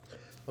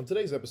On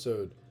today's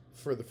episode,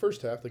 for the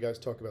first half, the guys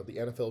talk about the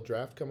NFL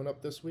draft coming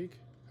up this week,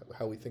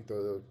 how we think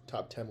the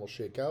top 10 will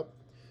shake out,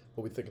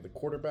 what we think of the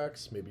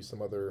quarterbacks, maybe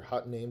some other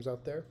hot names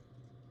out there.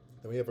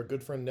 Then we have our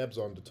good friend Nebs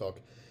on to talk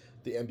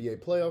the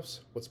NBA playoffs,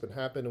 what's been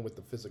happening with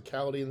the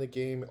physicality in the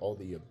game, all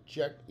the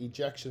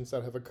ejections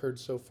that have occurred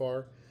so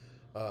far.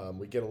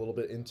 We get a little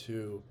bit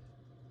into,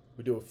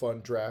 we do a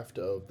fun draft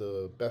of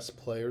the best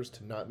players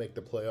to not make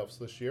the playoffs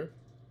this year.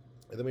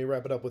 And then we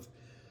wrap it up with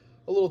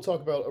a little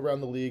talk about around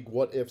the league,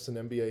 what ifs in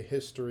NBA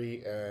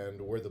history,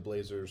 and where the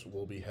Blazers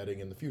will be heading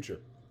in the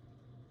future.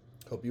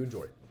 Hope you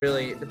enjoy.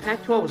 Really, the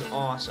Pac-12 was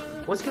awesome.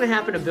 What's going to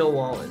happen to Bill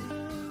Wallen?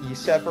 You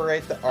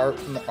separate the art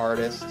from the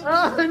artist.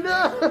 Oh,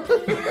 no!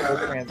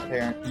 So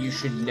transparent. You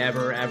should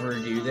never, ever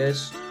do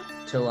this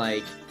to,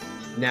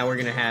 now we're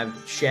going to have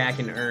Shaq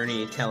and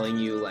Ernie telling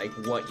you,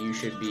 what you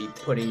should be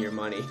putting your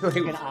money.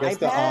 Just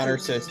the honor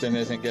system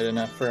isn't good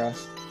enough for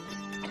us.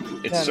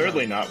 It's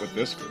certainly not with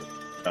this group.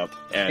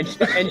 And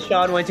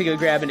Sean went to go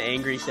grab an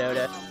angry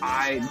soda.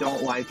 I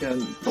don't like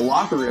him. The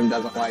locker room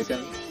doesn't like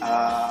him.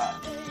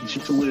 He's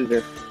just a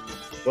loser.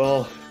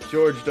 Well,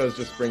 George does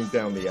just bring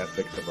down the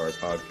ethics of our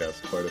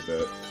podcast quite a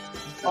bit.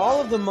 All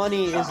of the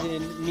money is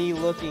in me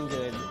looking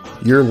good.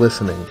 You're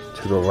listening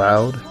to the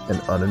Loud and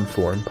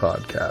Uninformed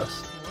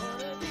podcast.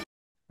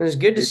 It was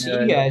good to see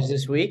you guys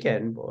this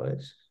weekend,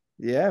 boys.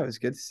 Yeah, it was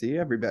good to see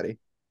everybody.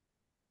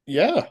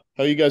 Yeah,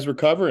 how you guys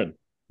recovering?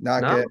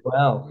 Not Not good.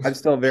 well. I'm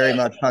still very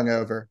much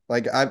hungover.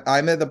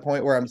 I'm at the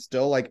point where I'm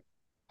still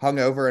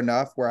hungover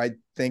enough where I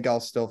think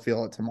I'll still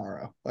feel it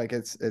tomorrow.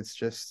 It's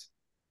just.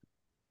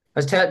 I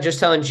was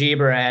just telling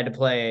Jeeber I had to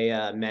play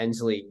a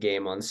men's league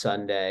game on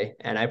Sunday,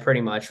 and I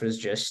pretty much was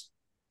just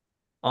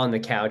on the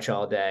couch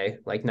all day,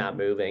 not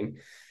moving.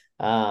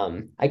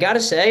 I gotta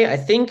say, I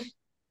think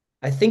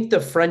the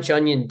French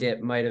onion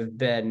dip might have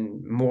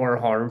been more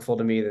harmful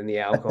to me than the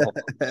alcohol.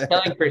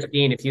 Telling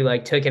Christine, if you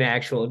took an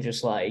actual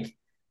just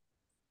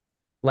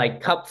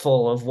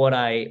cupful of what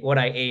I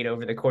ate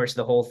over the course of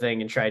the whole thing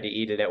and tried to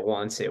eat it at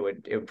once, it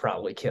would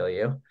probably kill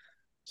you.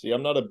 See,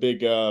 I'm not a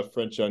big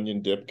French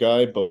onion dip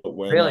guy, but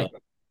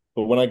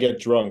when I get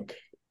drunk,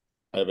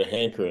 I have a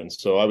hankering.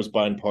 So I was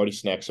buying party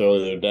snacks earlier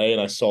the other day,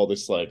 and I saw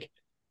this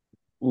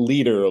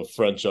liter of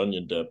French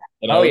onion dip,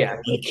 and I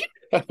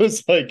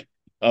was like,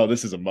 oh,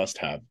 this is a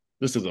must-have.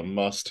 This is a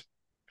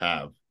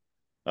must-have.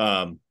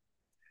 But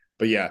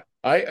yeah,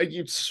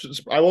 I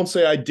won't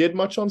say I did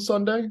much on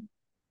Sunday,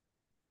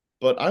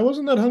 but I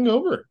wasn't that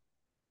hungover.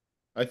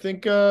 I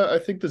think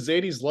the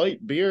Zadie's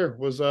light beer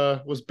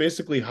was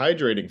basically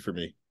hydrating for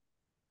me.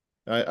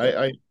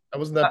 I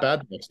wasn't that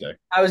bad the next day.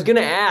 I was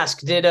gonna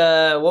ask,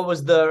 what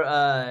was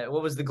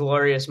the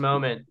glorious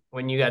moment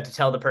when you got to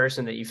tell the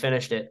person that you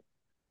finished it?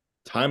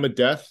 Time of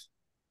death,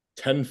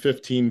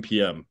 10:15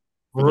 p.m.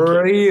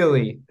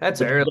 Really?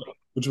 That's early.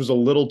 Which was a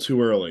little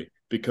too early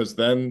because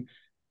then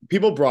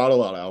people brought a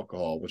lot of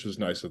alcohol, which was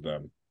nice of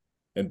them,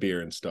 and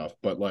beer and stuff.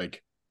 But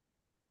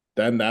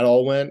then that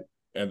all went,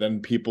 and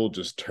then people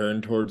just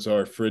turned towards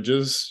our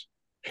fridges.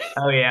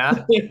 Oh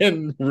yeah,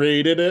 and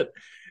raided it.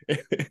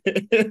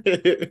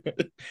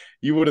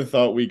 You would have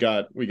thought we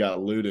got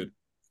looted.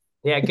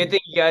 Yeah, good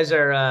thing you guys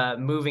are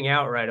moving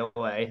out right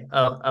away.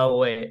 Oh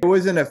wait. It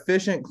was an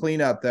efficient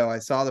cleanup, though. I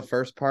saw the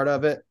first part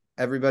of it.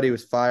 Everybody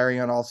was firing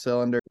on all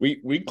cylinders.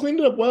 We cleaned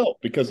it up well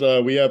because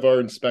we have our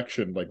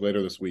inspection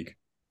later this week.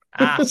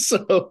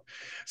 So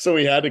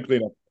we had to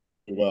clean up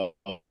well.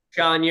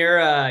 Sean, you're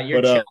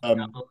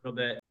chopping up a little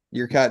bit.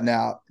 You're cutting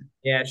out.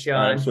 Yeah, Sean.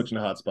 I'm switching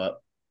to hotspot.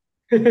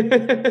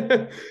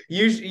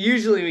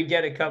 Usually we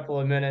get a couple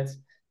of minutes.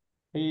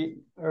 Dude,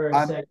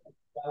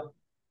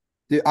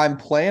 I'm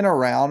playing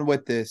around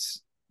with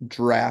this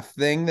draft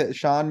thing that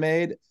Sean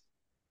made.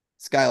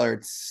 Skylar,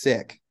 it's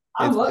sick.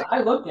 I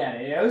looked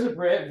at it. It was a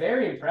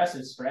very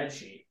impressive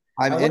spreadsheet.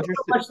 I'm interested.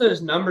 How much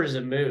those numbers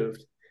have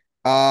moved.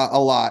 A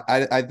lot.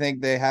 I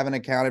think they haven't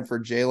accounted for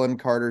Jalen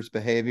Carter's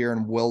behavior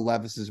and Will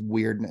Levis's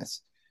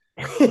weirdness.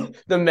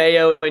 The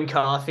mayo and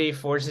coffee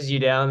forces you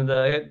down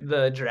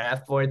the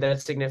draft board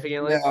that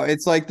significantly. No,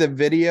 it's the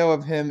video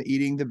of him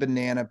eating the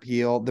banana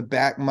peel, the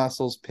back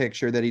muscles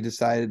picture that he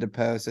decided to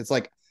post. It's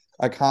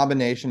a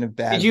combination of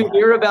bad. Did you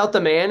hear about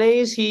the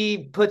mayonnaise?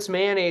 He puts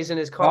mayonnaise in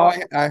his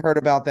coffee. Oh, I heard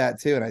about that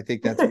too, and I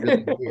think that's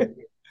really weird.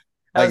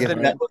 That was the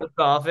name of the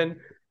coffin.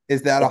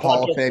 Is that a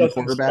Hall of Fame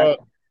quarterback?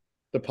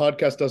 The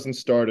podcast doesn't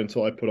start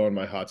until I put on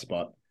my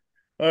hotspot.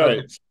 All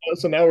right,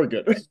 so now we're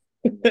good.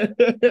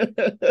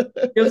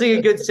 Feels like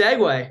a good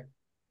segue.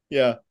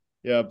 Yeah,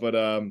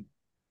 but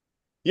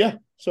yeah.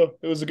 So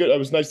it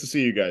was nice to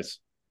see you guys.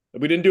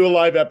 We didn't do a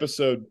live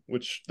episode,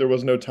 which there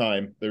was no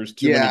time. There's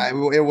too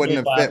many. It wouldn't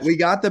have fit. We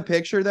got the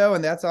picture though,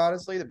 and that's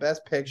honestly the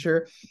best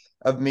picture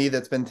of me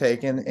that's been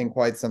taken in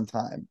quite some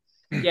time.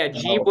 Yeah,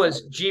 Jeeb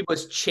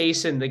was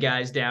chasing the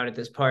guys down at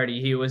this party.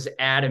 He was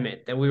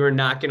adamant that we were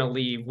not going to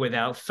leave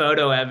without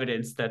photo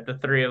evidence that the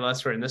three of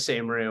us were in the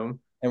same room.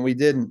 And we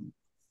didn't.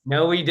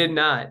 No, we did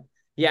not.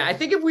 Yeah, I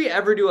think if we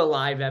ever do a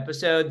live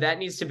episode, that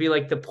needs to be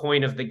the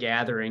point of the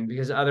gathering,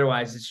 because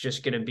otherwise it's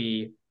just going to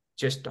be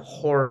just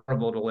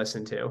horrible to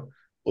listen to.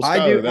 Well, I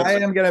Skylar, do. I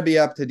am going to be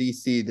up to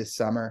DC this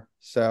summer,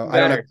 so I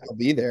don't know if I'll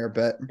be there,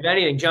 but if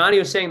anything, Johnny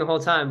was saying the whole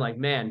time, like,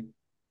 man,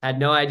 had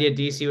no idea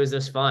DC was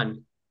this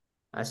fun.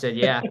 I said,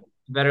 yeah,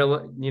 better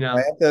look,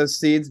 plant those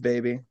seeds,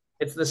 baby.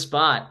 it's the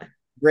spot.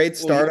 Great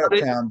startup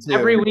town too.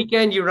 Every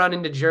weekend you run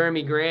into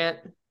Jeremy Grant.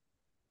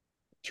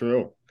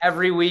 True.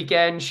 Every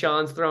weekend,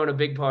 Sean's throwing a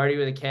big party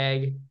with a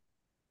keg.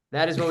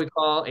 That is what we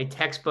call a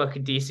textbook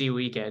DC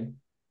weekend.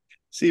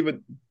 See, but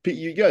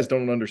you guys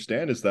don't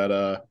understand is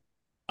that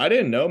I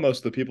didn't know most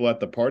of the people at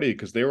the party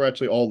because they were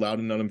actually all loud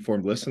and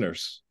uninformed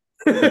listeners.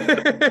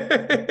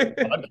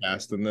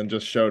 Podcast and then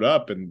just showed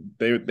up and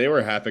they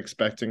were half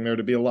expecting there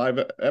to be a live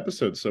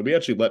episode. So we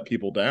actually let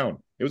people down.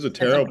 It was a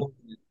terrible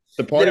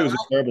the party was a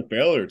terrible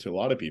failure to a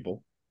lot of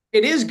people.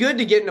 It is good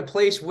to get in a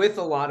place with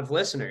a lot of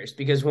listeners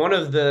because one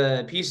of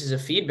the pieces of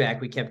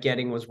feedback we kept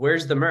getting was,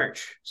 where's the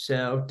merch?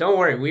 So don't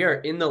worry, we are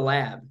in the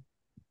lab.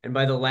 And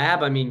by the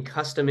lab, I mean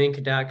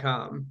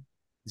customink.com,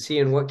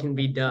 seeing what can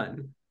be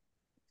done.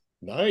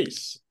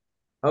 Nice.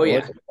 Oh,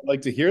 yeah. I'd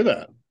like to hear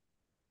that.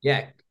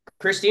 Yeah.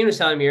 Christine was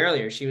telling me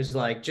earlier, she was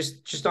like,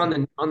 just on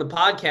the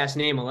podcast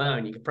name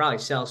alone, you could probably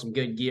sell some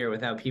good gear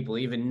without people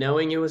even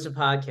knowing it was a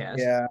podcast.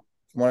 Yeah.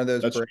 One of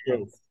those. That's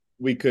true.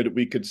 We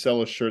could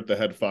sell a shirt that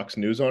had Fox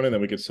News on it, and then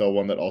we could sell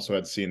one that also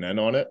had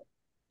CNN on it.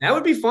 That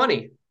would be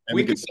funny. And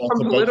we could sell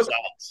to both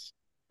sides.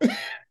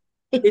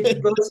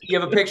 You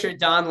have a picture of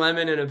Don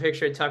Lemon and a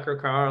picture of Tucker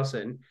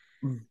Carlson.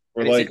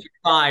 We're like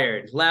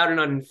fired, loud and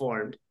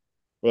uninformed.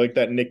 We're like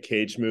that Nick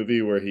Cage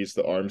movie where he's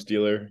the arms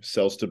dealer,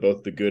 sells to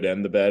both the good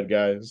and the bad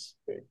guys.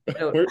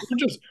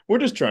 We're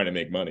just trying to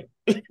make money.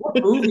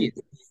 What movie?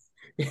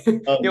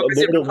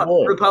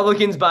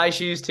 Republicans buy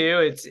shoes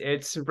too.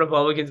 It's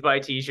Republicans buy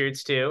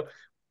T-shirts too.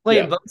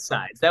 Playing both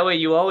sides. That way,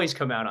 you always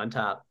come out on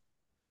top.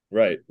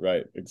 Right,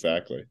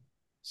 exactly.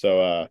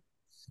 So,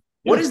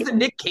 what is the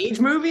Nick Cage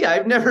movie?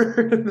 I've never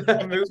heard of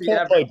that movie.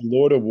 It's like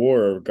Lord of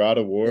War or God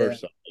of War or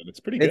something. It's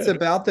pretty good. It's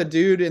about the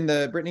dude in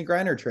the Brittany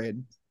Griner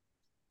trade.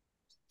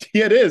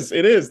 Yeah, it is.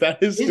 It is.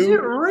 That is. Is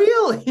it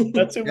really?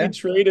 That's who we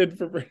traded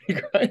for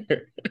Brittany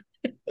Griner.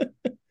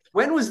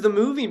 When was the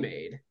movie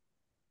made?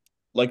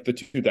 Like the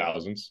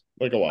 2000s,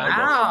 like a while ago.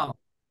 Wow.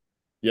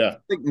 Yeah.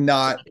 Like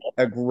not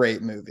a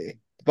great movie,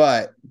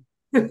 but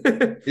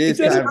it is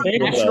kind of a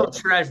national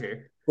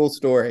treasure. Cool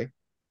story.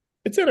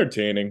 It's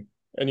entertaining.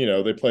 And,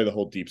 they play the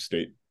whole deep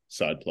state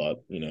side plot,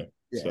 Yeah.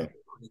 So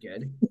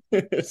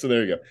good. So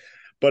there you go.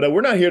 But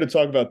we're not here to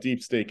talk about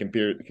deep state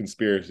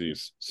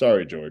conspiracies.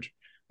 Sorry, George.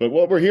 But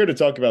what we're here to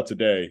talk about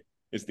today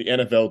is the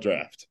NFL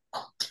draft.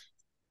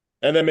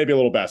 And then maybe a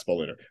little basketball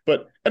later.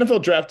 But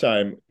NFL draft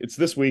time, it's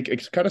this week.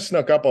 It's kind of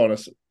snuck up on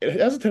us. It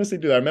has a tendency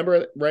to do that. I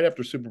remember right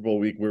after Super Bowl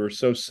week, we were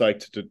so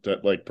psyched to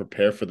like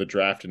prepare for the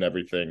draft and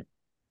everything.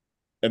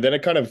 And then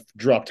it kind of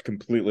dropped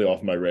completely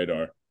off my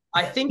radar.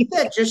 I think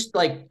that just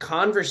like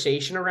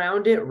conversation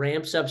around it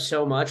ramps up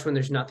so much when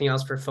there's nothing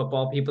else for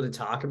football people to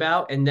talk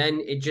about. And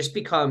then it just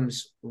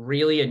becomes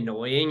really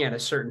annoying at a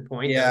certain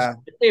point. Yeah.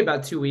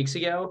 About 2 weeks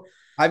ago.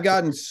 I've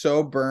gotten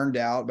so burned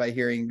out by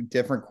hearing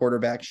different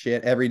quarterback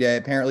shit every day.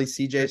 Apparently,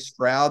 CJ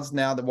Stroud's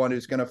now the one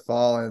who's going to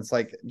fall, and it's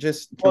like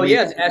just.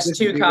 His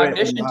S2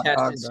 cognition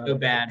test is so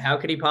bad. How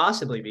could he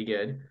possibly be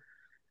good?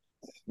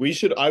 We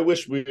should. I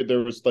wish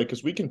there was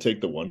because we can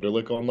take the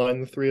Wonderlic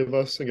online, the three of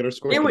us, and get our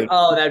scores.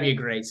 That'd be a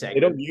great segment.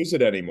 They don't use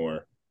it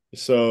anymore.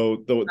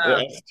 So the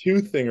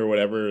S2 thing or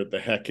whatever the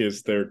heck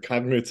is their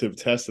cognitive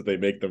test that they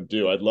make them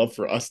do. I'd love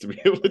for us to be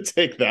able to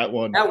take that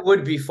one. That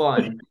would be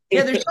fun.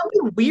 Yeah, there's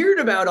something weird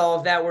about all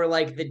of that where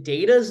like the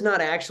data is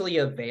not actually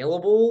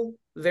available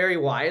very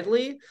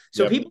widely.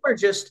 So people are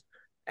just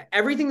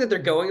everything that they're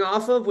going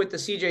off of with the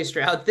CJ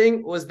Stroud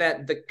thing was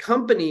that the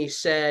company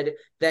said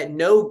that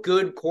no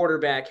good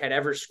quarterback had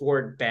ever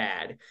scored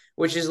bad,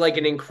 which is like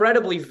an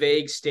incredibly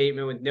vague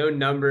statement with no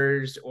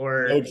numbers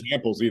or no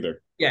examples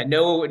either. Yeah,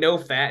 no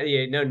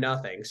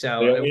nothing. So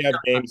they only have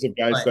names of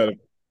guys that have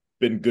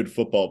been good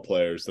football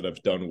players that have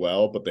done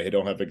well, but they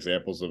don't have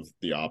examples of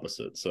the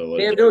opposite. So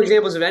they have no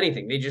examples of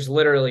anything. They just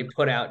literally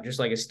put out just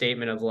like a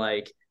statement of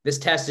like, this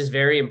test is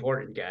very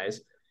important,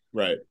 guys.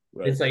 Right.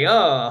 It's like,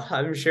 oh,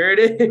 I'm sure it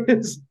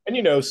is.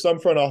 And some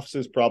front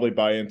offices probably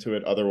buy into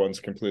it, other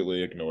ones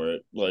completely ignore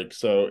it. Like,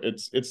 so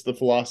it's the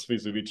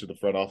philosophies of each of the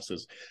front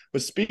offices.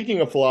 But speaking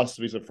of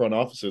philosophies of front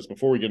offices,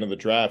 before we get into the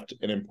draft,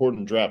 an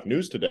important draft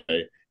news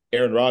today.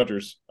 Aaron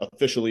Rodgers,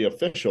 officially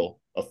official,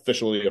 a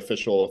New York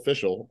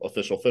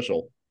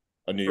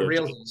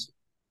Realsies.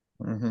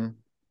 Mm-hmm.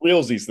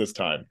 Realsies this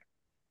time.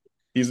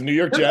 He's a New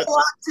York Jets. A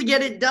lot to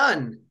get it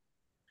done.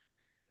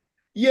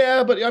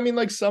 Yeah, but I mean,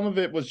 like some of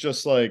it was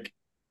just like,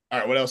 all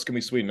right, what else can we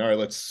sweeten? All right,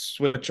 let's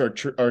switch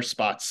our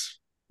spots.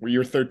 Where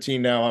you're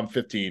 13 now, I'm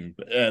 15.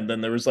 And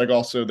then there was like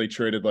also they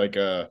traded like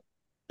a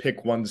pick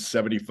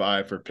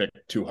 175 for pick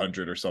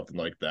 200 or something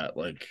like that.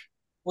 Like.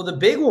 Well, the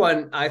big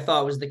one I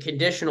thought was the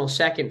conditional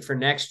second for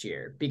next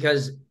year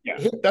because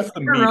that's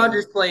the Aaron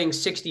Rodgers playing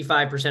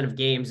 65% of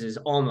games is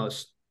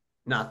almost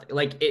nothing.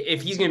 Like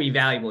if he's going to be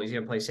valuable, he's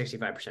going to play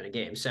 65% of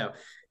games. So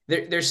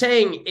they're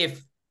saying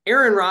if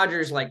Aaron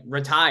Rodgers like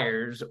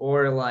retires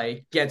or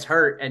like gets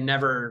hurt and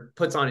never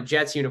puts on a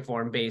Jets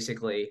uniform,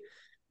 basically,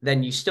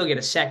 then you still get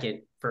a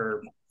second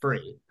for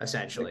free,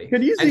 essentially.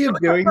 Could you And see so him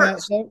it doing that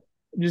hurts. though?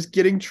 Just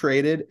getting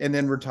traded and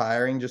then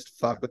retiring, just to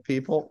fuck with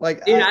people.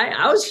 Like, Dude,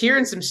 I was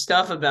hearing some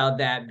stuff about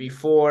that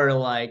before,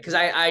 like, because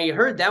I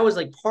heard that was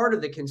like part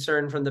of the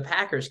concern from the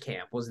Packers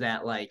camp was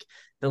that like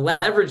the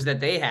leverage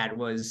that they had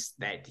was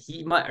that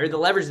he might, or the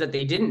leverage that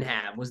they didn't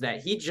have was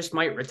that he just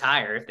might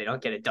retire if they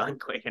don't get it done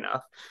quick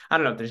enough. I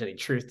don't know if there's any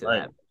truth to Right.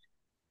 that.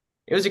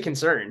 It was a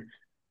concern.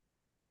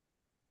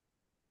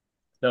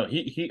 No,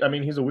 I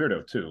mean, he's a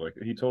weirdo too. Like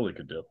he totally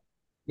could do.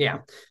 Yeah.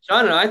 So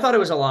I don't know. I thought it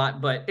was a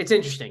lot, but it's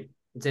interesting.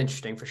 It's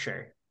interesting for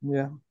sure.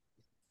 yeah,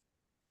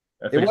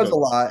 I it think was so. a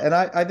lot, and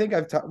I think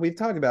we've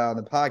talked about it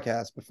on the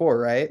podcast before,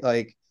 right?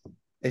 Like,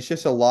 it's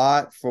just a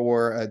lot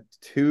for a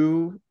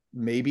 2,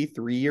 maybe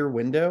 3 year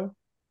window.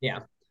 Yeah.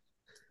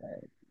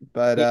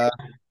 But Yeah.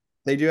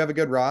 they do have a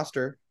good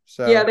roster.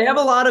 So Yeah, they have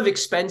a lot of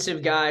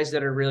expensive guys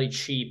that are really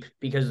cheap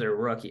because they're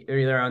rookie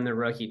or they're on their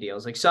rookie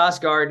deals. Like Sauce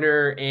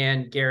Gardner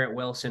and Garrett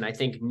Wilson, I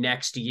think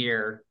next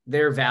year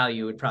their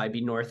value would probably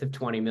be north of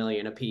 20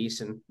 million a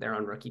piece, and they're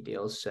on rookie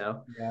deals.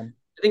 So yeah.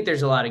 I think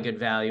there's a lot of good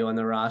value on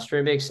the roster.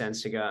 It makes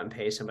sense to go out and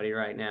pay somebody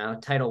right now.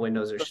 Title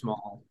windows are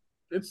small.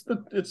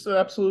 It's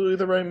absolutely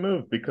the right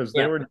move because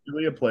they Yeah. were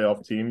really a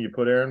playoff team. You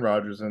put Aaron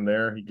Rodgers in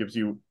there, he gives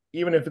you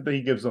even if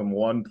he gives them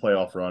one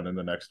playoff run in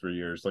the next 3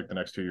 years, like the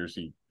next 2 years,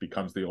 he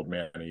becomes the old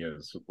man he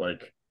is.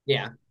 Like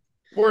Yeah.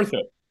 worth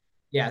it.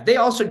 Yeah. They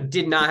also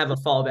did not have a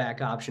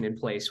fallback option in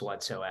place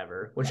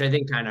whatsoever, which I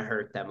think kind of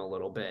hurt them a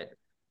little bit.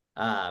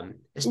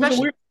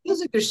 Especially it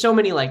feels like there's so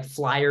many like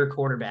flyer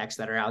quarterbacks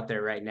that are out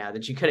there right now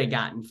that you could have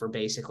gotten for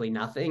basically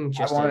nothing.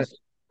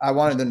 I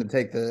wanted them to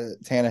take the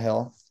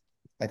Tannehill.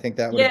 I think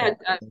that would have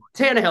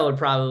Tannehill would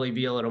probably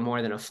be a little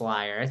more than a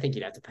flyer. I think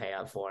you'd have to pay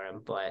up for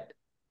him, but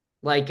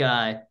like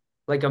a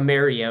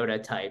Mariota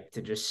type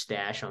to just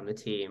stash on the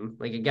team,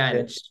 like a guy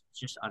that's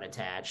just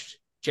unattached,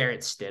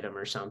 Jarrett Stidham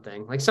or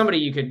something, like somebody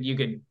you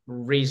could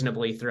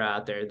reasonably throw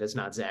out there that's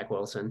not Zach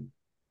Wilson.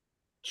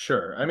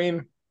 Sure. I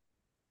mean,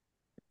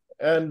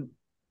 and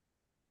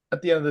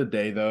at the end of the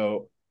day,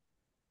 though,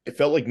 it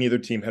felt like neither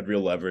team had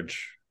real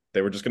leverage.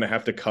 They were just going to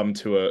have to come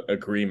to an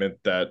agreement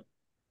that.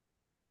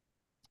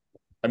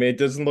 I mean, it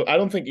doesn't look. I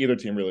don't think either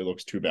team really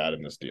looks too bad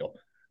in this deal.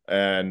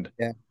 And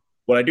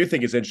what I do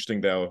think is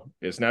interesting, though,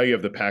 is now you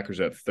have the Packers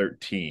at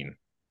 13.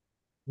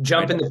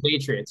 Jumping the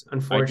Patriots, I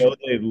unfortunately.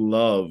 know they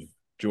love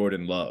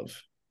Jordan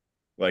Love,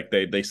 like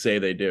they say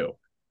they do,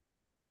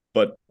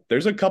 but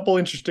there's a couple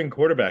interesting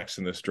quarterbacks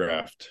in this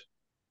draft.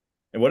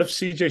 And what if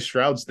CJ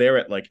Stroud's there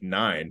at like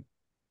 9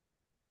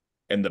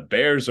 and the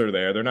Bears are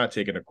there? They're not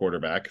taking a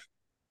quarterback.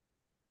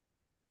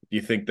 Do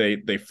you think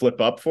they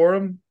flip up for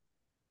him?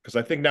 Because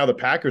I think now the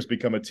Packers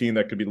become a team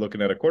that could be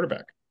looking at a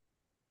quarterback.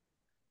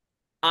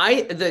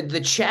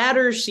 The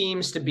chatter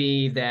seems to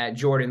be that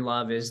Jordan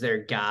Love is their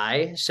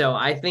guy. So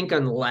I think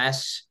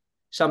unless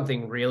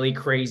something really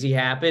crazy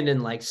happened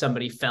and like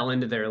somebody fell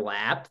into their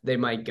lap, they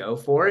might go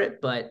for it.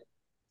 But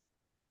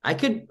I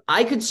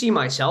could see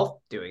myself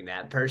doing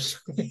that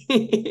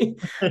personally.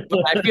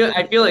 But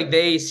I feel like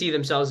they see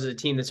themselves as a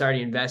team that's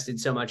already invested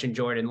so much in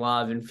Jordan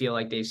Love and feel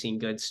like they've seen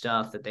good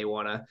stuff that they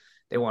wanna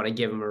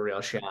give him a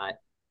real shot.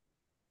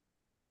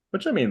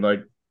 Which I mean,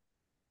 like,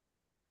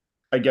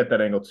 I get that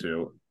angle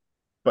too,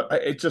 but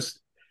I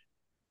just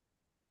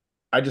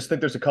think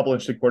there's a couple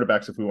interesting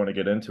quarterbacks if we want to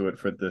get into it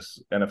for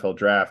this NFL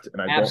draft,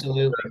 and I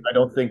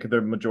don't think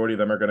the majority of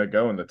them are going to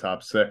go in the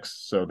top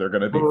 6, so they're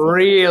going to be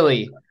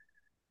really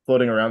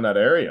floating around that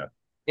area.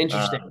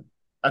 Interesting.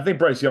 I think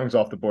Bryce Young's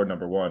off the board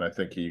number 1. I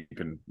think he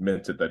can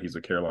mint it that he's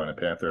a Carolina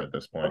Panther at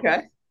this point.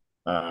 Okay.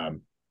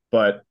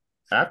 But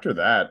after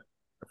that,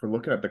 if we're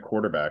looking at the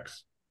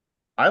quarterbacks,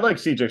 I like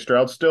CJ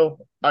Stroud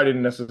still. I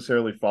didn't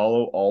necessarily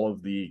follow all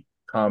of the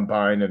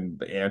combine and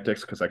the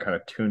antics because I kind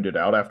of tuned it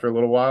out after a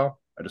little while.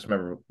 I just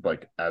remember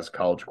like as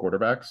college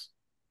quarterbacks.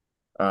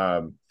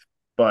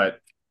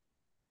 But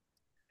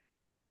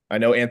I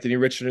know Anthony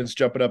Richardson's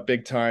jumping up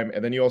big time.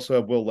 And then you also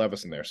have Will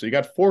Levis in there. So you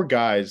got 4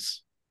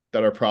 guys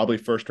that are probably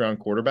first-round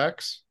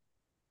quarterbacks.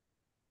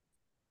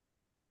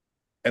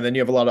 And then you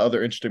have a lot of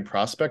other interesting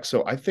prospects.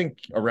 So I think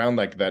around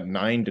like that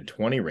 9 to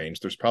 20 range,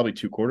 there's probably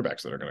 2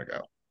 quarterbacks that are going to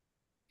go.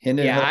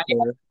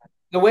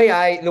 The way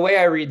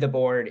I read the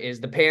board is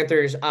the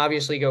Panthers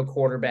obviously go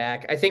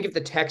quarterback. I think if the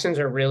Texans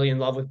are really in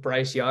love with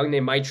Bryce Young, they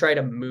might try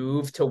to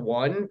move to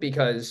 1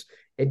 because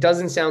it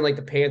doesn't sound like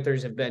the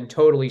Panthers have been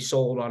totally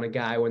sold on a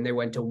guy when they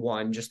went to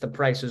 1. Just the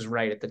price was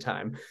right at the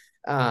time.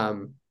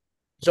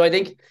 So I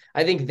think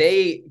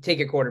they take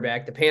a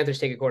quarterback. The Panthers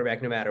take a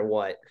quarterback no matter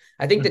what.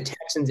 I think the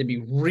Texans would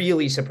be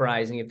really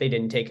surprising if they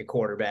didn't take a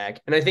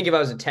quarterback. And I think if I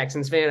was a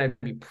Texans fan, I'd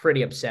be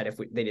pretty upset if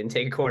they didn't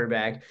take a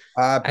quarterback.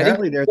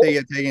 Apparently, they're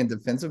taking a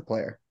defensive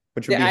player,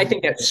 which would be. I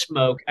think that's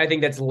smoke. I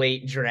think that's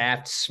late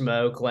draft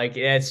smoke. Like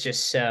it's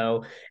just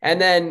so. And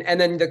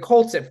then the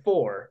Colts at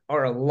 4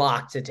 are a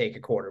lock to take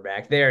a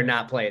quarterback. They are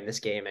not playing this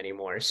game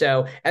anymore.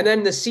 So and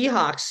then the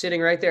Seahawks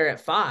sitting right there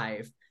at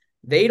 5.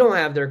 They don't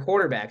have their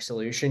quarterback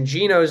solution.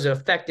 Geno's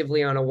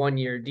effectively on a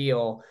 1-year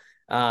deal.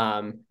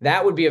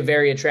 That would be a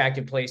very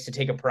attractive place to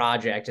take a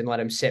project and let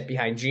him sit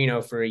behind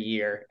Geno for a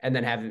year and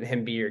then have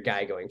him be your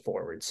guy going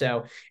forward.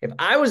 So if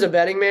I was a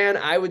betting man,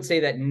 I would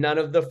say that none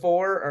of the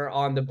 4 are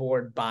on the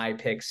board by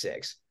pick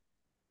 6.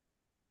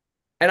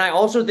 And I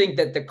also think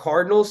that the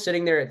Cardinals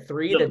sitting there at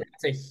 3,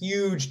 that's a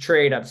huge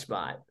trade up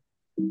spot.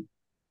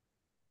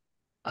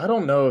 I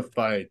don't know if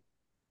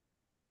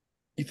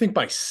you think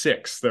by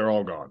 6 they're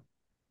all gone.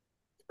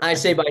 I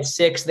say by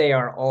 6 they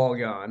are all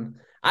gone.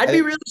 I'd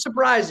be really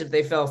surprised if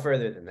they fell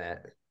further than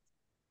that.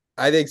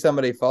 I think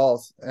somebody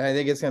falls, and I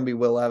think it's going to be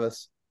Will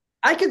Levis.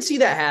 I could see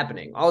that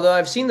happening. Although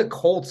I've seen the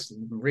Colts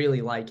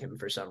really like him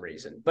for some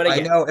reason. But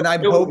again, I know,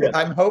 and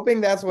I'm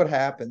hoping that's what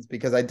happens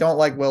because I don't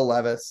like Will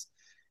Levis.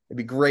 It'd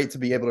be great to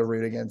be able to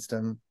root against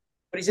him.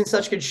 But he's in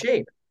such good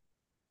shape.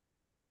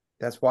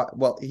 That's why.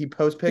 Well, he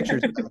posts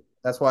pictures.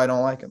 That's why I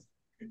don't like him.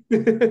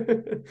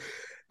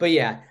 But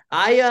yeah,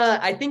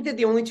 I think that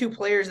the only 2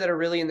 players that are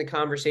really in the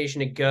conversation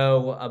to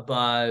go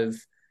above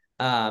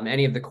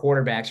any of the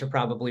quarterbacks are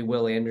probably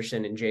Will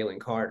Anderson and Jalen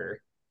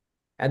Carter.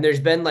 And there's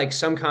been like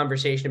some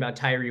conversation about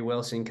Tyree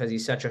Wilson because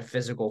he's such a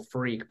physical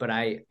freak, but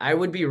I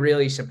would be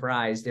really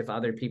surprised if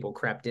other people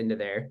crept into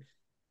there.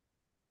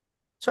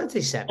 So I'd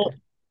say 7.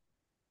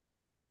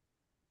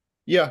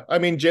 Yeah, I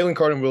mean Jalen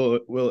Carter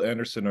and Will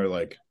Anderson are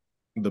like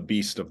the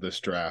beast of this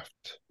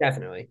draft.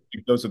 Definitely.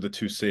 Those are the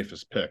 2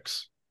 safest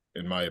picks,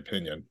 in my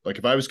opinion. Like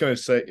if I was going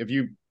to say, if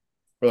you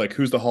were like,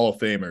 who's the Hall of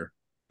Famer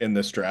in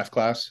this draft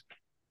class,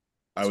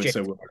 I would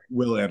say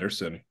Will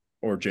Anderson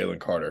or Jalen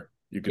Carter.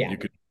 You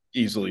could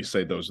easily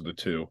say those are the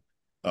 2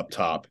 up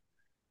top.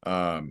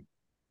 But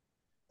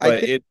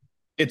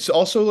it's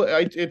also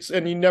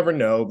and you never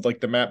know, like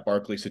the Matt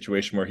Barkley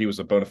situation where he was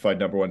a bona fide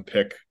number 1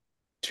 pick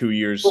 2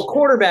 years. Well,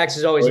 quarterbacks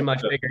is always a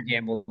much bigger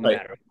gamble no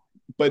matter.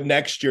 But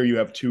next year you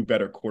have 2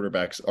 better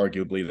quarterbacks,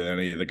 arguably, than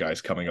any of the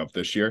guys coming up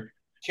this year.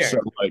 Sure. So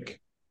like,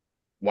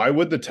 why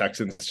would the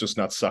Texans just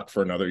not suck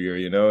for another year,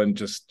 and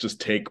just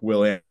take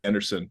Will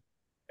Anderson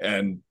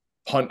and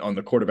punt on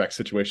the quarterback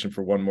situation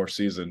for one more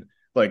season?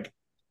 Like,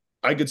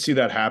 I could see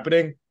that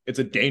happening. It's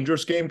a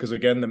dangerous game because,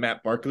 again, the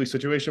Matt Barkley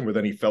situation where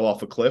then he fell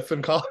off a cliff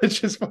in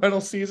college his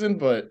final season.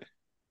 But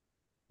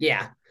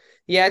yeah,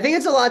 I think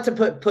it's a lot to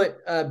put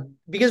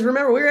because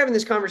remember, we were having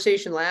this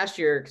conversation last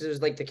year because it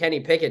was like the Kenny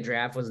Pickett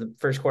draft was the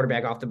first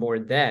quarterback off the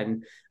board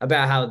then,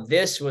 about how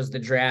this was the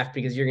draft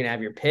because you're going to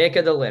have your pick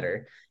of the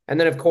litter. And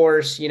then, of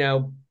course,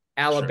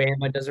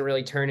 Alabama doesn't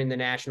really turn in the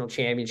national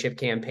championship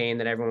campaign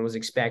that everyone was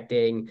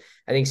expecting.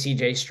 I think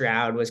CJ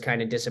Stroud was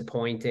kind of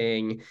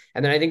disappointing.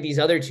 And then I think these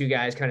other 2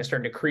 guys kind of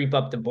started to creep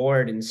up the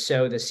board and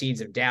sow the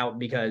seeds of doubt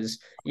because,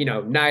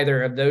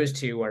 neither of those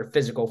 2 are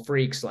physical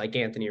freaks like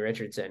Anthony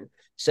Richardson.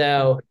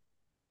 So,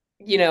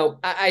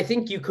 I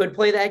think you could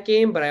play that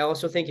game, but I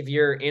also think if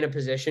you're in a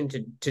position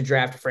to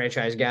draft a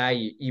franchise guy,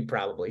 you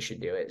probably should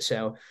do it.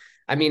 So,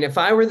 I mean, if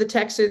I were the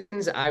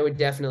Texans, I would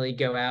definitely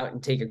go out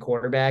and take a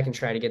quarterback and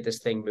try to get this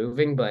thing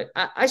moving. But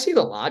I see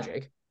the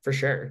logic for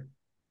sure.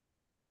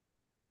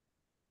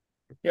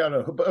 Yeah,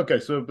 no. Okay,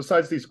 so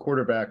besides these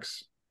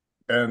quarterbacks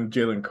and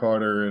Jalen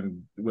Carter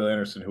and Will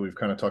Anderson, who we've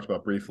kind of talked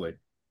about briefly,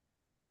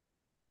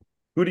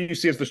 who do you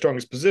see as the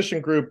strongest position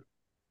group?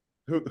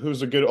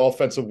 Who's a good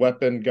offensive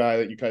weapon guy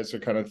that you guys are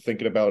kind of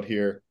thinking about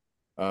here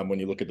when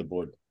you look at the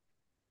board?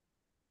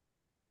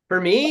 For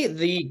me,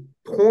 the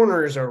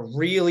corners are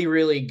really,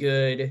 really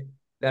good.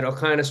 That'll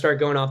kind of start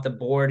going off the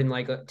board in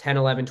like a 10,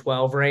 11,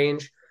 12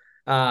 range.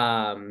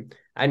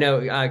 I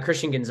know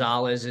Christian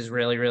Gonzalez is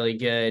really, really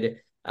good.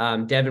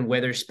 Devin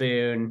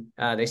Witherspoon,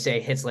 they say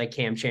hits like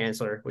Cam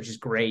Chancellor, which is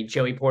great.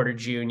 Joey Porter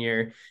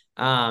Jr.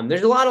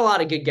 There's a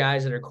lot of good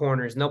guys that are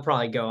corners, and they'll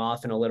probably go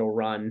off in a little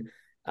run.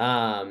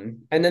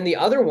 And then the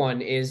other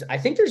one is I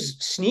think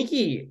there's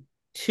sneaky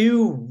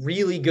 2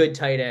 really good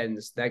tight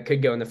ends that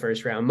could go in the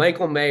first round.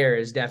 Michael Mayer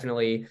is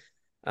definitely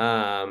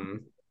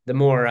the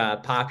more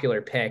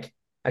popular pick.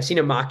 I've seen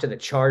him mocked to the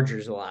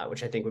Chargers a lot,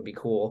 which I think would be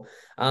cool.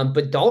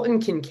 But Dalton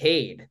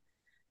Kincaid,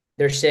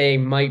 they're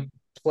saying might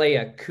play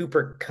a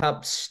Cooper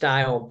Kupp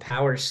style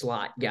power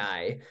slot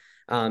guy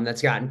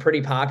that's gotten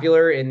pretty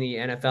popular in the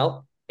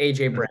NFL.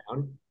 AJ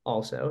Brown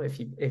also,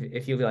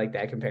 if you like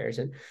that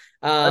comparison.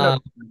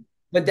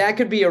 But that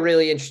could be a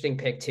really interesting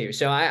pick too.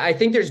 So I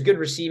think there's good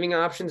receiving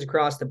options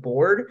across the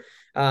board.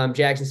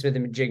 Jackson Smith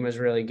and Jigma is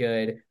really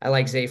good. I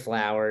like Zay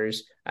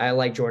Flowers. I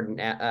like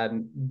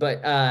Jordan.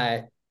 But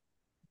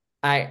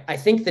I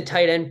think the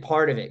tight end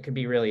part of it could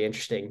be really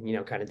interesting,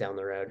 kind of down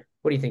the road.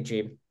 What do you think,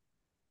 Jeeb?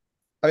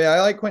 I mean,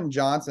 I like Quentin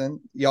Johnson.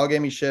 Y'all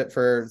gave me shit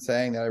for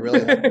saying that. I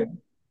really like him.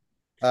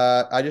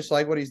 I just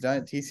like what he's done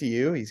at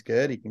TCU. He's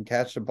good. He can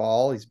catch the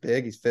ball. He's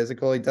big. He's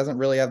physical. He doesn't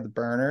really have the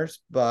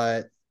burners,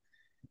 but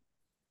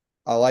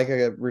I like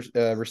a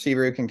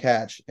receiver who can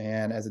catch.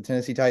 And as a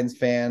Tennessee Titans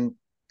fan,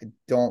 I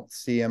don't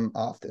see him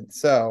often.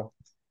 So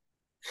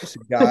just a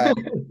guy,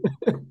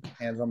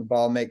 hands on the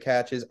ball, make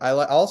catches. I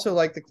also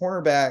like the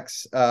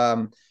cornerbacks.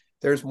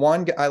 There's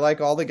one, I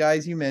like all the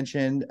guys you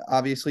mentioned.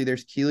 Obviously,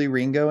 there's Keely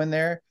Ringo in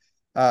there.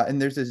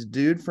 And there's this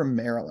dude from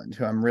Maryland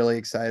who I'm really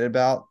excited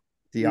about.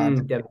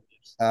 Deontay.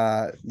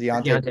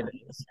 Deontay.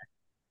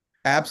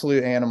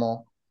 Absolute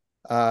animal.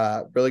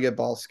 Really good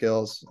ball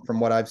skills from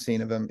what I've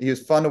seen of him. He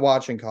was fun to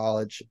watch in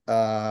college.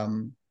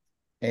 And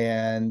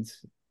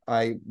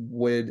I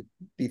would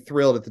be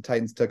thrilled if the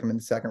Titans took him in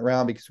the second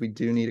round because we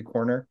do need a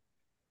corner.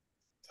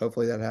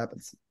 Hopefully that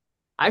happens.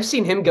 I've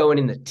seen him going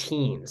in the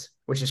teens,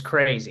 which is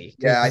crazy.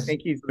 Yeah, I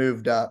think he's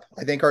moved up.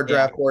 I think our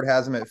draft board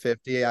has him at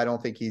 50. I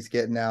don't think he's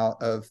getting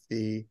out of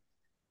the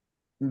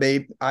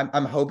maybe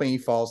I'm hoping he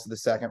falls to the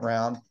second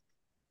round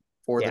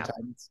for the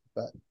Titans.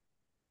 But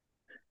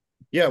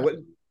yeah,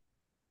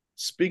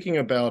 speaking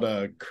about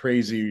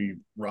crazy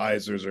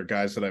risers or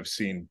guys that I've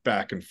seen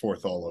back and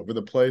forth all over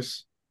the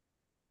place,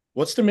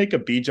 what's to make a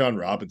Bijan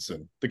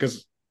Robinson?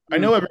 Because I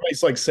know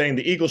everybody's like saying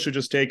the Eagles should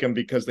just take him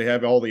because they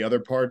have all the other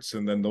parts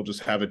and then they'll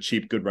just have a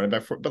cheap, good running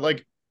back for it. But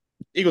like,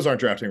 Eagles aren't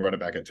drafting a running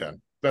back at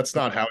 10. That's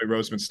not Howie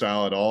Roseman's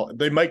style at all.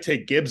 They might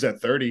take Gibbs at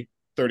 30,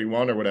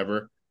 31 or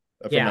whatever.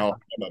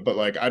 But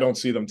like, I don't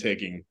see them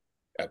taking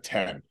at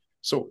 10.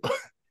 So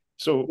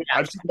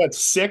I've seen him at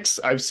 6.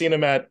 I've seen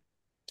him at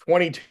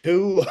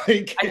 22.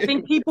 Like, I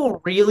think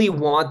people really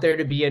want there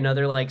to be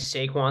another like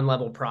Saquon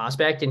level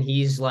prospect, and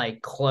he's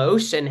like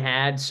close and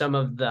had some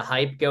of the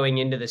hype going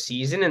into the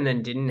season and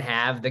then didn't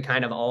have the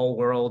kind of all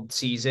world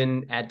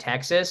season at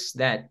Texas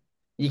that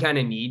you kind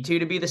of need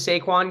to be the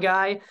Saquon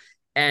guy.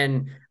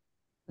 And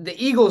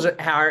the Eagles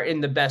are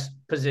in the best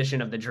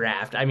position of the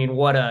draft. I mean,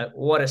 what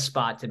a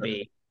spot to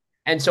be.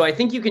 And so I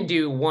think you can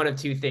do one of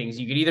two things.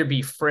 You could either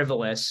be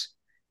frivolous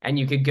and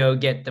you could go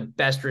get the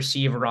best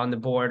receiver on the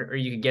board, or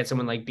you could get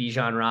someone like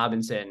Bijan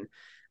Robinson,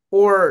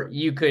 or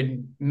you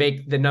could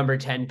make the number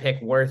 10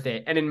 pick worth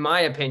it. And in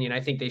my opinion,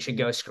 I think they should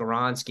go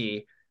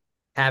Skoronski,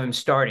 have him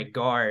start at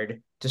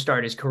guard to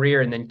start his career,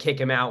 and then kick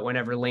him out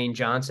whenever Lane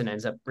Johnson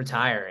ends up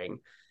retiring.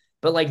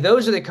 But like,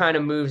 those are the kind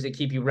of moves that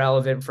keep you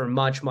relevant for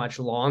much, much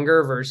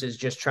longer versus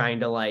just trying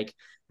to like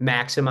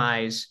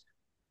maximize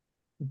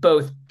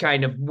both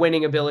kind of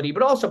winning ability,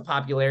 but also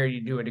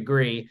popularity to a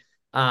degree.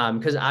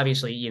 Because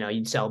obviously,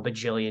 you'd sell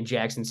bajillion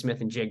Jackson Smith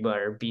and Jigba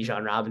or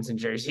Bijan Robinson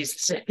jerseys the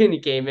second he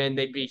came in.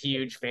 They'd be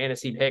huge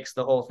fantasy picks,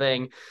 the whole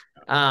thing.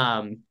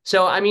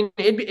 So, I mean,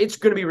 it's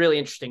going to be really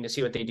interesting to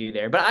see what they do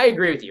there. But I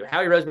agree with you.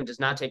 Howie Roseman does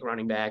not take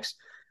running backs,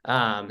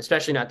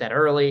 especially not that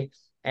early.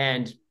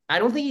 And I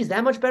don't think he's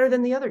that much better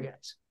than the other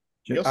guys.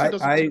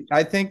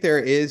 I think there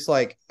is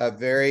like a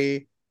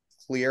very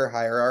clear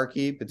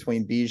hierarchy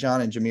between Bijan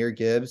and Jahmyr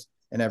Gibbs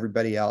and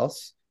everybody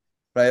else.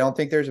 But I don't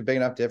think there's a big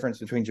enough difference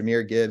between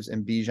Jahmyr Gibbs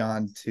and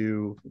Bijan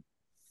to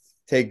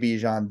take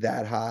Bijan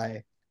that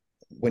high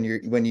when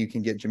you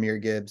can get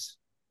Jahmyr Gibbs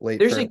late.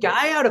 There's a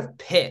guy out of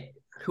Pitt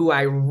who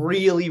I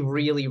really,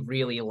 really,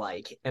 really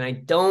like, and I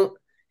don't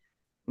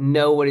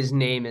know what his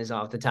name is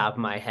off the top of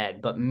my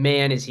head, but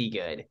man, is he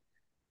good.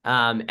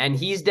 And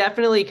he's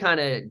definitely kind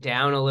of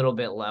down a little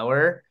bit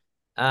lower.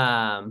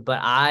 But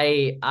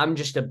I'm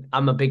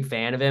a big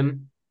fan of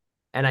him.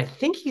 And I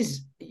think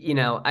he's,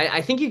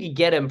 I think you could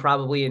get him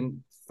probably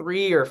in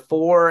 3 or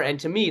 4. And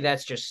to me,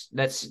 that's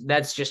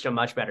just a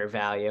much better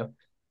value.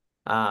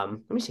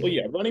 Let me see. Well,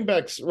 yeah, running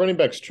backs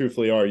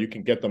truthfully are, you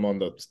can get them on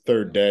the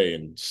third day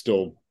and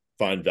still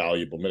find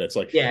valuable minutes.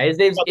 Like, yeah, his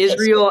name's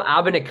Israel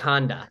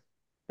Abinaconda.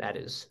 That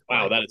is.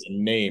 Wow, that is a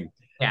name.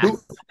 Yeah.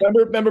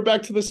 Remember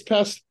back to this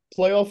past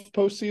playoff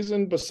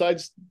postseason,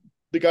 besides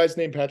the guys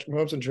named Patrick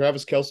Mahomes and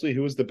Travis Kelce,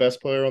 who was the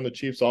best player on the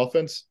Chiefs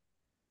offense?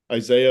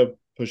 Isaiah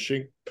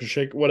Pacheco,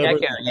 whatever.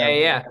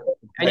 Yeah.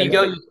 And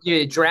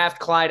you draft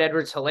Clyde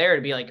Edwards-Helaire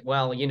to be like,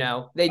 well,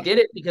 they did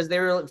it because they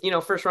were,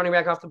 first running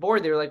back off the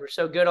board. They were like, we're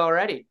so good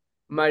already.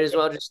 Might as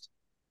well just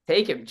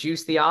take him,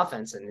 juice the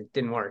offense, and it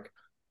didn't work.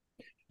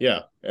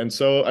 Yeah. And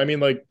so, I mean,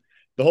 like,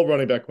 the whole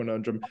running back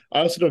conundrum.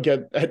 I also don't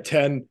get at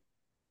 10.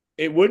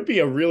 It would be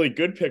a really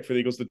good pick for the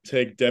Eagles to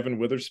take Devin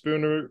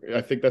Witherspoon, or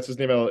I think that's his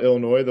name, out of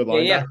Illinois, the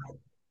linebacker. Yeah.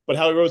 But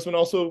Howie Roseman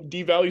also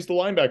devalues the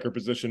linebacker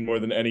position more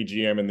than any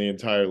GM in the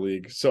entire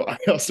league. So I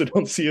also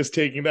don't see us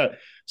taking that.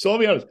 So I'll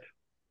be honest.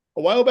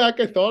 A while back,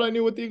 I thought I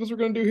knew what the Eagles were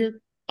going to do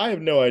here. I have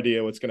no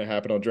idea what's going to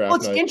happen on draft night.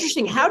 Well, it's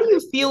interesting. How do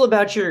you feel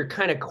about your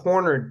kind of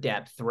corner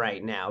depth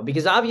right now?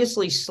 Because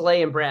obviously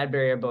Slay and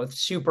Bradbury are both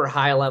super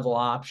high-level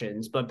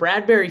options, but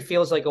Bradbury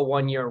feels like a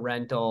one-year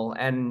rental,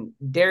 and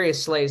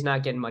Darius Slay is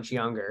not getting much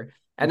younger.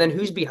 And then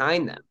who's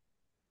behind them?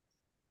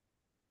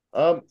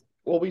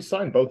 Well, we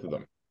signed both of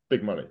them.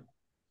 Big money.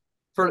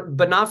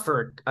 But not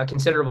for a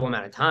considerable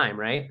amount of time,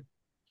 right?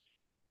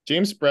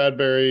 James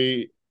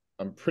Bradbury,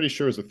 I'm pretty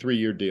sure, is a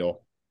 3-year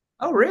deal.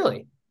 Oh,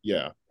 really?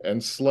 Yeah.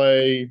 And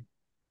Slay,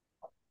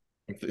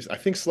 I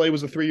think Slay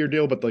was a 3-year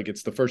deal, but like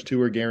it's the first 2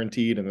 are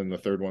guaranteed, and then the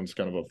third one's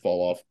kind of a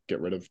fall off,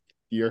 get rid of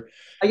year.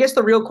 I guess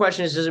the real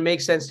question is, does it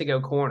make sense to go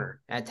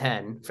corner at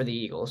 10 for the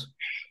Eagles?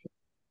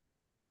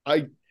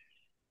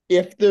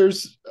 If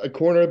there's a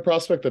corner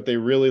prospect that they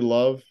really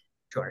love,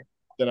 sure,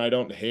 then I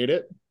don't hate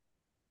it.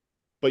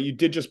 But you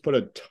did just put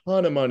a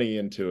ton of money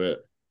into it.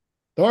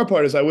 The hard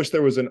part is I wish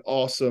there was an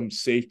awesome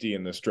safety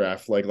in this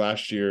draft like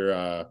last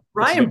year.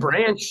 Ryan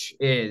Branch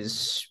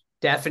is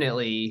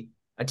definitely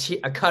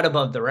a cut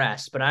above the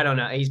rest, but I don't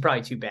know. He's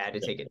probably too bad to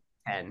take a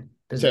 10 Yeah,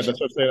 position. that's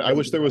what I'm saying. I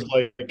wish there was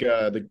like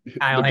the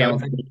Kyle guy,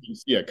 Hamilton.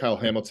 Kyle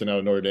Hamilton out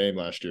of Notre Dame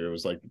last year. It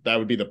was like that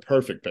would be the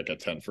perfect pick at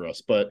 10 for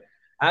us. But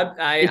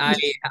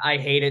I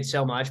hate it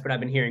so much, but I've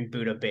been hearing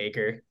Buda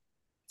Baker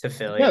to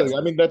Philly. yeah,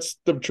 I mean that's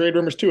the trade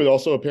rumors too.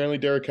 Also, apparently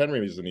Derrick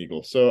Henry is an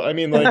Eagle. So I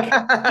mean, like,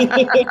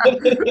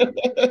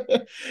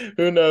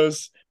 who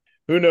knows?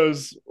 Who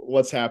knows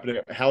what's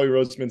happening? Howie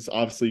Roseman's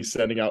obviously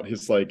sending out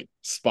his like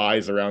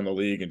spies around the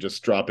league and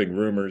just dropping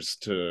rumors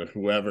to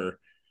whoever.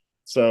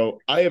 So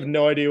I have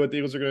no idea what the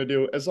Eagles are going to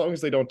do. As long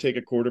as they don't take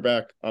a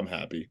quarterback, I'm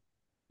happy.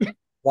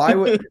 Why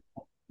would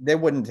they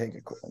wouldn't take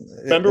it?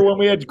 Remember when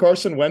we had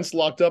Carson Wentz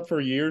locked up for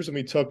years and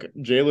we took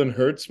Jalen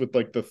Hurts with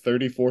like the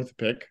 34th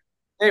pick?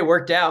 Hey, it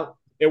worked out.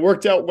 It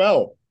worked out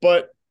well,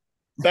 but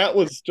that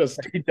was just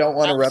You don't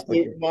want to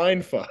replicate.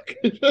 mind fuck.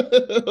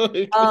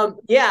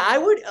 Yeah,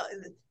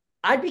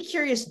 I'd be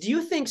curious. Do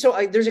you think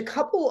so? There's a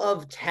couple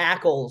of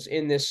tackles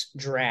in this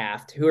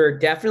draft who are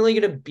definitely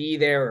going to be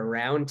there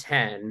around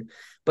 10,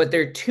 but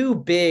they're too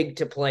big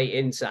to play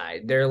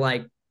inside. They're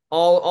like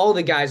all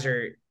the guys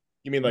are.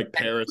 You mean like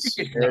Paris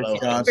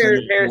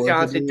Johnson,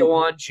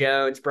 DeJuan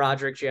Jones,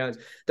 Broderick Jones.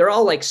 They're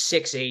all like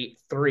 6'8",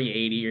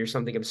 380 or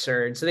something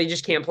absurd. So they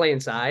just can't play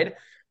inside.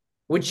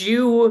 Would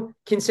you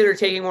consider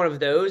taking one of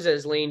those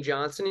as Lane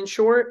Johnson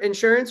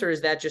insurance, or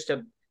is that just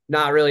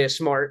not really a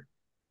smart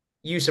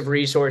use of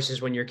resources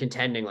when you're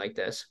contending like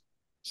this?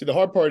 See, the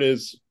hard part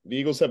is the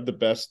Eagles have the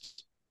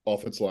best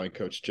offensive line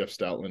coach, Jeff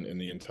Stoutland, in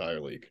the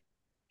entire league.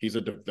 He's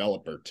a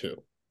developer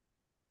too.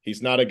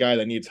 He's not a guy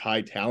that needs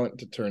high talent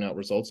to turn out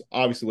results.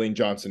 Obviously, Lane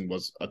Johnson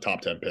was a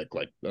top 10 pick.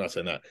 Like, I'm not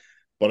saying that.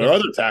 But our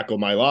other tackle,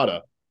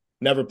 Mailata,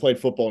 never played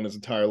football in his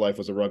entire life,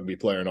 was a rugby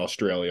player in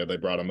Australia. They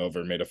brought him over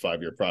and made a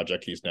 5-year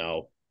project. He's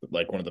now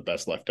like one of the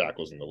best left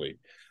tackles in the league.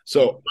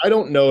 So I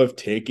don't know if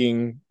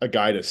taking a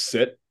guy to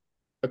sit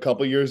a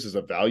couple years is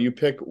a value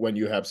pick when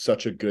you have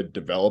such a good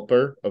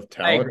developer of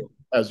talent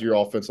as your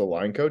offensive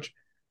line coach.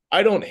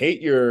 I don't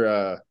hate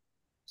your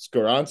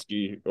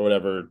Skoronski or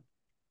whatever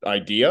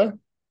idea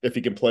if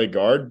he can play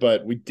guard,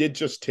 but we did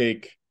just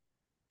take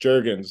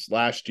Juergens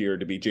last year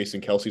to be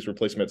Jason Kelsey's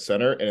replacement at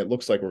center, and it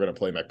looks like we're going to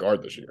play him at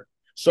guard this year.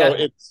 So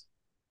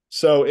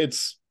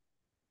it's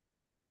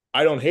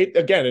I don't hate,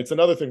 again, it's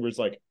another thing where it's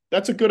like,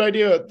 that's a good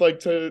idea, like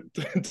to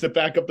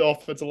back up the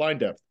offensive line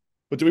depth.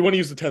 But do we want to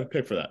use the 10th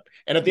pick for that?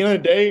 And at the end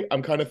of the day,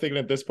 I'm kind of thinking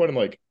at this point, I'm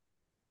like,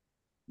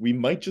 we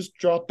might just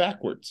drop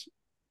backwards.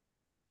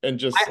 And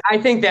just I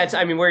think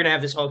we're going to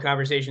have this whole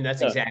conversation.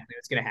 That's exactly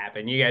what's going to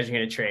happen. You guys are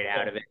going to trade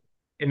out of it.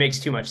 It makes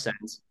too much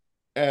sense.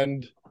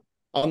 And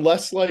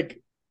unless,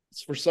 like,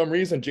 for some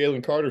reason,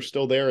 Jalen Carter's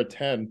still there at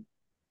 10,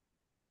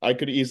 I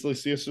could easily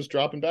see us just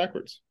dropping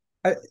backwards.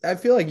 I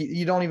feel like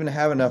you don't even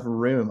have enough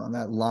room on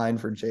that line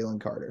for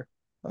Jalen Carter.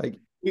 Like,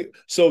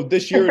 so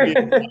this year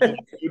it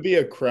would be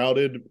a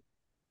crowded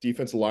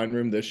defensive line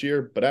room this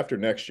year, but after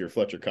next year,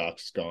 Fletcher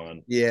Cox is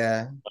gone.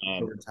 Yeah.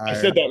 I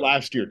said that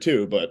last year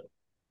too, but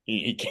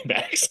he came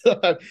back.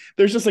 So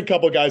there's just a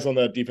couple guys on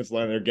that defensive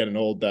line that are getting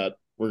old that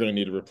we're going to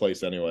need to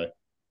replace anyway.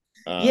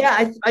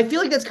 I feel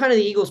like that's kind of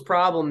the Eagles'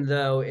 problem,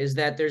 though, is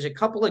that there's a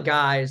couple of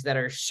guys that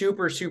are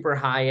super, super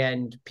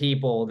high-end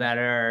people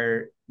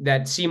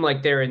that seem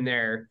like they're in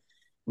their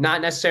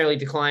not necessarily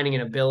declining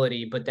in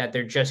ability, but that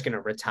they're just going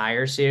to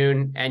retire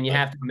soon. And you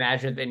have to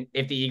imagine that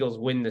if the Eagles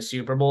win the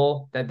Super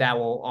Bowl, that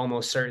will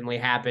almost certainly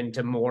happen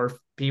to more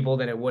people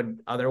than it would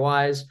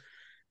otherwise.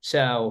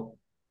 So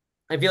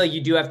I feel like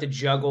you do have to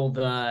juggle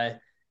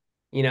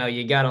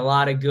you got a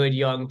lot of good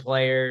young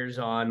players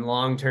on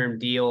long-term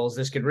deals.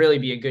 This could really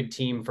be a good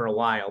team for a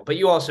while, but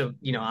you also,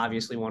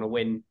 obviously want to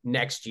win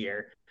next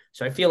year.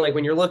 So I feel like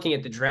when you're looking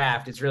at the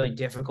draft, it's really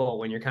difficult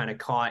when you're kind of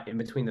caught in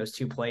between those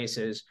two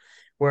places,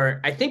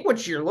 where I think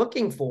what you're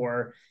looking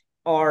for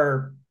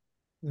are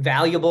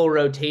valuable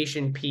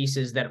rotation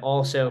pieces that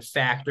also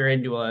factor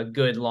into a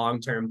good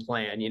long-term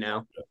plan,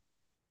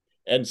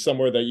 And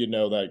somewhere that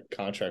that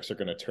contracts are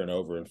going to turn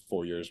over in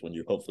 4 years when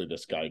hopefully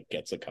this guy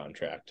gets a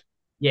contract.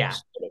 Yeah.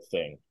 Sort of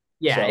thing.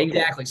 Yeah,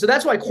 exactly. So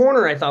that's why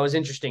corner I thought was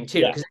interesting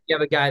too, because you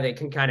have a guy that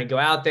can kind of go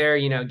out there,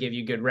 give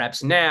you good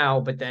reps now,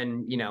 but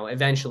then,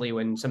 eventually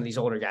when some of these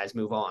older guys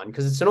move on,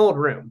 because it's an old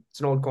room, it's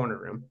an old corner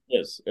room.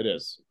 Yes, it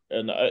is.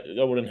 And I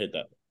wouldn't hate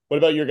that. What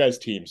about your guys'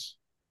 teams?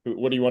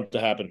 What do you want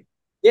to happen?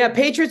 Yeah,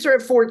 Patriots are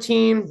at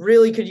 14.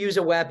 Really could use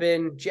a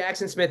weapon.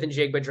 Jackson Smith and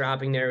Jigba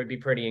dropping there would be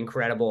pretty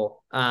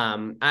incredible.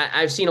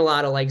 I've seen a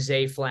lot of like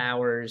Zay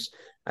Flowers.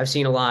 I've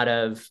seen a lot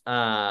of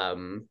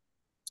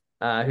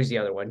who's the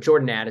other one?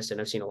 Jordan Addison.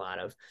 I've seen a lot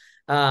of.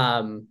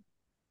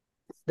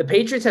 The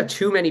Patriots have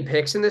too many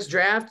picks in this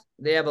draft.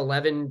 They have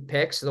 11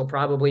 picks. They'll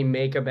probably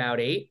make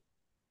about 8.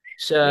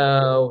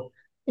 So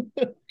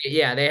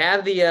yeah, they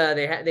have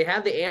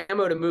the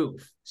ammo to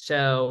move.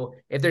 So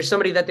if there's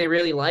somebody that they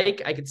really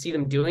like, I could see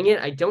them doing it.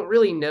 I don't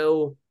really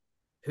know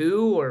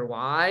who or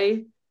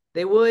why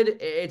they would.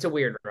 It's a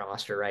weird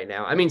roster right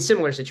now. I mean,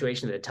 similar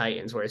situation to the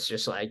Titans, where it's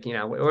just like,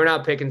 we're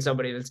not picking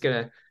somebody that's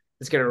gonna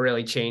it's going to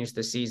really change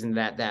the season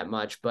that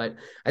much. But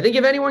I think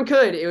if anyone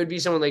could, it would be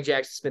someone like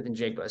Jackson Smith and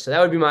Jigba. So that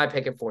would be my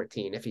pick at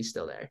 14 if he's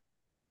still there.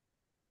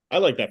 I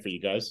like that for you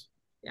guys.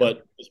 Yeah.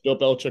 But does Bill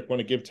Belichick want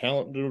to give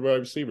talent to wide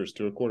receivers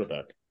to a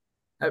quarterback?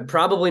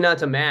 Probably not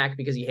to Mac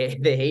because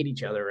they hate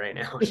each other right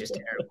now, which is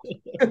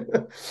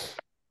terrible.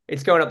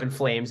 It's going up in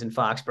flames in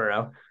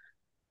Foxborough.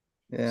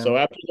 Yeah. So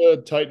after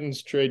the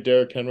Titans trade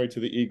Derrick Henry to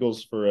the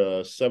Eagles for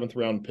a 7th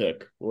round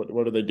pick,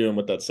 what are they doing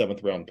with that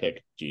 7th round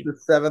pick, Gene? The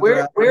 7th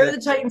round. Where pick. are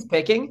the Titans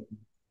picking?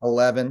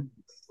 11.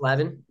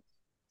 11.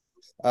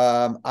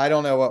 I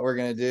don't know what we're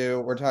gonna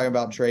do. We're talking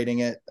about trading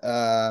it.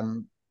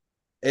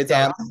 It's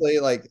down. Honestly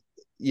like,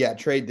 yeah,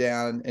 trade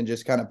down and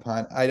just kind of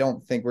punt. I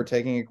don't think we're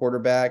taking a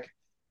quarterback.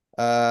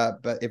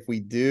 But if we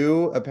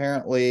do,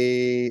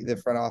 apparently the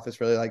front office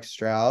really likes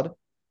Stroud,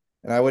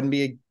 and I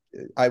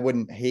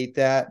wouldn't hate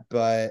that,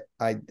 but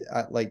I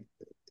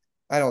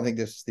don't think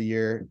this is the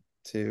year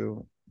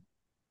to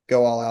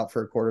go all out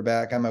for a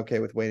quarterback. I'm okay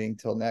with waiting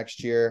till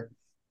next year.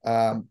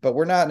 But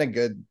we're not in a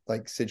good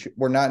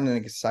we're not in an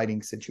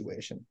exciting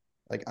situation.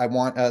 Like, I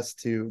want us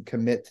to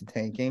commit to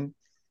tanking,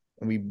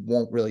 and we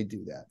won't really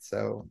do that.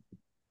 So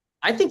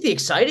I think the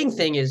exciting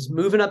thing is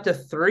moving up to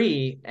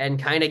 3 and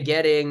kind of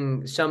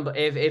getting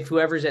if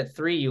whoever's at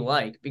 3 you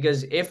like,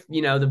 because if,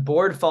 the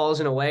board falls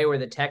in a way where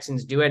the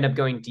Texans do end up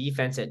going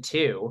defense at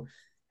 2,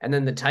 and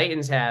then the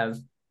Titans have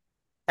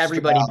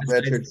everybody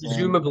besides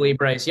presumably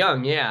Bryce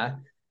Young. Yeah.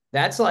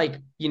 That's like,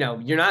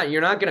 you're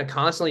not going to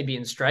constantly be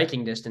in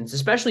striking distance,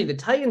 especially the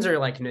Titans are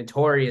like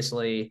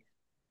notoriously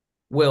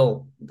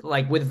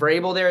with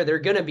Vrabel there, they're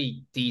going to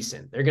be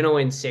decent. They're going to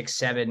win 6,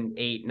 7,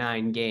 8,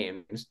 9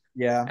 games.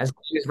 Yeah. As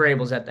long as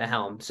Vrabel's at the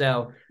helm.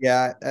 So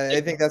yeah, I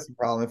think that's the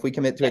problem. If we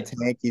commit to a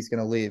tank, he's going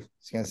to leave.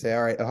 He's going to say,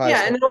 all right, Ohio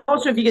State. And then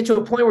also if you get to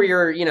a point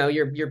where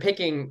you're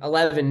picking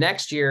 11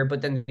 next year,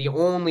 but then the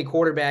only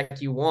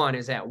quarterback you want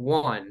is at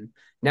 1.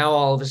 Now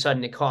all of a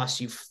sudden it costs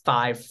you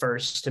 5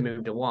 firsts to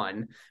move to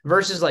 1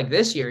 versus like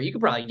this year, you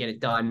could probably get it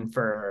done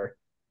for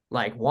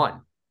like 1,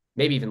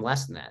 maybe even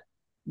less than that.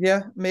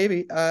 Yeah,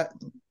 maybe.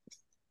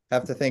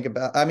 Have to think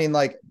about. I mean,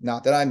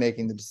 not that I'm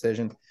making the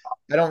decision.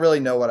 I don't really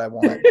know what I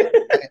want.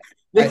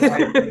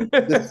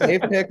 The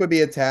safe pick would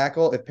be a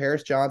tackle. If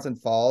Paris Johnson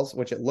falls,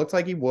 which it looks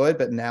like he would,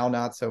 but now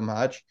not so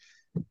much,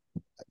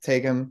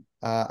 take him.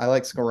 I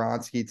like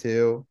Skoronski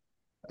too.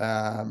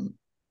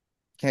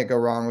 Can't go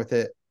wrong with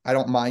it. I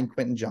don't mind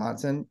Quentin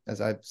Johnson. As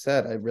I've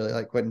said, I really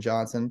like Quentin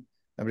Johnson.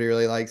 Nobody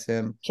really likes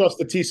him. Trust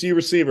the TCU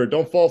receiver.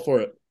 Don't fall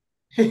for it.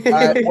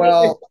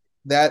 Well,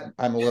 that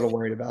I'm a little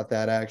worried about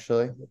that,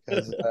 actually,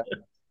 because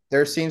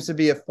there seems to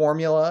be a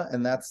formula,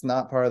 and that's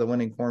not part of the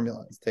winning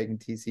formula. It's taking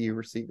TCU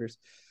receivers.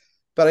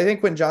 But I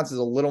think Quentin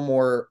Johnson's a little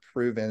more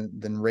proven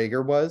than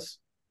Rager was.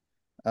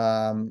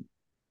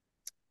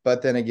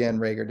 But then again,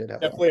 Rager did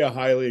have definitely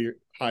a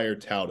higher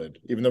touted.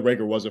 Even though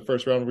Rager was a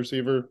first-round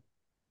receiver,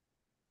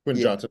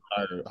 Quentin Johnson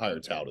higher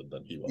touted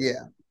than he was.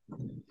 Yeah.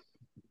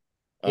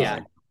 Yeah.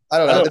 I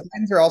don't know. The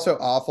Titans are also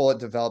awful at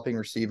developing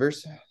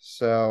receivers,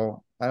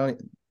 so I don't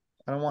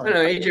want. I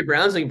don't know. AJ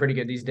Brown's looking pretty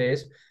good these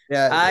days.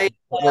 Yeah,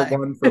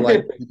 one for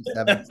like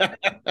 7.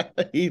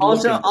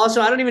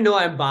 Also, I don't even know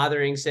why I'm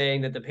bothering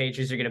saying that the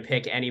Patriots are going to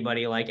pick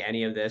anybody like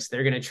any of this.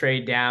 They're going to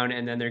trade down,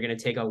 and then they're going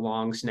to take a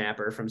long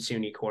snapper from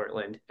SUNY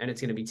Cortland, and it's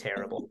going to be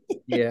terrible.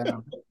 Yeah.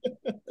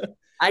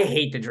 I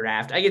hate the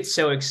draft. I get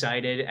so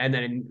excited, and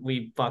then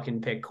we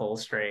fucking pick Cole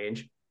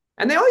Strange.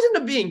 And they always end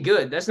up being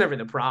good. That's never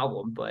the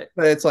problem, but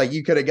it's like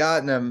you could have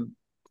gotten him.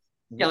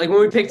 Yeah, like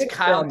when we picked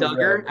Kyle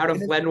Duggar out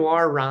of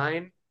Lenoir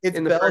Rhine. It's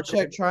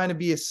Belichick trying to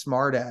be a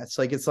smartass.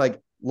 Like, it's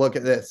like, look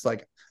at this.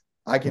 Like,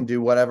 I can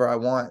do whatever I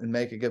want and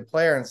make a good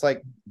player. And it's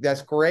like,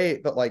 that's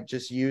great, but like,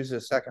 just use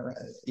a second,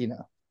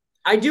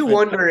 I do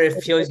wonder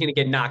if Philly's going to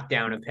get knocked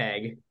down a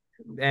peg.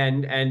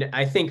 And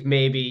I think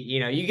maybe,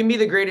 you can be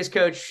the greatest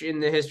coach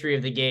in the history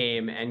of the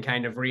game and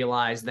kind of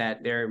realize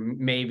that there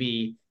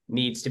maybe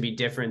needs to be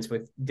different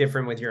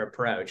with your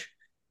approach.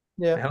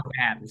 Yeah. I hope it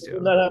happens to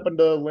him. That happened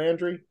to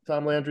Landry,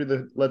 Tom Landry,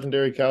 the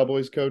legendary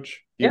Cowboys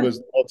coach. He was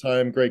the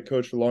all-time great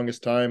coach for the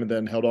longest time and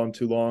then held on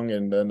too long.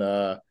 And then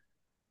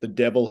the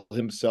devil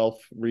himself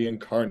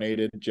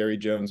reincarnated. Jerry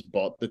Jones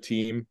bought the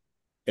team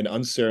and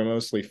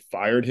unceremoniously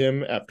fired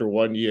him after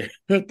 1 year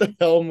at the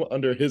helm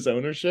under his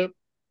ownership.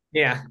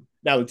 Yeah.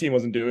 Now the team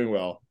wasn't doing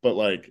well, but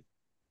I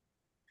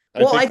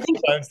think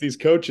sometimes these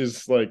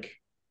coaches,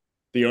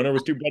 the owner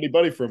was too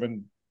buddy for him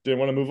and didn't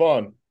want to move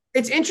on.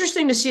 It's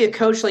interesting to see a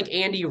coach like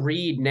Andy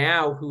Reid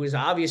now, who has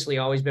obviously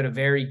always been a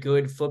very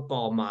good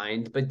football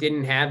mind, but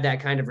didn't have that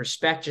kind of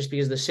respect just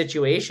because the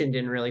situation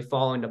didn't really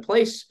fall into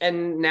place.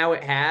 And now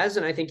it has,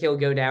 and I think he'll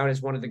go down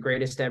as one of the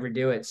greatest to ever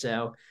do it.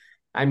 So,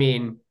 I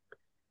mean,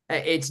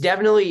 it's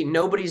definitely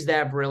nobody's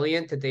that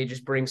brilliant that they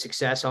just bring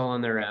success all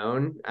on their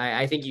own.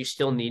 I think you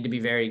still need to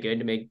be very good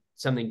to make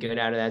something good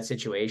out of that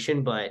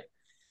situation, but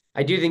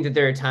I do think that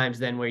there are times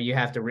then where you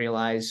have to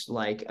realize,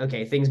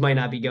 okay, things might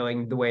not be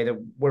going the way that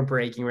we're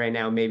breaking right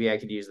now. Maybe I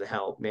could use the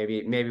help.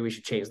 Maybe we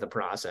should change the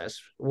process,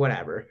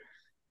 whatever.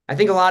 I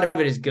think a lot of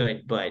it is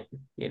good, but,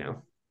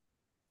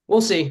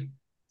 we'll see.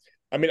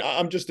 I mean,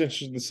 I'm just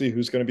interested to see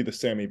who's going to be the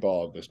Sammy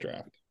Ball of this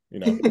draft.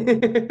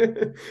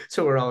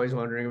 So we're always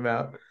wondering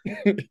about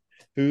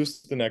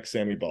Who's the next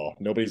Sammy Ball?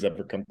 Nobody's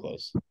ever come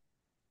close.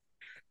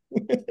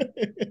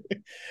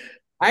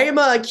 I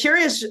am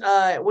curious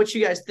what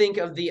you guys think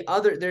of the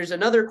other. There's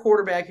another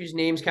quarterback whose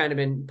name's kind of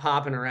been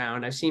popping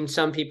around. I've seen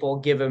some people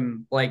give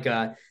him like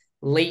a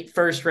late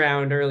first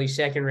round, early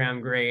second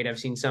round grade. I've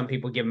seen some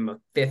people give him a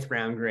fifth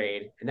round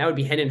grade, and that would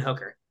be Hendon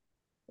Hooker.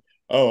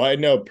 Oh, I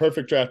know.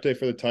 Perfect draft day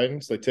for the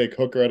Titans. They take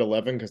Hooker at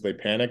 11 because they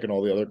panic and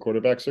all the other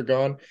quarterbacks are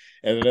gone.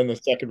 And then in the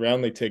second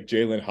round, they take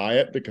Jalen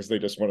Hyatt because they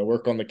just want to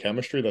work on the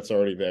chemistry that's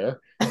already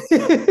there.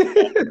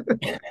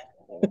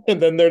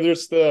 And then they're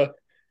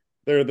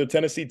the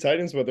Tennessee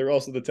Titans, but they're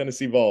also the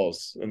Tennessee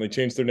Vols, and they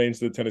changed their names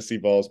to the Tennessee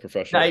Vols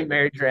Professional.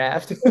 Nightmare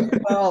draft.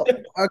 Well,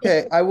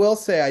 okay, I will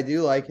say I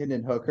do like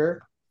Hendon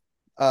Hooker.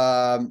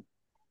 It's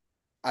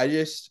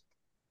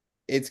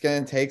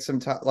gonna take some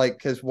time, like,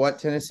 because what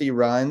Tennessee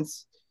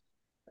runs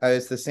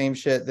is the same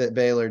shit that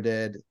Baylor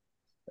did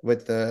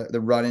with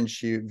the run and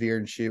shoot, veer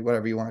and shoot,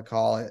 whatever you want to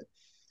call it.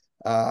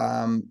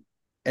 And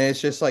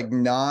it's just like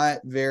not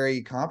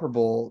very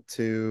comparable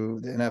to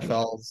the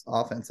NFL's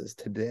offenses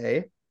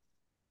today.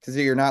 Because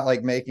you're not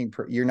like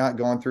you're not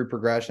going through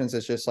progressions.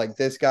 It's just like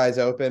this guy's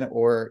open,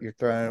 or you're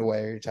throwing it away,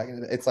 or you're checking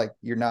it. It's like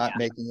you're not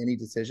making any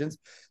decisions.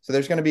 So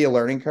there's going to be a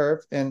learning curve.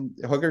 And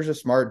Hooker's a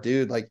smart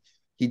dude. Like,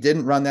 he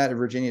didn't run that at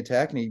Virginia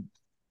Tech, and he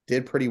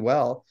did pretty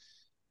well.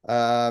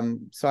 So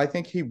I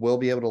think he will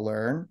be able to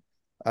learn.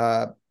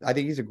 I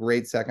think he's a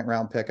great second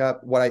round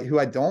pickup. Who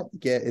I don't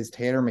get is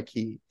Tanner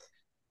McKee.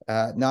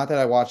 Not that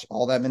I watched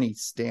all that many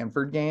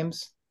Stanford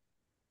games,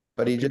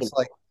 but he just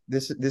like.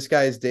 This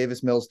guy is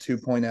Davis Mills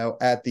 2.0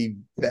 at the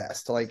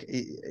best. Like,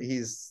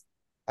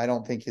 I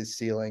don't think his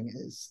ceiling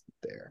is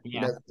there.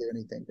 Yeah. He doesn't do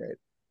anything great.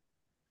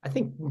 I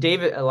think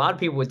a lot of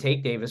people would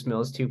take Davis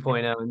Mills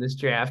 2.0 in this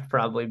draft,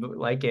 probably, but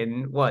like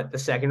in the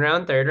second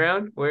round, third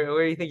round? Where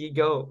do you think he'd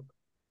go?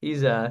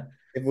 He's if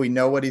we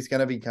know what he's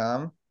gonna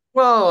become.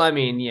 Well, I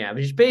mean, yeah,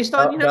 but just based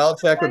on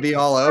Belichick would be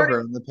all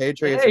over him. The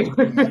Patriots.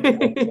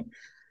 Hey.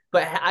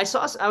 But I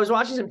was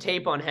watching some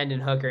tape on Hendon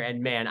Hooker,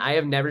 and man, I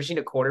have never seen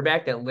a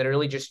quarterback that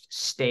literally just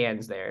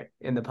stands there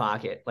in the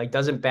pocket, like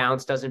doesn't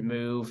bounce, doesn't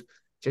move,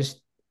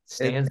 just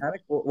stands.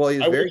 Well,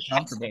 he's very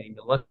comfortable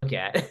to look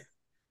at.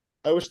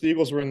 I wish the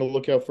Eagles were in the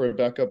lookout for a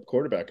backup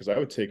quarterback, because I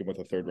would take him with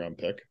a third round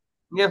pick.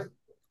 Yeah,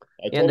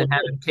 and then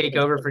have him take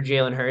over for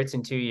Jalen Hurts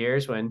in 2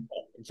 years when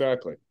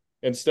exactly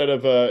instead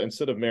of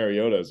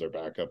Mariota as their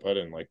backup. I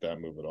didn't like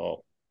that move at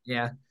all.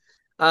 Yeah.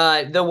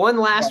 The one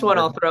last one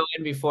I'll throw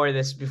in before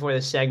this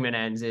segment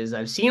ends is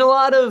I've seen a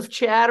lot of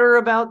chatter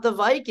about the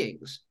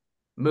Vikings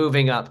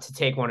moving up to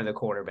take one of the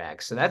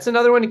quarterbacks. So that's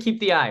another one to keep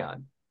the eye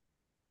on.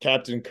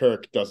 Captain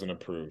Kirk doesn't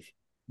approve.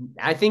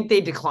 I think they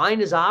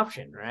declined his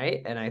option,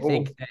 right? And I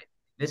think that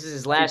this is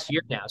his last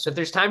year now. So if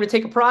there's time to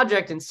take a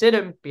project and sit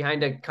him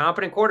behind a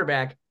competent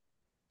quarterback, I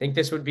think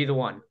this would be the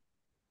one.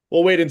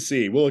 We'll wait and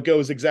see. Will it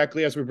go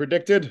exactly as we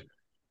predicted?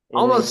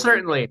 Almost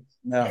certainly.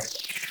 No.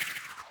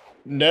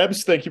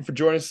 Nebs, thank you for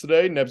joining us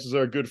today. Nebs is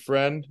our good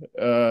friend.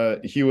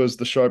 He was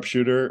the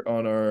sharpshooter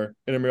on our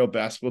intramural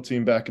basketball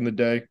team back in the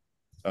day.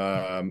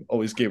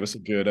 Always gave us a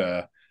good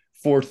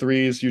 4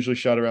 threes, usually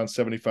shot around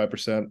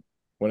 75%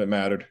 when it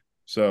mattered.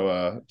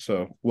 So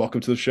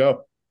welcome to the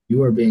show.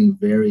 You are being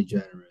very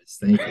generous.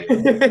 Thank you.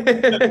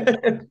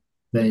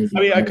 Thank you. I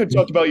mean, I could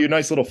talk about your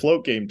nice little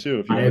float game too.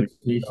 If you I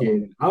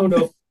appreciate it. I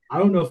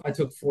don't know if I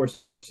took 4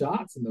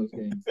 shots in those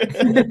games. I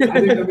think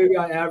that maybe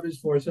I averaged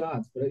 4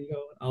 shots, but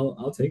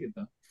I'll take it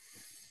though.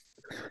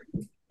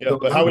 Yeah, so,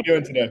 but how are we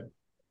doing today?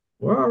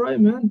 We're all right,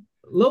 man.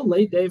 A little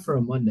late day for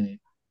a Monday,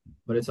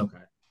 but it's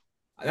okay.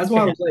 That's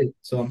why I was late.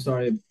 So I'm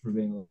sorry for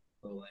being a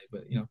little late,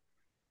 but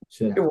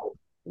shit happens.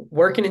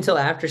 Working until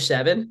after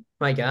 7?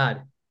 My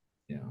God.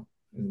 Yeah.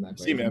 Isn't that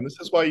See, man, this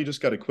is why you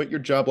just got to quit your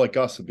job like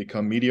us and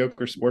become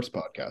mediocre sports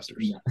podcasters.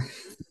 Yeah.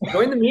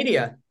 Join the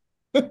media.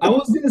 I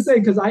was gonna say,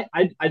 because I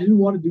didn't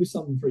want to do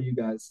something for you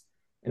guys,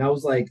 and I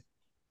was like,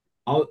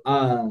 I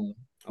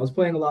was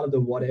playing a lot of the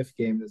What If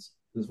game this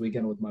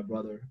weekend with my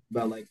brother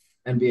about like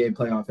NBA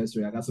playoff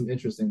history. I got some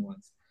interesting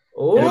ones.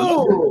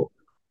 Oh,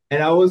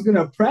 and I was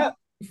gonna prep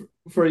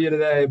for you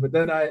today, but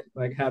then I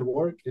like had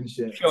work and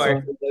shit. Sure, so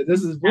like,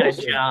 this is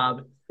bullshit. A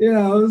job.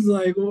 Yeah, I was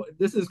like, well,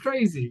 this is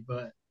crazy,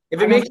 but.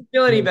 If it makes you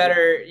feel any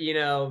better,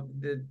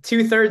 the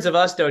 2/3 of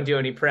us don't do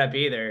any prep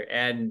either,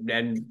 and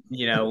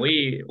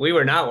we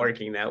were not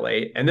working that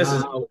late, and this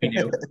is what we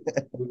do.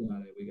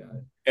 We got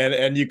it.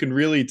 And you can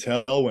really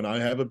tell when I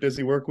have a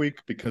busy work week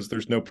because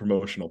there's no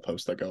promotional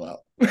posts that go out.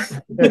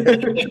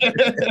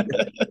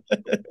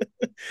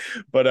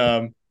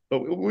 But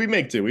we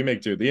make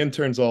do. The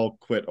interns all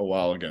quit a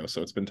while ago,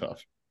 so it's been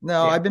tough.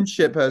 No, I've been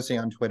shit posting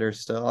on Twitter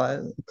still.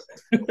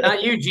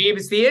 Not you, Jeeb.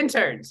 It's the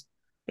interns.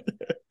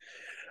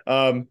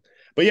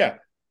 But yeah,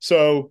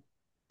 so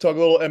talk a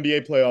little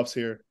NBA playoffs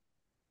here.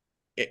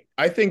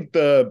 I think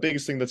the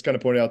biggest thing that's kind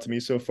of pointed out to me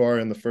so far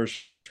in the first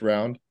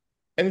round,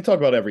 and they talk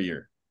about every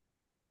year,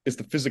 is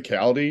the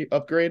physicality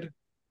upgrade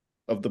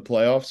of the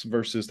playoffs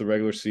versus the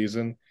regular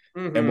season.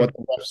 and what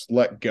the refs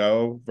let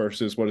go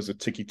versus what is a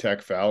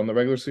ticky-tack foul in the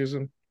regular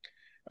season.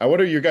 I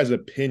wonder your guys'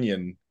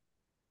 opinion.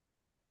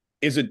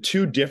 Is it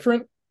too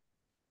different?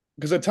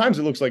 Because at times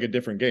it looks like a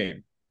different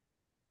game.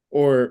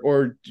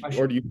 Or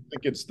do you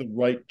think it's the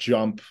right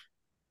jump?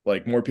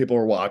 Like more people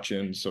are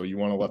watching, so you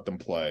want to let them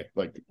play.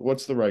 Like,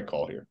 what's the right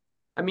call here?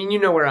 I mean, you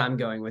know where I'm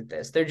going with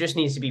this. There just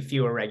needs to be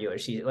fewer regular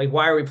season. Like,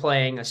 why are we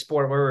playing a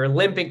sport where we're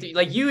limping?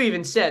 Like, you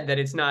even said that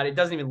it's not. It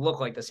doesn't even look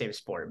like the same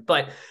sport.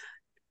 But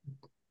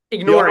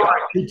ignoring,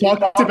 we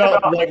talked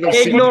about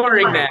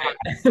ignoring that.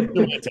 Too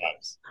many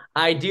times.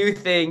 I do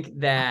think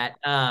that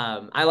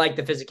I like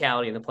the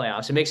physicality in the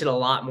playoffs. It makes it a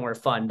lot more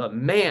fun. But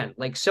man,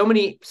 like so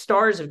many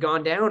stars have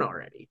gone down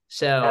already.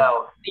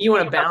 So you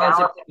want to balance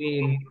it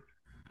between.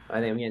 I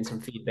think I'm getting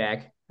some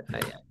feedback.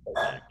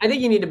 I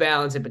think you need to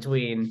balance it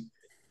between,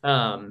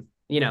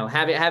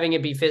 having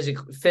it be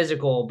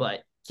physical, but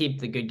keep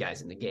the good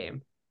guys in the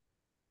game.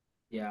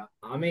 Yeah,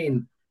 I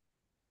mean,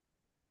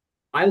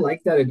 I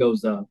like that it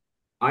goes up.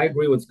 I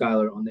agree with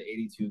Skylar on the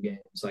 82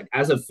 games. Like,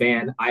 as a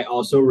fan, I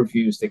also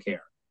refuse to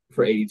care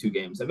for 82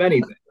 games of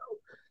anything.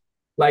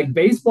 Like,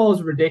 baseball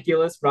is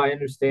ridiculous, but I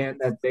understand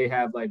that they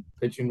have like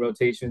pitching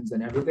rotations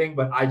and everything,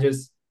 but I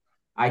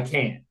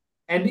can't.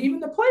 And even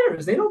the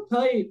players, they don't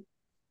play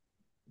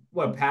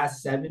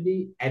past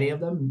 70, any of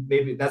them.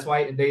 Maybe that's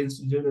why they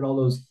instituted all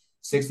those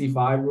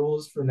 65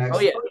 rules for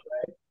next year.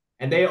 Right?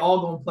 And they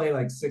all gonna play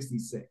like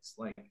 66,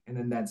 like, and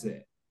then that's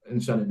it,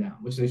 and shut it down,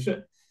 which they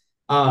should.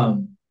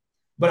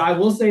 But I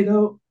will say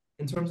though,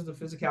 in terms of the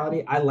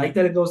physicality, I like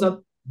that it goes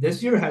up.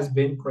 This year has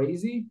been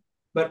crazy,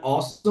 but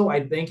also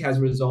I think has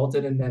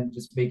resulted in them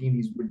just making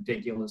these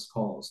ridiculous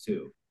calls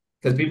too,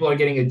 because people are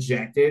getting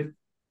ejected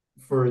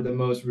for the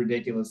most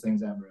ridiculous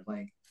things ever.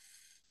 Like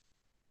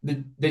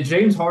the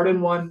James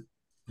Harden one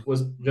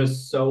was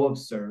just so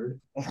absurd.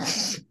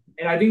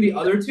 And I think the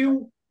other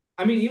two,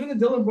 I mean, even the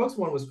Dylan Brooks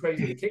one was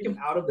crazy to kick him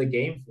out of the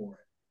game for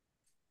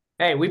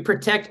it. Hey, we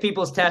protect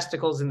people's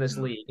testicles in this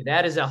league.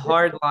 That is a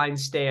hard line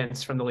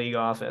stance from the league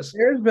office.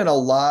 There's been a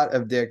lot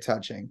of dick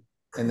touching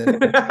in this.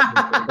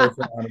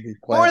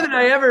 More than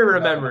I ever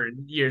remember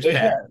in years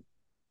past.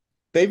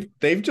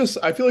 They've just,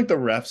 I feel like the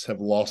refs have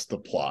lost the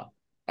plot.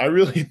 I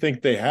really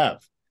think they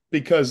have.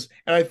 Because,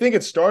 and I think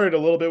it started a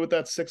little bit with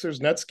that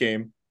Sixers-Nets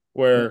game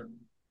where,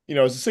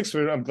 as a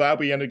Sixers, I'm glad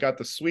we got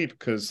the sweep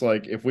because,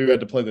 like, if we had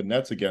to play the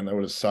Nets again, that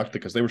would have sucked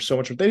because they were so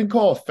much. They didn't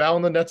call a foul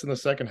in the Nets in the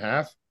second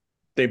half.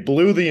 They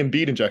blew the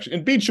Embiid injection.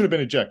 Embiid should have been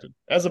ejected.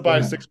 As a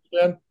biased Sixers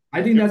fan,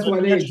 I think that's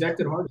why they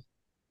ejected Harden.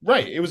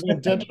 Right. It was an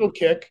intentional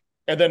kick,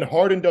 and then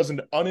Harden does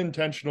an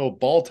unintentional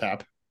ball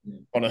tap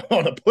on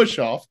a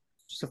push-off.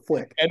 Just a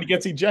flick. And he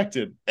gets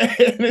ejected.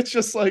 And it's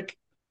just like,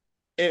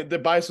 the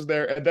bias was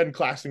there, and then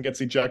Claxton gets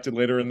ejected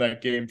later in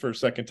that game for a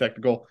second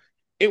technical.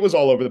 It was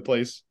all over the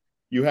place.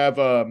 You have,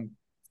 of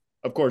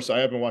course, I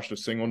haven't watched a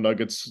single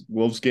Nuggets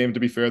Wolves game. To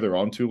be fair, they're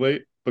on too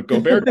late. But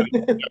Gobert got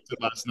ejected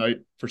last night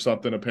for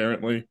something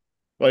apparently.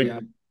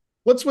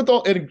 What's with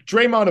all? And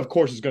Draymond, of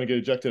course, is going to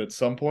get ejected at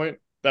some point.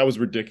 That was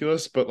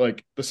ridiculous. But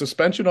like the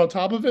suspension on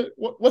top of it,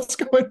 what's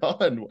going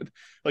on?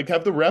 Like,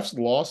 have the refs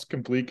lost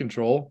complete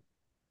control?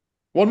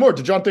 One more.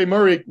 DeJounte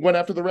Murray went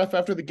after the ref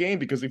after the game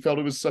because he felt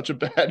it was such a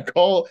bad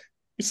call.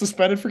 He's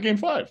suspended for game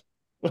 5.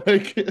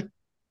 Like,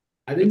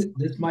 I think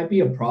this might be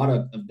a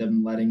product of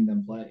them letting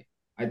them play.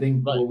 I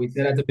think what we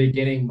said at the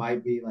beginning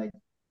might be like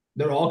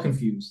they're all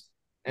confused.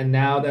 And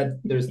now that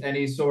there's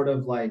any sort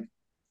of like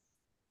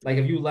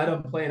if you let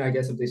them play, and I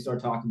guess if they start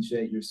talking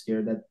shit, you're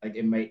scared that like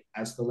it might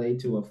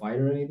escalate to a fight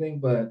or anything.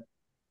 But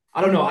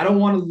I don't know. I don't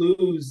want to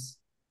lose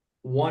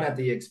one at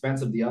the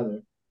expense of the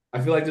other.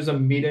 I feel like there's a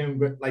medium,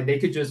 like they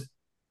could just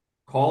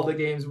call the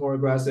games more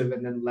aggressive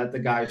and then let the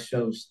guys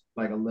show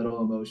like a little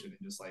emotion and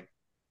just like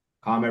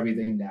calm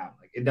everything down.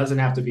 Like it doesn't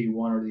have to be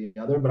one or the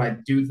other, but I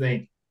do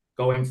think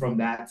going from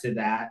that to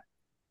that,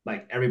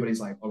 like everybody's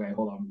like, okay,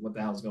 hold on, what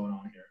the hell's going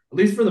on here? At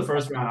least for the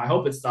first round. I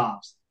hope it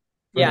stops.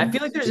 Yeah, I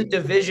feel like there's a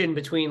division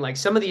between like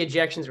some of the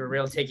ejections were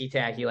real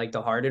ticky-tacky, like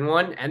the Harden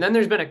one, and then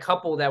there's been a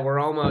couple that were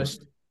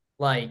almost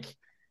almost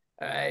like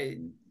the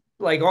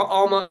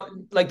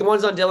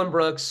ones on Dylan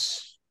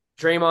Brooks,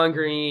 Draymond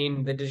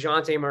Green, the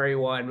DeJounte Murray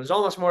one was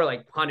almost more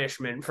like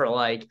punishment for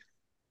like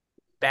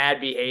bad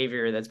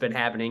behavior that's been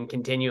happening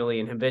continually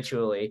and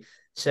habitually.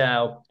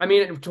 So, I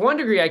mean, to one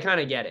degree, I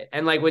kind of get it.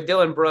 And like with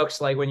Dylan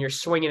Brooks, like when you're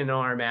swinging an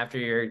arm after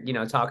you're,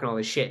 talking all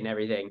this shit and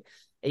everything,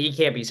 you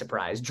can't be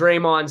surprised.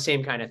 Draymond,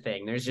 same kind of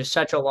thing. There's just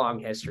such a long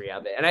history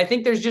of it. And I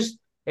think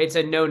it's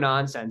a no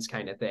nonsense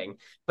kind of thing.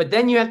 But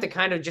then you have to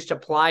kind of just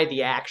apply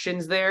the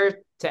actions there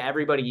to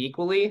everybody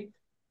equally.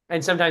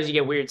 And sometimes you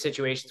get weird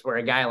situations where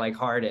a guy like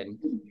Harden,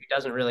 who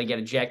doesn't really get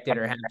ejected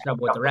or have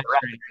trouble with the refs,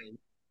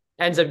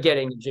 ends up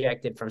getting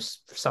ejected for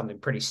something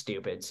pretty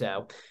stupid.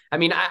 So, I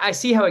mean, I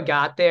see how it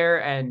got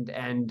there,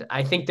 and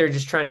I think they're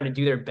just trying to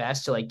do their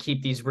best to like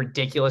keep these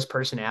ridiculous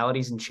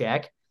personalities in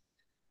check.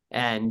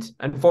 And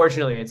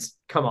unfortunately, it's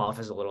come off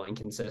as a little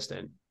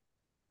inconsistent.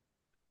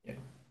 Yeah,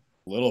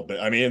 a little bit.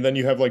 I mean, and then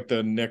you have like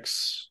the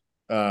Knicks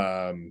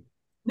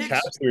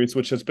Cavs series,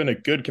 which has been a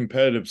good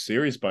competitive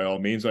series by all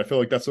means. I feel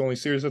like that's the only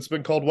series that's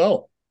been called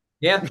well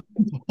Yeah.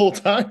 the whole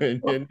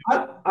time. And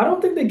I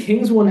don't think the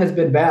Kings one has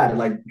been bad.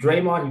 Like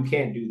Draymond, you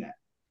can't do that.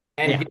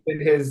 And Yeah.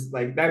 given his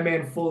like that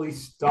man fully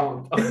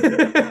stomped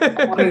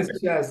on his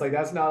chest, like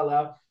that's not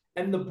allowed.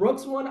 And the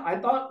Brooks one, I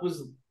thought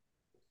was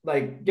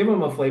like give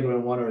him a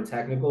flagrant one or a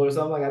technical or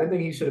something. Like I didn't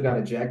think he should have got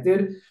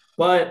ejected,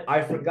 but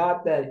I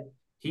forgot that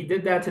he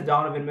did that to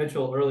Donovan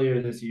Mitchell earlier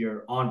this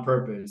year on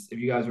purpose. If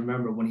you guys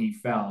remember when he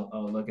fell.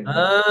 Oh, look at that.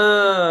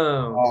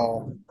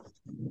 Oh.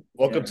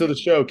 welcome to the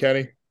show,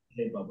 Kenny.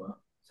 Hey, Bubba.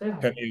 Say hi.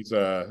 Kenny's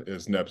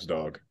is Neb's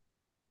dog.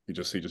 He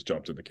just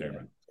jumped in the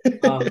camera.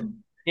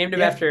 Named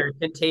him after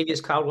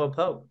Kentavious Caldwell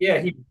Pope.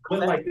 Yeah, he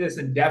went like this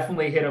and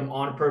definitely hit him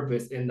on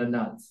purpose in the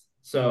nuts.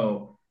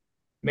 So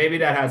maybe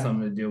that has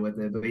something to do with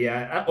it. But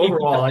yeah,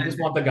 overall, I just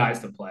want the guys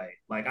to play.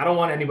 Like, I don't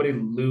want anybody to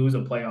lose a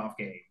playoff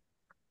game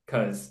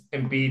because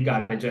Embiid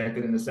got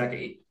ejected in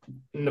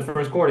the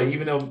first quarter,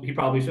 even though he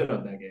probably should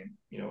have that game.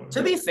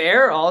 To be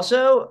fair,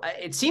 also,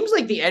 it seems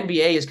like the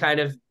NBA is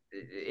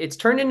it's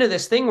turned into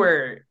this thing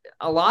where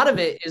a lot of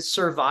it is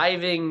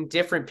surviving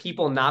different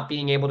people not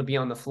being able to be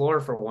on the floor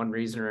for one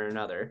reason or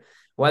another,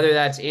 whether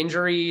that's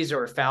injuries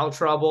or foul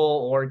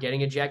trouble or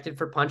getting ejected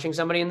for punching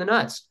somebody in the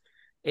nuts.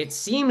 It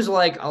seems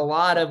like a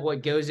lot of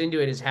what goes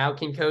into it is how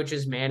can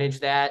coaches manage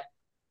that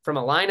from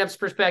a lineups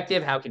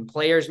perspective? How can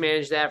players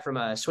manage that from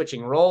a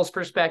switching roles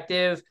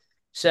perspective?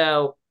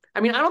 So,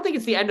 I mean, I don't think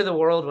it's the end of the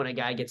world when a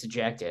guy gets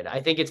ejected.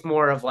 I think it's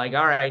more of like,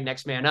 all right,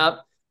 next man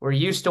up. We're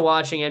used to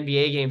watching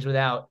NBA games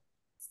without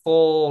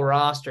full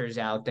rosters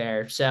out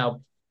there.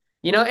 So,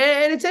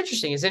 and it's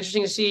interesting. It's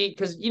interesting to see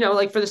because,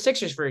 like for the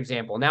Sixers, for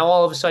example, now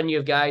all of a sudden you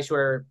have guys who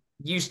are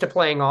used to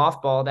playing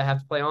off ball that have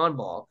to play on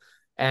ball.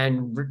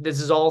 And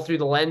this is all through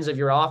the lens of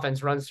your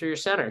offense runs through your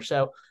center.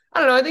 So I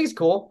don't know. I think it's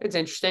cool. It's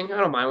interesting. I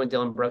don't mind when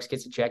Dylan Brooks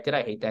gets ejected.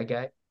 I hate that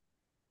guy.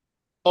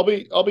 I'll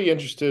be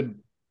interested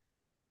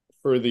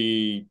for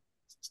the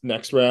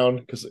next round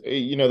because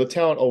the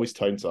talent always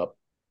tightens up.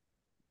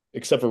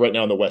 Except for right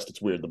now in the West,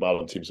 it's weird. The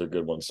bottom teams are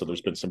good ones, so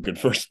there's been some good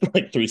first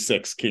like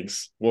 3-6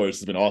 Kings Warriors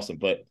has been awesome.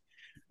 But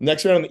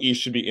next round in the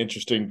East should be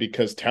interesting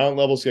because talent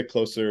levels get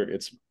closer.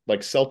 It's like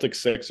Celtics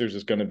Sixers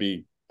is going to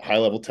be high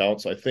level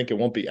talent, so I think it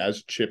won't be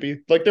as chippy.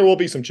 Like there will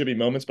be some chippy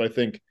moments, but I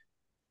think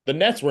the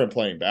Nets weren't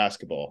playing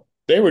basketball.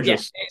 They were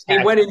just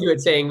they went into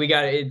it saying we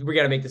got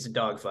to make this a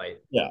dogfight.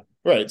 Yeah,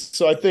 right.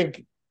 So I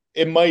think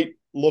it might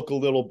look a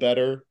little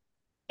better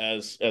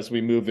as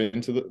we move on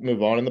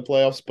in the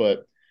playoffs,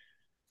 but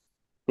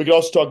we could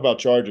also talk about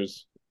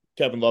charges.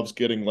 Kevin Love's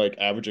getting like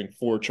averaging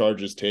 4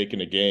 charges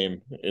taken a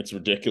game. It's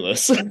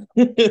ridiculous. They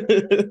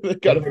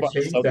got to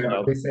change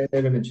that. They say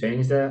they're going to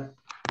change that.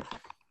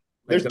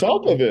 There's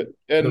talk of it,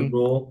 and the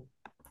rule.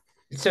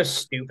 It's so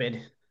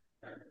stupid.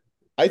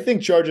 I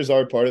think charges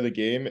are part of the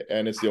game,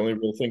 and it's the only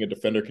real thing a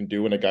defender can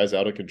do when a guy's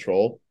out of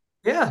control.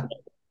 Yeah,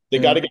 they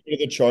got to get rid of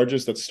the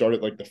charges that start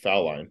at like the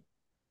foul line.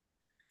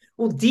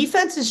 Well,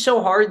 defense is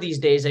so hard these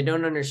days. I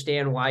don't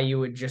understand why you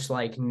would just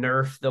like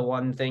nerf the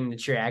one thing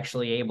that you're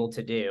actually able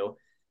to do.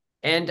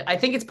 And I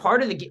think it's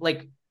part of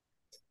the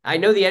I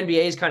know the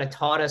NBA has kind of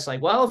taught us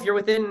like, well, if you're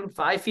within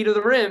 5 feet of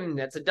the rim,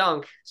 that's a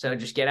dunk. So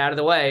just get out of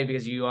the way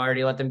because you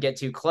already let them get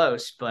too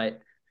close. But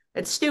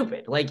it's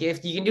stupid. Like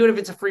if you can do it if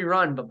it's a free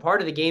run, but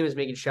part of the game is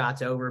making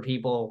shots over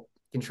people,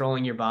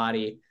 controlling your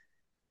body.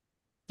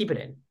 Keep it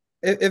in.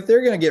 If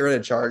they're going to get rid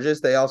of charges,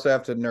 they also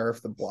have to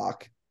nerf the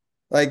block.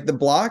 Like the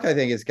block, I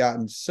think has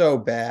gotten so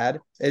bad.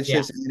 It's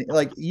just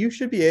like you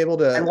should be able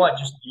to. And what?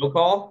 Just no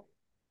call?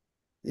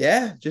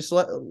 Yeah, just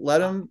let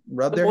them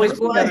rub their hands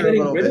together a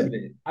little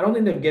bit. I don't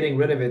think they're getting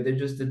rid of it. They're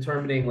just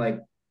determining like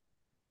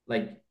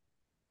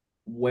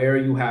where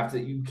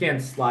you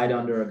can't slide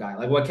under a guy.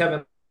 Like what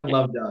Kevin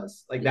Love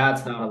does. Like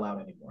that's not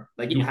allowed anymore.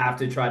 Like you have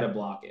to try to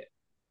block it.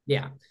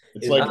 Yeah.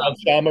 It's like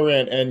Ja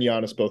Morant and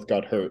Giannis both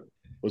got hurt.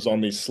 Was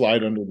on these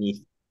slide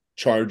underneath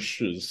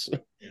charges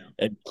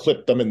and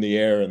clipped them in the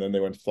air and then they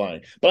went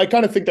flying. But I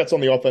kind of think that's on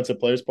the offensive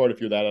player's part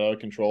if you're that out of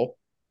control.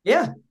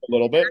 Yeah. A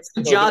little bit. That's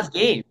the Ja's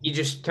game. He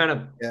just kind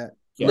of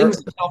flings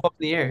himself up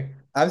in the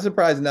air. I'm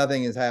surprised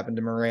nothing has happened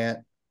to Morant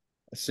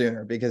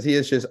sooner because he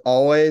is just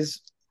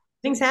always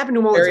things happen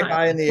to him all the time. Very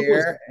high in the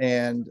air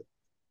and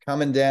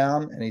coming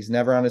down and he's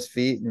never on his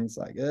feet and it's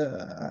like,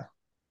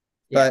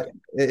 But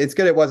it's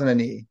good it wasn't a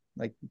knee.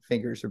 Like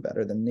fingers are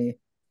better than knee.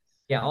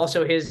 Yeah,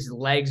 also his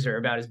legs are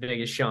about as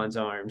big as Sean's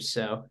arms,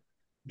 so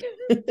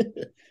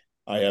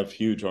I have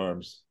huge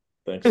arms.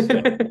 Thanks. But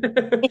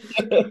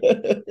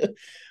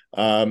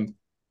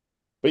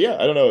yeah,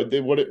 I don't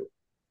know.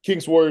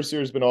 Kings Warriors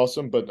series has been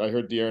awesome, but I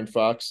heard De'Aaron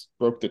Fox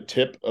broke the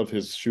tip of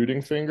his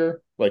shooting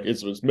finger, like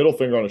it's his middle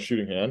finger on his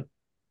shooting hand.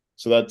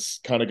 So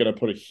that's kind of going to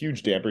put a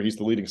huge damper. He's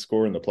the leading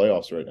scorer in the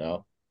playoffs right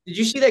now. Did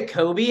you see that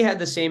Kobe had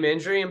the same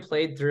injury and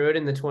played through it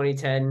in the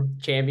 2010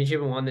 championship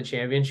and won the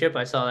championship?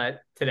 I saw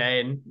that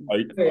today. And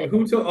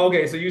who told?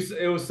 Okay, so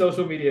it was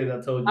social media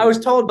that told you. I was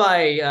told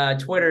by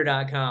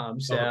Twitter.com.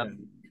 So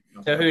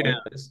who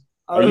knows?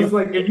 I was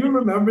like, if you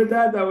remembered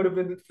that would have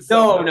been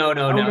no.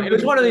 It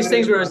was one of these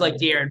things where it was like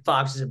De'Aaron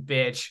Fox is a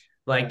bitch.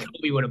 Like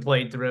Kobe would have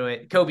played through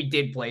it. Kobe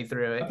did play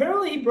through it.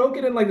 Apparently, he broke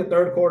it in like the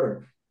third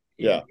quarter.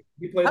 Yeah.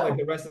 He played like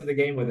the rest of the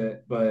game with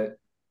it, but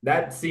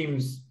that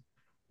seems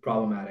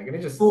problematic. And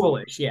it just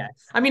Foolish, yeah.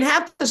 I mean,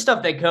 half the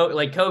stuff that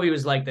Kobe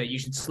was like that you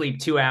should sleep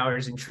 2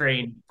 hours and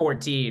train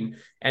 14,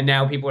 and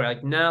now people are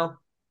like, no,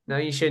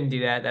 you shouldn't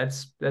do that.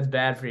 That's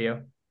bad for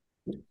you.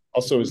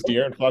 Also, is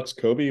De'Aaron Fox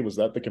Kobe? Was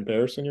that the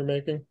comparison you're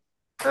making?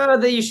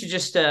 That you should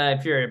just,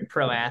 if you're a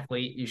pro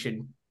athlete, you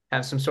should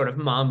have some sort of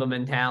Mamba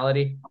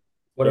mentality.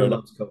 Twitter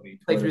loves Kobe.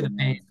 Play through the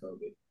pain.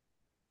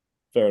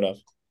 Fair enough.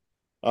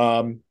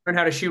 Learn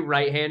how to shoot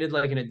right-handed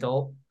like an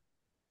adult.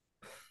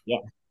 Yeah.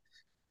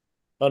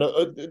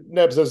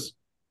 Neb says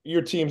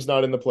your team's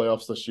not in the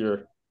playoffs this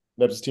year.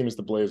 Neb's team is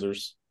the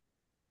Blazers.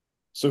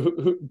 So,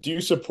 who do you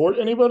support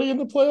anybody in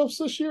the playoffs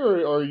this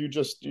year, or are you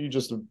just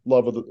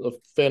a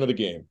fan of the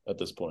game at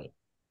this point?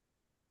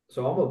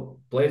 So I'm a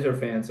Blazer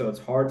fan, so it's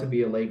hard to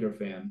be a Laker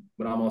fan,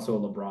 but I'm also a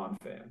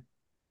LeBron fan.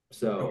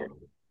 So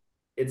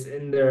it's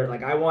in there.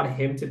 Like I want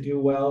him to do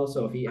well.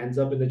 So if he ends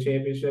up in the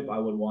championship, I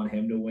would want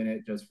him to win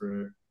it just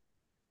for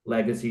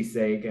legacy's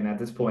sake. And at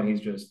this point,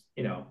 he's just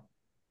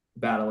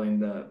battling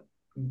the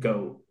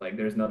GOAT. Like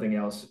there's nothing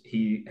else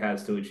he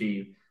has to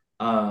achieve.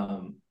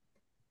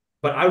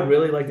 But I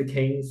really like the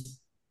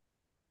Kings.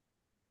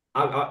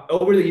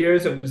 Over the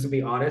years, I'm just to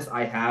be honest,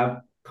 I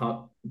have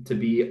come to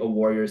be a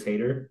Warriors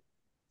hater.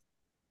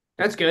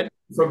 That's good.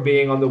 From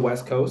being on the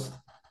West Coast.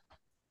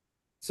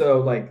 So,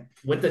 like,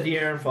 with the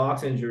De'Aaron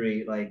Fox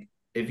injury, like,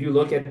 if you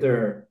look at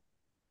their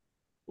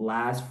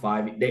last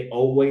 5, they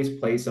always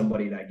play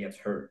somebody that gets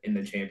hurt in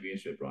the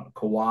championship run.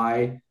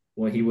 Kawhi,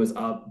 when he was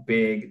up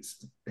big,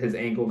 his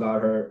ankle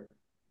got hurt.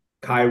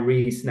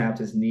 Kyrie snapped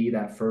his knee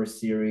that first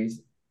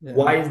series. Yeah.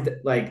 Why is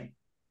like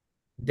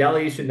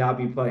Delhi should not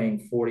be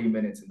playing 40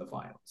 minutes in the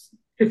finals?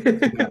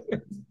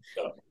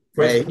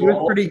 Hey, he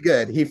was pretty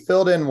good. He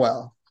filled in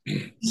well.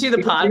 You see the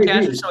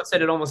podcast where someone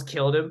said it almost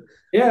killed him?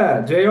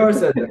 Yeah, JR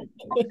said that.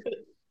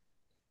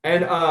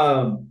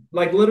 And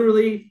like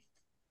literally,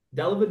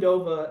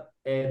 Dellavedova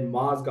and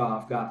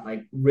Mozgov got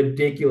like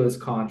ridiculous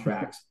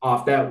contracts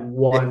off that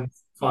one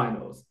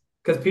finals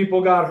because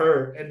people got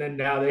hurt and then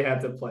now they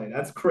had to play.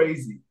 That's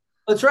crazy.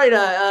 That's right.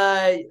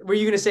 Were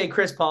you going to say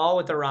Chris Paul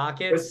with the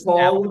Rockets? Chris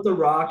Paul with the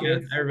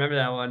Rockets. Yeah, I remember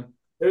that one.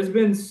 There's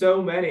been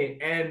so many.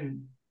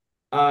 And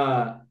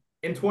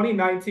in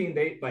 2019,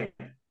 they like,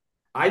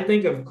 I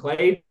think if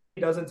Clay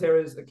doesn't tear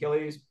his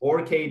Achilles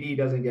or KD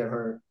doesn't get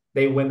hurt,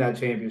 they win that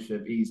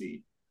championship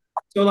easy.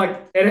 So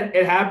like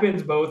it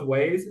happens both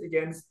ways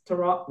against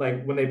Toronto,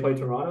 like when they play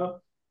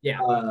Toronto. Yeah.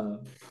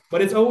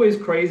 But it's always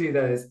crazy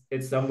that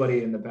it's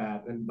somebody in the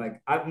path. And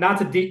like not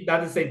to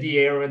say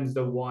De'Aaron's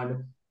the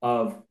one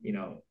of,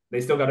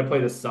 they still got to play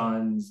the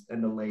Suns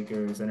and the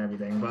Lakers and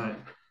everything, but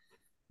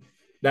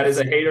that is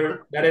a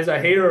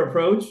hater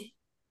approach.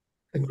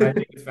 I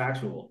think it's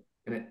factual,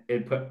 and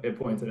it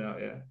points it out.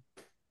 Yeah,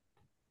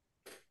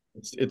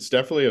 it's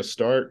definitely a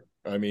start.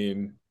 I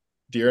mean,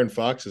 De'Aaron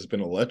Fox has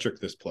been electric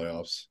this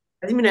playoffs.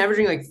 Has he been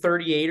averaging like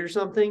 38 or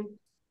something?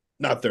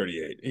 Not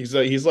 38.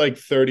 He's like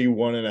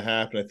 31 and a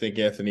half, and I think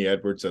Anthony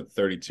Edwards at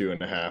 32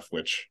 and a half,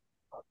 which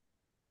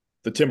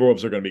the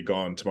Timberwolves are going to be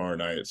gone tomorrow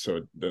night. So,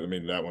 I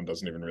mean, that one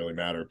doesn't even really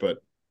matter. But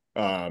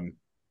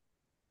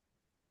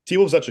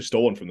T-Wolves actually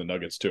stolen from the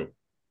Nuggets, too.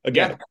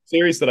 Again,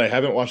 series that I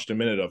haven't watched a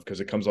minute of because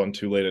it comes on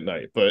too late at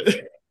night. But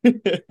I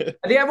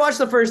think I've watched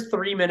the first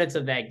 3 minutes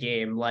of that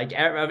game, like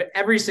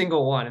every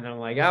single one. And then I'm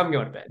like, I'm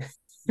going to bed.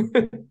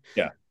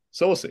 Yeah.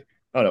 So we'll see.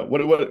 I don't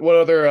know. What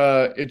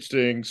other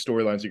interesting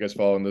storylines you guys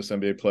follow in this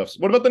NBA playoffs?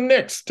 What about the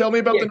Knicks? Tell me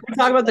about the Knicks. Can we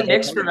talk about the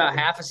Knicks for about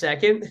half a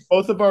second?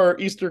 Both of our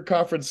Eastern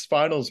Conference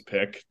Finals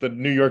pick, the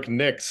New York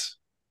Knicks.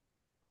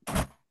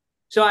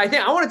 So I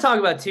think I want to talk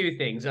about two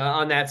things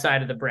on that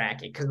side of the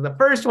bracket, because the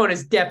first one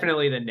is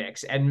definitely the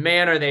Knicks, and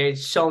man, are they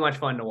so much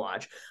fun to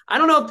watch. I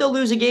don't know if they'll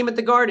lose a game at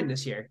the Garden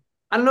this year.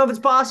 I don't know if it's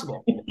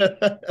possible.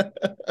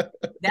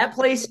 That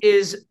place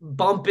is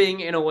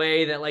bumping in a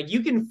way that like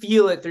you can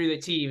feel it through the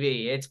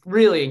TV. It's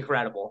really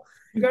incredible.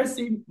 You guys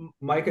see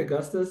Mike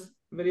Augusta's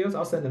videos?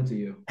 I'll send them to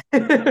you.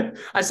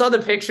 I saw the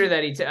picture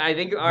that I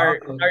think our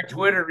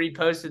Twitter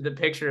reposted the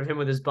picture of him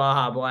with his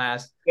Baja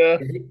Blast. Yeah.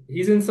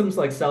 He's in some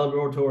like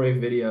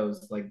celebratory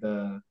videos, like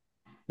the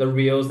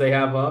reels they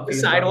have up. The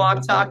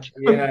sidewalk talk.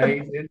 Yeah,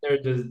 he's in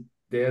there just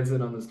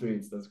dancing on the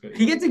streets. That's great.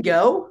 He gets to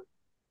go?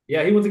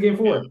 Yeah, he went to game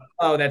 4.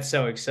 Oh, that's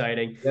so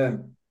exciting. Yeah.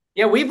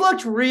 Yeah, we've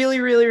looked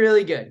really, really,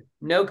 really good.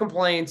 No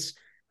complaints.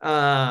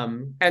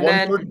 And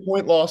then 1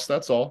 point loss,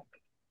 that's all.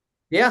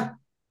 Yeah.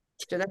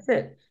 So that's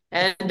it.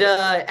 And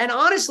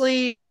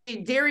honestly,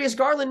 Darius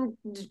Garland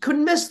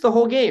couldn't miss the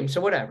whole game. So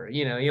whatever,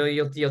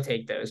 you'll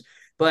take those.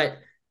 But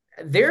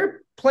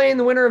they're playing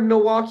the winner of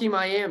Milwaukee,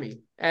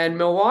 Miami. And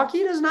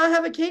Milwaukee does not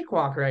have a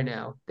cakewalk right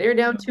now. They're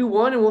down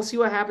 2-1, and we'll see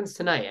what happens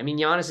tonight. I mean,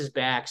 Giannis is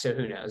back, so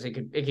who knows? It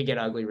could get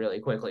ugly really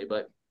quickly.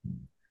 But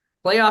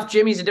playoff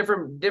Jimmy's a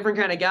different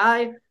kind of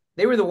guy.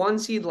 They were the 1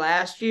 seed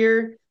last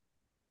year.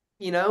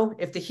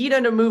 If the Heat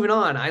end up moving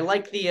on, I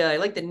like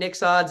the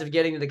Knicks odds of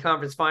getting to the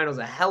conference finals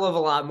a hell of a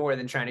lot more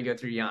than trying to go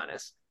through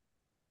Giannis.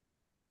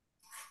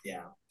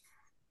 Yeah.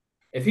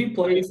 If he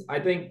plays, I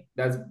think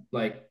that's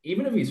like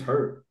even if he's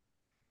hurt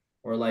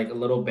or like a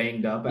little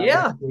banged up after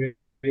Yeah. the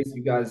series,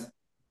 you guys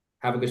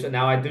have a good shot.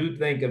 Now I do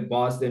think if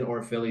Boston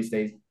or Philly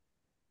stay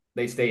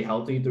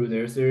healthy through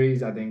their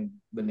series, I think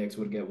the Knicks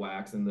would get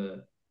waxed in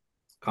the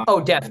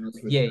Oh, conference definitely. finals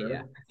for Yeah, sure.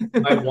 yeah.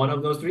 By one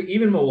of those three,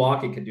 even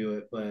Milwaukee could do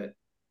it, but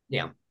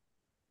Yeah.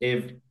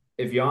 if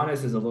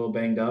Giannis is a little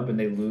banged up and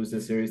they lose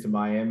the series to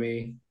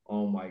Miami,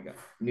 oh my god,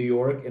 New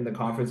York in the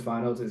conference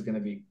finals is going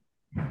to be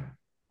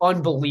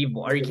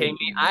Unbelievable. Are you kidding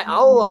me?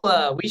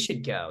 We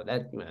should go.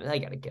 I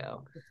gotta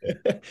go.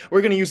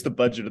 We're gonna use the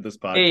budget of this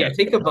Yeah, podcast.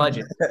 take the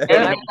budget.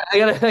 I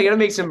gotta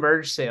make some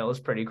merch sales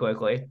pretty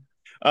quickly.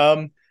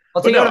 Um,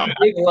 I'll but take no, out a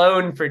big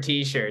loan for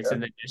t-shirts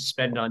and then just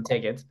spend on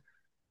tickets.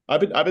 I've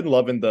been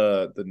loving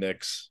the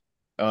Knicks.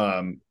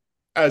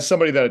 As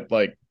somebody that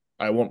like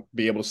I won't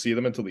be able to see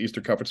them until the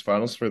Eastern Conference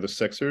Finals for the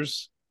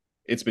Sixers.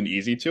 It's been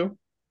easy to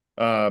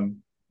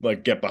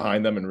like get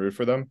behind them and root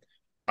for them.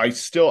 I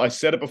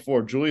said it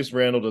before, Julius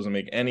Randle doesn't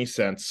make any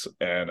sense,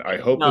 and I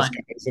hope this None.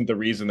 guy isn't the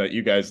reason that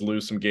you guys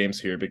lose some games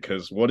here,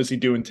 because what is he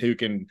doing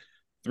taking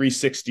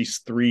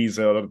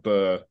 363s out of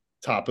the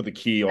top of the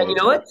key all And the you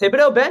know time? what?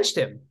 Thibodeau benched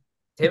him.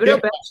 Yeah.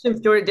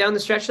 Benched him down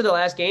the stretch of the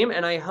last game,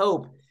 and I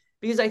hope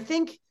because I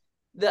think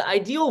the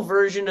ideal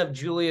version of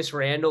Julius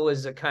Randle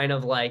is a kind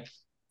of like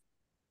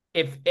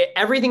if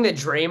everything that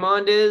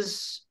Draymond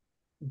is,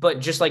 but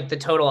just like the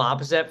total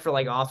opposite for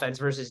like offense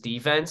versus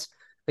defense.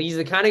 Like he's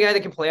the kind of guy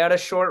that can play out a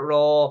short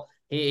role.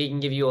 He can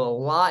give you a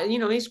lot. You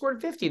know, he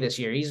scored 50 this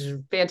year. He's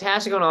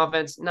fantastic on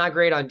offense, not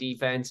great on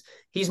defense.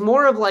 He's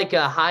more of like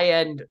a high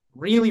end,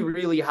 really,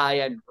 really high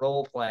end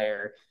role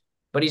player,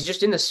 but he's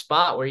just in the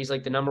spot where he's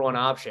like the number one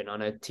option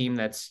on a team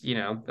that's, you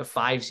know, the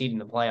 5 seed in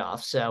the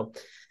playoffs. So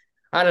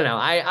I don't know.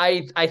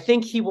 I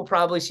think he will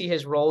probably see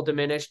his role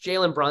diminish.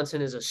 Jalen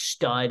Brunson is a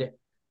stud.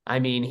 I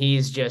mean,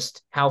 he's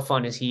just how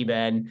fun has he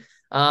been?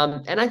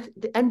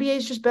 The NBA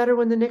is just better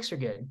when the Knicks are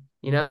good.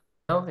 You know,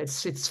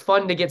 it's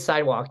fun to get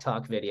sidewalk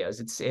talk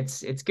videos.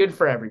 It's good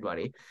for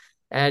everybody.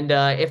 And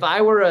if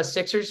I were a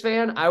Sixers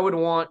fan, I would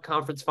want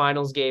conference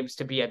finals games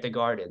to be at the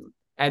Garden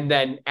and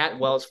then at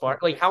Wells Fargo.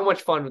 Like, how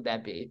much fun would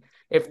that be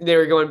if they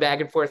were going back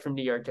and forth from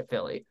New York to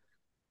Philly?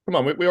 Come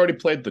on, we already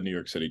played the New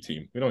York City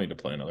team. We don't need to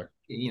play another.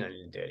 You don't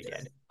need to do it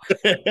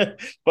again.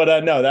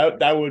 But no,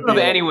 that would be. If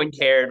anyone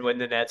cared when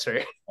the Nets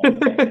were.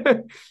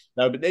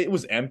 No, but it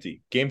was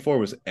empty. Game 4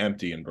 was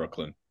empty in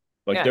Brooklyn.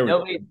 Like Yeah, there was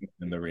nobody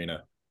in the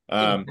arena.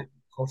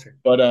 culture.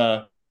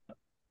 But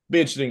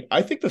be interesting.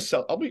 I think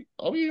I'll be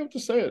able to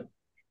say it.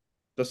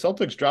 The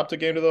Celtics dropped a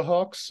game to the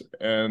Hawks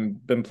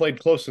and been played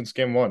close since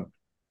game 1.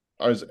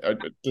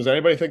 Does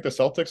anybody think the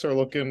Celtics are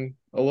looking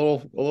a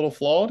little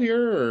flawed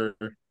here,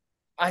 or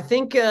I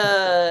think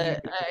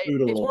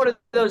it's one of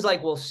those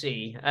like we'll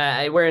see.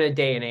 We're in a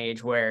day and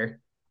age where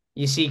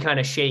you see kind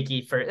of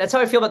shaky for. That's how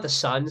I feel about the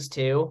Suns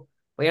too.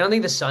 Like I don't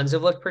think the Suns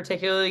have looked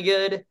particularly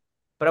good,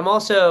 but I'm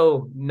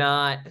also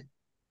not.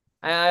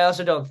 I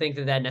also don't think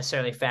that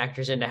necessarily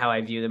factors into how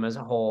I view them as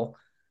a whole.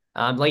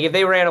 Like if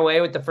they ran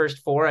away with the first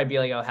 4, I'd be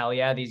like, oh hell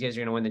yeah, these guys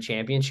are gonna win the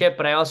championship.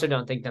 But I also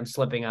don't think them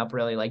slipping up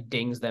really like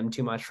dings them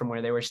too much from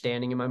where they were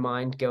standing in my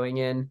mind going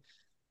in.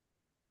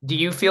 Do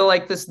you feel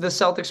like the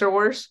Celtics are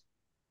worse?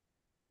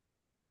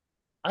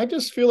 I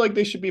just feel like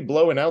they should be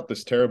blowing out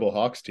this terrible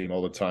Hawks team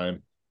all the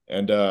time.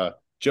 And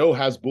Joe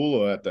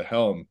Hasbulla at the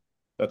helm.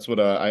 That's what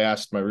I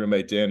asked my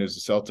roommate Dan, who's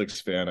a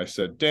Celtics fan. I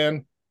said,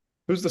 Dan,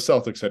 who's the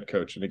Celtics head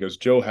coach? And he goes,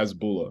 Joe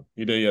Hasbulla.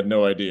 He had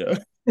no idea.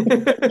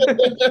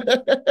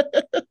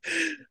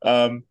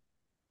 I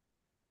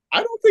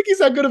don't think he's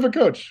that good of a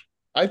coach.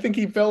 I think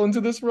he fell into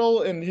this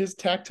role, and his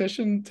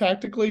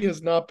tactically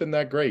has not been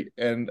that great.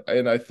 And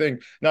I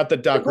think not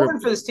that Doc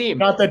Rivers for this team.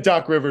 Not that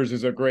Doc Rivers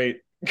is a great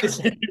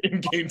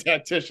in-game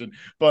tactician,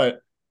 but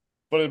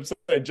I'm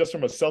saying just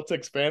from a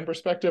Celtics fan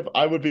perspective,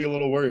 I would be a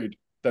little worried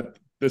that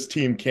this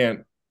team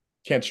can't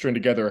string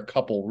together a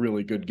couple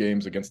really good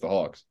games against the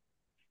Hawks.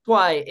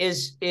 Why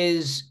is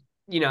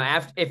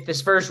if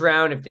this first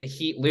round, if the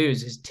Heat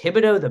lose, is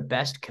Thibodeau the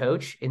best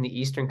coach in the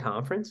Eastern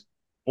Conference?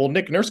 Well,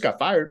 Nick Nurse got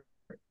fired.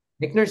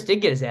 Nick Nurse did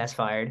get his ass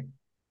fired,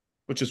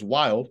 which is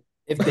wild.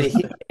 If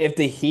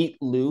the Heat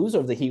lose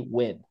or if the Heat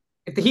win,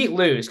 if the Heat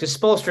lose, because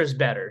Spoelstra is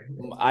better.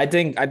 I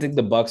think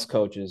the Bucks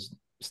coach is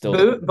still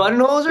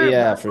Budenholzer.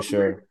 Yeah, for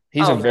sure.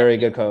 He's a very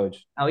good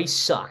coach. Oh, he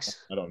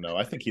sucks. I don't know.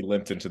 I think he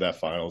limped into that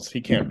finals. He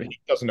can't. He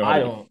doesn't know. I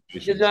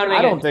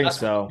don't think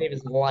so.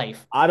 His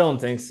life. I don't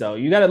think so.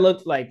 You got to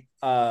look like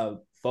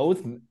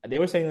both. They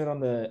were saying that on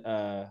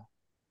the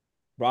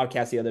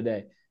broadcast the other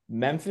day.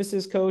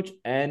 Memphis's coach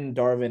and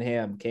Darvin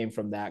Ham came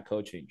from that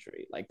coaching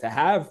tree. Like to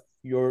have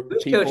your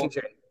coaching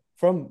tree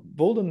from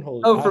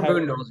Budenholzer. Oh, from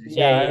Budenholzer.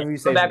 Yeah.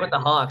 Come back with the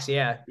Hawks.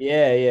 Yeah.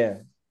 Yeah.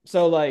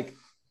 So like.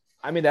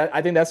 I mean,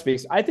 I think that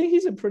speaks. I think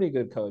he's a pretty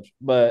good coach,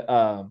 but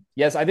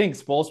yes, I think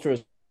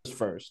Spoelstra is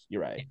first.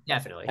 You're right,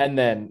 definitely. And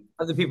then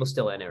other people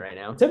still in it right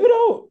now.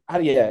 Thibodeau,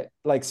 yeah.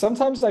 Like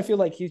sometimes I feel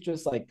like he's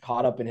just like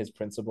caught up in his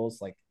principles.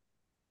 Like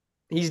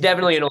he's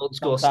definitely an old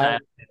school style.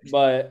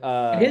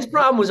 But his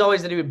problem was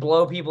always that he would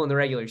blow people in the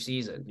regular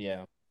season.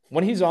 Yeah,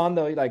 when he's on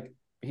though,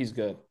 he's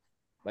good.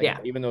 Like Yeah.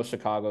 even though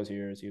Chicago's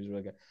here, he was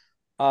really good.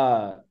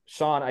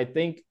 Sean, I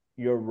think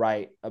you're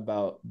right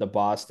about the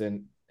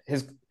Boston.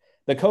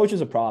 The coach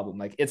is a problem.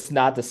 Like it's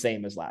not the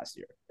same as last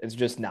year. It's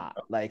just not.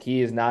 Like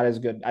he is not as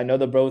good. I know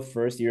they're both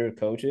first year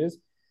coaches,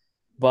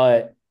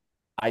 but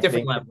I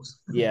Different think levels.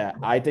 yeah,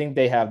 I think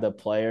they have the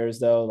players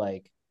though.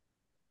 Like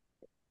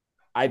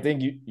I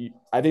think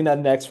I think that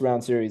next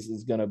round series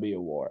is gonna be a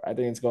war. I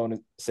think it's going to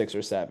 6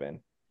 or 7,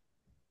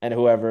 and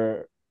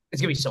whoever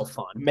It's gonna be so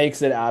fun.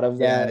 makes it out of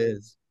Yeah, that it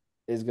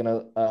is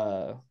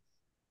gonna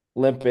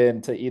limp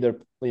in to either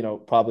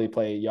probably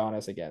play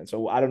Giannis again.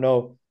 So I don't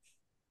know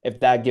if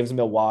that gives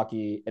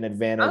Milwaukee an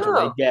advantage or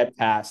they get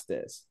past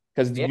this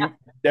because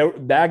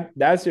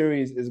that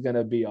series is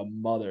gonna be a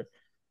mother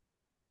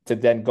to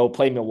then go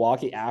play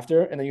Milwaukee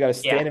after, and then you got to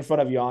stand in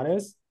front of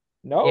Giannis.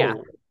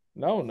 No.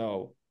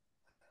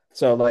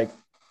 So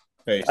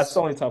that's the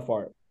only tough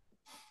part.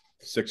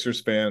 Sixers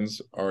fans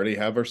already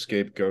have our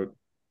scapegoat.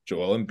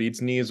 Joel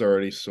Embiid's knee is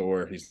already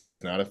sore. He's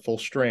not at full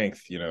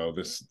strength.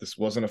 This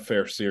wasn't a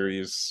fair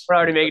series. We're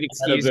already making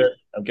excuses.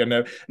 I'm getting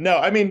out. No,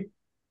 I mean,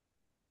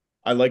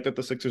 I like that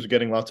the Sixers are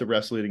getting lots of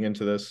rest leading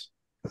into this.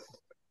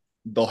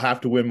 They'll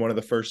have to win one of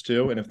the first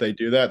 2, and if they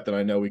do that, then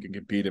I know we can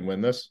compete and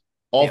win this.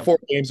 All 4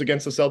 games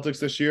against the Celtics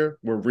this year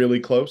were really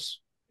close.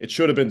 It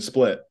should have been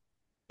split,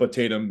 but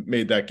Tatum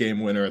made that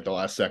game winner at the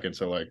last second.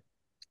 So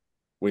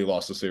we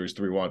lost the series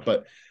 3-1,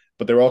 but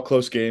they're all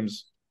close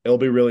games. It'll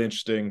be really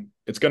interesting.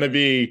 It's going to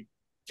be,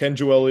 can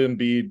Joel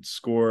Embiid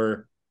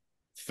score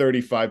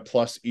 35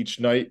 plus each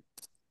night,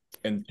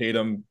 and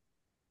Tatum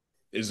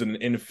is an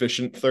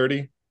inefficient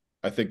 30?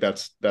 I think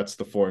that's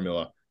the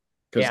formula,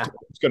 because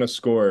it's going to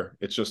score.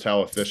 It's just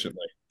how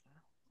efficiently.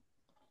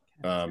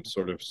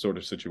 Sort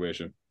of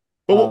situation.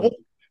 But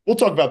we'll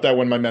talk about that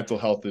when my mental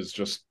health is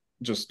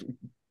just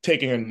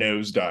taking a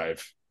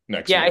nosedive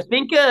next week. I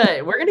think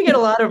we're going to get a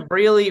lot of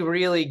really,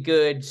 really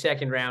good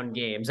second round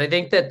games. I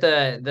think that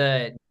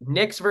the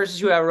Knicks versus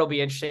whoever will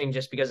be interesting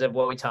just because of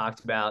what we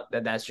talked about,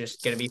 that's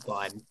just going to be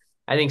fun.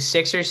 I think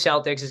Sixers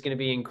Celtics is going to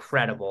be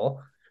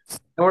incredible.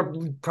 And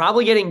we're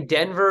probably getting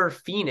Denver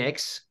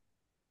Phoenix,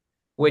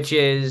 which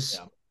is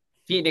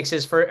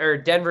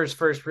Denver's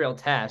first real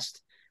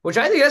test, which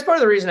I think that's part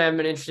of the reason I haven't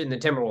been interested in the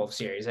Timberwolves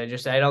series.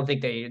 I don't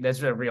think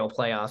that's a real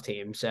playoff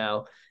team.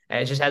 So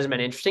it just hasn't been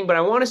interesting, but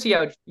I want to see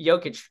how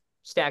Jokic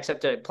stacks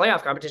up to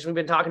playoff competition. We've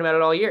been talking about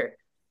it all year.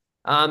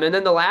 And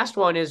then the last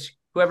one is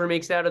whoever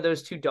makes it out of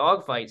those 2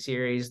 dogfight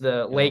series,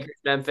 the Lakers,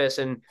 Memphis,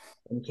 and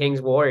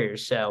Kings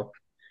Warriors. So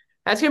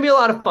that's going to be a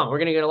lot of fun. We're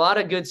going to get a lot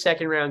of good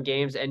second round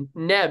games. And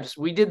Nebs,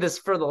 we did this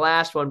for the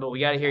last one, but we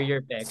got to hear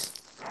your picks.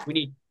 We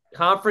need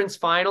conference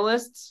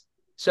finalists.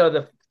 So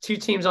the 2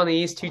 teams on the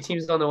East, 2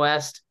 teams on the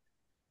West,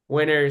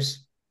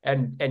 winners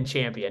and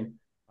champion.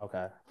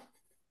 Okay.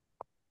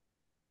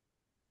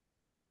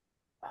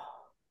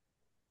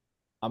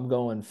 I'm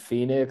going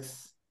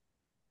Phoenix.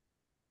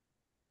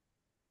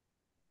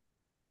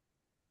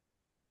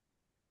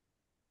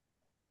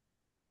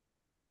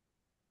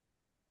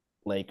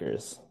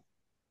 Lakers.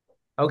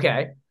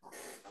 Okay.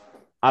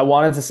 I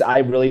wanted to say I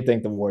really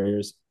think the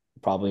Warriors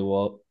probably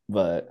will,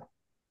 but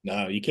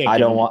no, you can't. I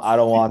don't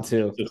want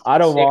to.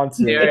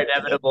 They're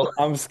inevitable.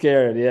 I'm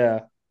scared.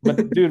 Yeah,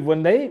 but dude,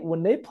 when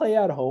they play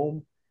at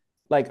home,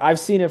 like I've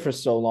seen it for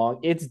so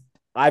long.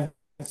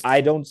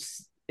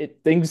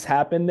 Things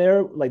happen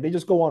there. Like they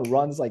just go on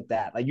runs like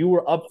that. Like you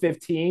were up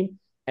 15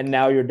 and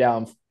now you're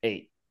down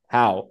 8.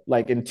 How?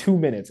 Like in 2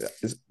 minutes.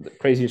 It's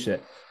crazy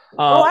shit.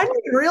 I didn't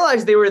even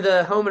realize they were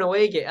the home and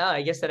away game.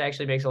 I guess that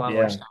actually makes a lot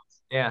more sense.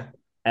 Yeah.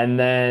 And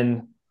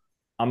then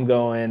I'm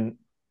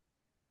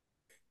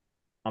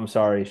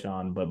sorry,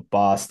 Sean, but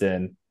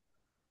Boston.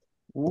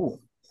 Ooh.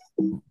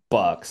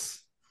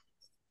 Bucks.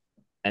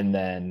 And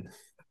then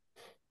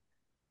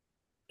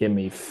give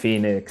me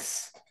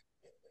Phoenix,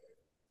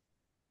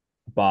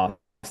 Boston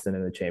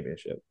in the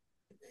championship.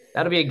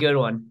 That'll be a good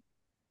one.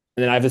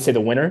 And then I have to say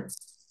the winner?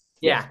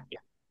 Yeah.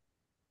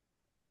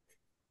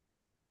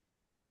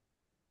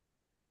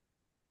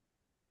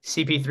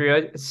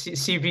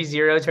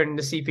 CP0 turned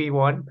into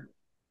CP1.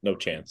 No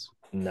chance.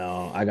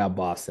 No, I got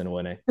Boston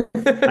winning.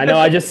 I know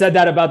I just said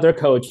that about their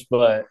coach,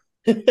 but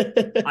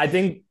I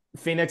think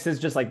Phoenix is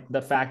just like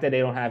the fact that they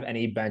don't have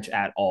any bench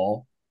at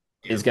all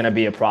is going to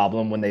be a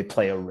problem when they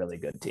play a really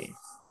good team.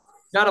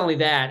 Not only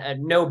that,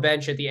 no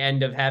bench at the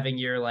end of having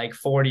your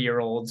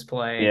 40-year-olds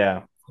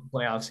play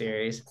playoff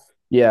series.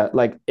 Yeah,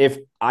 like if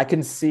I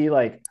can see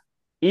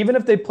even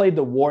if they played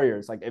the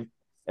Warriors,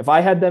 if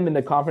I had them in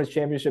the conference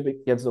championship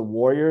against the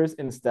Warriors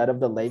instead of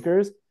the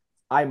Lakers,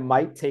 I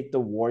might take the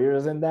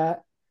Warriors in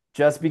that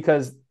just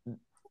because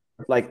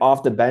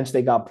off the bench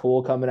they got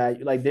Poole coming at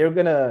you. They're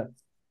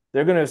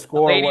gonna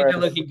score. The ladies are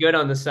looking good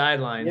on the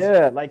sidelines.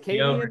 Yeah,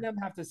 KD and them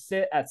have to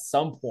sit at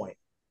some point,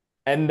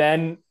 and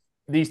then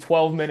these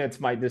 12 minutes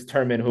might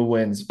determine who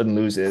wins and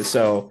loses.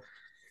 So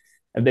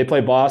if they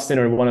play Boston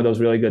or one of those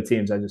really good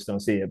teams, I just don't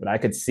see it. But I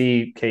could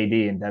see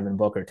KD and Devin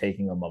Booker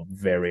taking them a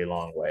very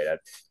long way.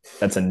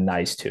 That's a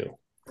nice 2.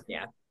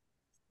 Yeah.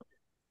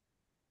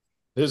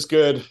 It is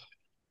good.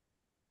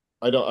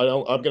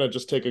 I'm gonna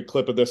just take a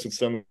clip of this and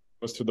send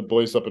this to the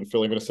boys up in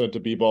Philly. I'm gonna send it to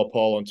B-Ball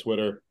Paul on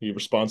Twitter. He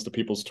responds to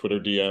people's Twitter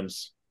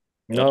DMs.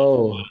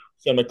 No.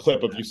 Send a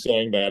clip of you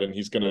saying that, and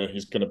he's gonna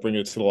bring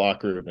it to the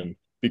locker room and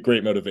be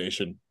great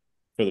motivation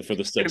for the It's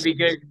Sixers. gonna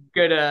be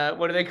good.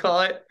 What do they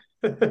call it?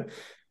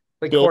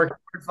 Like Bill- cork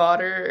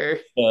fodder?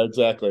 Yeah,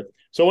 exactly.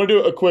 So I want to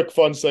do a quick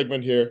fun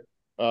segment here.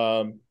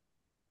 I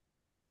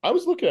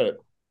was looking at it,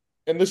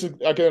 and this is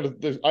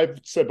I've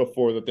said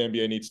before that the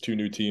NBA needs 2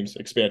 new teams,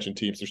 expansion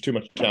teams. There's too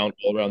much talent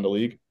all around the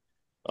league.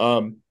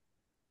 Do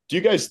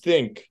you guys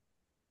think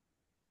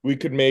we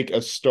could make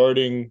a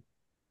starting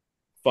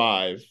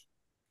 5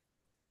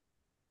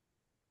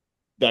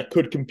 that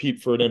could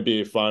compete for an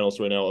NBA Finals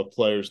right now of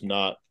players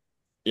not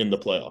in the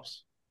playoffs?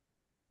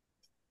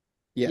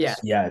 Yes.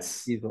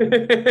 Yes.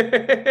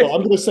 Well,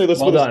 I'm gonna say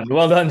Well done.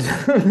 Well done.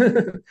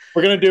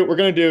 We're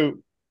gonna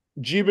do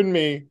Jeeb and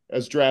me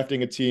as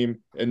drafting a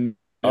team, and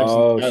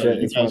Oh you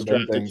shit! It's one guys of them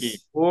draft a team.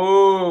 things.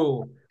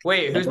 Whoa.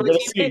 Wait, who's We're my gonna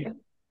teammate? see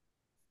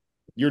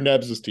your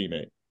Nebs'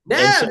 teammate.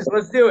 Nebs,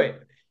 let's do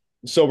it.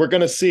 So we're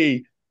gonna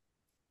see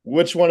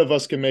which one of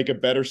us can make a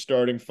better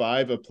starting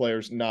 5 of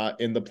players not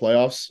in the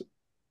playoffs,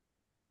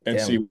 and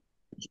Damn. see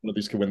which one of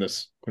these can win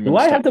this. Do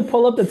I have to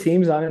pull up the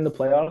teams on in the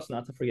playoffs?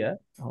 Not to forget.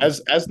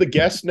 As the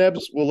guest,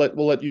 Nebs, we'll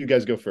let you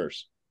guys go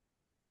first.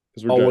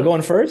 We're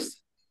going first.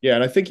 Yeah,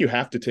 and I think you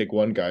have to take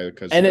one guy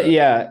because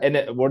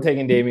we're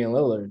taking Damian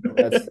Lillard.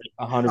 That's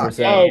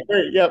 100%. Oh,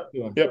 great. Yep.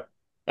 That's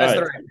All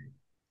the right. right.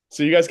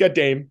 So you guys got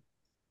Dame.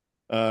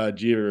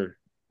 Jeter,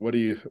 what do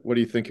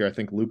you think here? I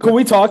think Luka. Can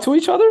we talk to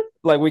each other?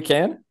 Like we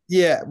can?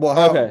 Yeah.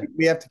 Well,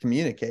 we have to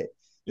communicate.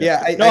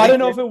 Yeah. I didn't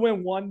know if it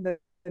went one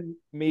then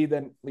me,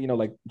 then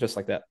like just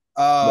like that.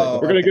 Oh,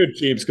 we're gonna go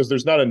teams because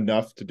there's not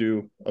enough to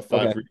do a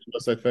 5 for each of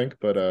us, I think.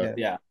 But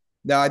yeah.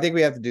 No, I think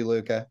we have to do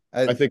Luka.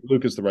 I think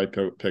Luka's the right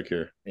pick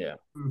here. Yeah.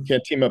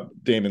 Can't team up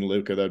Dame and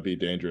Luka. That'd be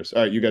dangerous.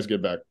 All right, you guys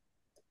get back.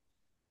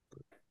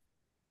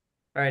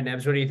 All right,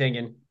 Nebs, what are you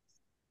thinking?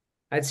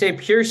 I'd say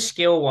pure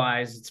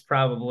skill-wise, it's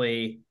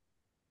probably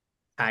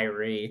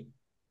Kyrie,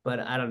 but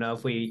I don't know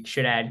if we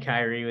should add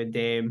Kyrie with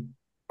Dame.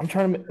 I'm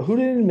trying to. Who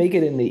didn't make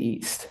it in the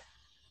East?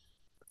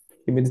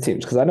 Give me the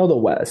teams because I know the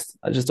West.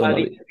 I just don't know.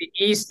 The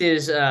East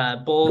is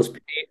Bulls,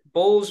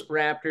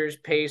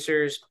 Raptors,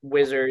 Pacers,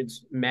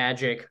 Wizards,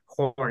 Magic,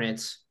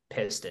 Hornets,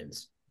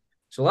 Pistons.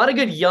 So a lot of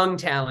good young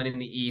talent in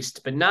the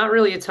East, but not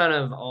really a ton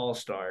of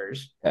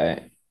all-stars.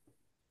 Okay.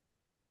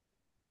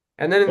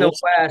 And then in the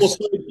West,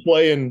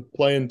 we'll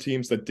playing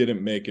teams that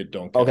didn't make it.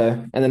 Don't count.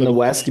 Okay. And then the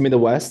West. Give me the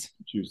West.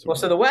 Well,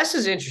 so the West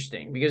is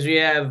interesting because we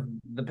have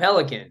the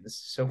Pelicans.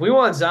 So if we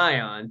want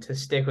Zion to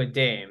stick with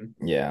Dame,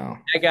 yeah,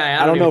 that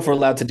guy. I don't know if we're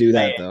allowed to do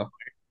that though.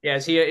 Yeah,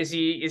 is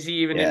he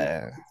even?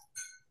 Yeah,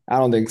 I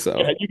don't think so.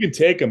 Yeah, you can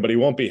take him, but he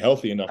won't be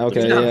healthy enough.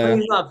 Okay,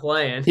 he's not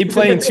playing.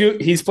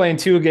 He's playing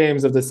 2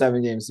 games of the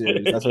 7-game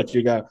series. That's what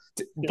you got.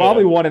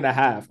 Probably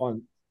 1.5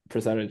 on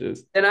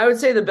percentages. And I would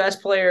say the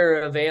best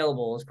player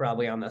available is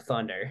probably on the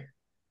Thunder.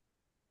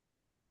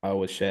 Oh,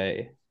 with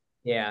Shea.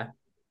 Yeah,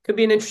 could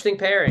be an interesting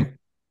pairing.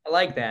 I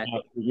like that.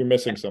 You're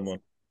missing someone.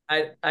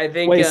 I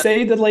think. Wait,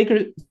 say the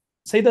Lakers.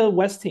 Say the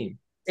West team.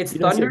 It's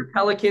Thunder,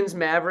 Pelicans,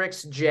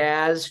 Mavericks,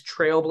 Jazz,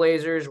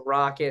 Trailblazers,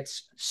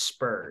 Rockets,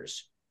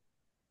 Spurs.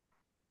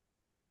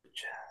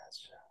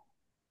 Jazz.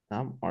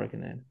 I'm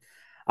marking it.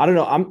 I don't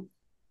know.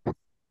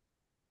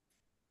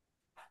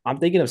 I'm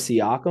thinking of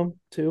Siakam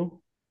too.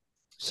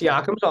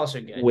 Siakam's also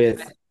good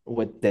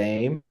with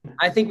Dame.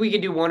 I think we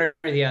could do one or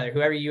the other.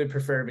 Whoever you would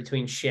prefer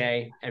between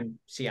Shea and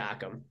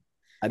Siakam.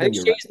 I think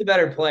Shea's the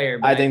better player.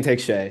 I think take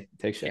Shea.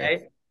 Take Shea.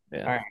 Shea?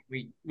 Yeah. All right,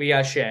 we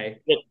got Shea.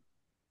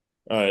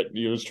 All right,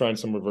 you was trying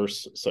some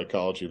reverse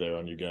psychology there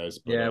on you guys.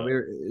 But,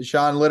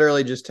 Sean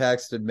literally just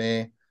texted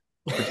me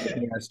for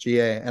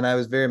SGA, and I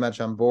was very much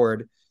on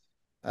board.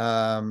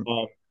 So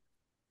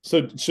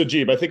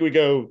Jeeb, I think we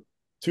go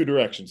 2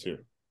 directions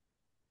here.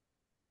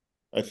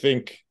 I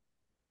think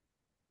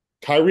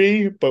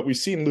Kyrie, but we've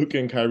seen Luka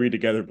and Kyrie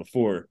together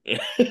before.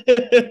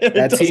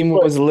 That team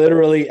was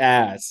literally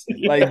ass.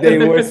 Like they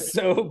were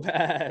so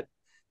bad.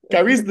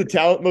 Kyrie's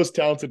the most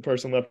talented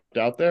person left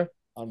out there.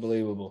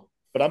 Unbelievable.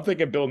 But I'm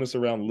thinking building this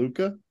around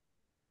Luka.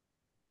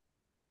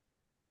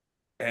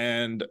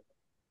 And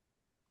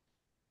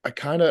I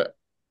kind of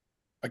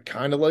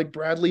like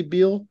Bradley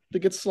Beal to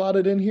get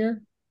slotted in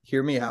here.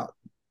 Hear me out.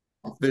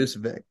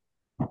 Vucevic.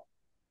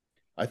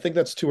 I think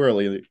that's too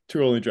early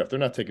to draft. They're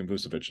not taking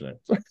Vucevic now.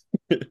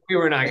 We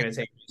were not going to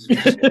take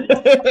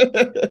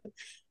Vucevic.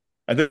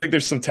 I think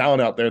there's some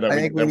talent out there that I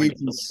think we need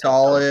some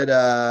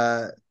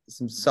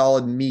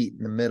solid meat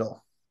in the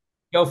middle.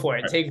 Go for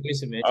it. Take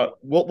Vucevic.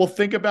 We'll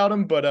think about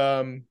him, but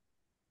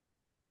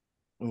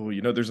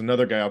there's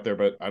another guy out there,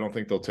 but I don't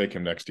think they'll take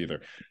him next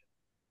either.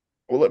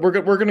 Well, we're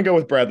going to go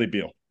with Bradley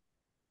Beal.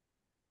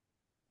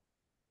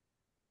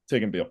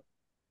 Taking Beal.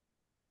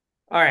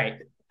 All right.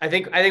 I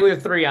think we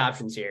have 3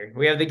 options here.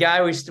 We have the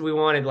guy we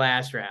wanted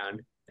last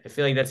round. I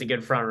feel like that's a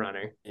good front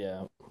runner.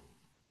 Yeah.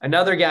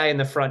 Another guy in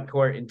the front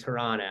court in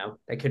Toronto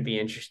that could be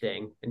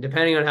interesting. And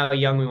depending on how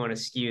young we want to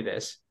skew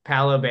this,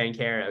 Paolo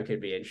Banchero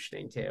could be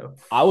interesting too.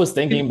 I was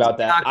thinking about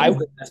that.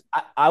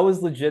 I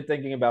was legit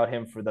thinking about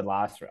him for the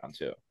last round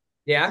too.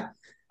 Yeah.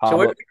 So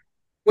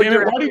Damn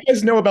it, why do you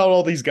guys know about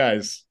all these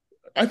guys?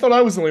 I thought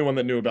I was the only one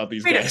that knew about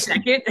these guys. Wait a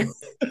second.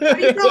 How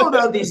do you know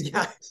about these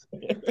guys?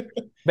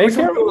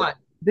 Banchero,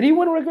 did he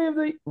win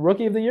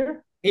rookie of the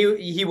year?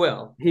 He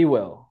will. He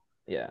will.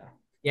 Yeah.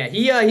 Yeah,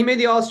 he made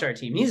the All-Star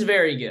team. He's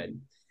very good.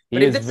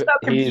 But if it's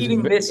about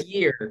competing this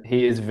year,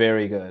 he is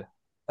very good.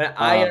 But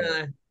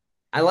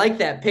I like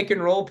that pick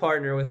and roll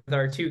partner with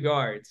our two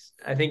guards.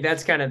 I think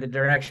that's kind of the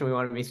direction we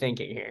want to be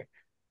thinking here.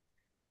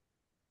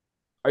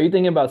 Are you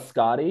thinking about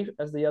Scotty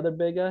as the other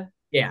big guy?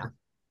 Yeah.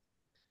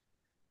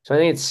 So I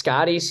think it's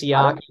Scotty,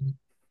 Siakam.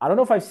 I don't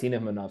know if I've seen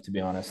him enough, to be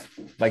honest.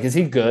 Like, is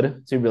he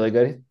good? Is he really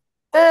good?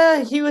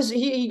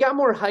 He got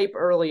more hype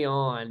early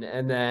on,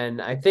 and then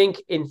I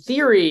think in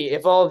theory,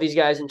 if all of these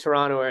guys in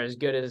Toronto are as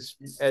good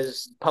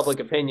as public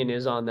opinion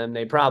is on them,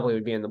 they probably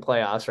would be in the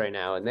playoffs right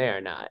now, and they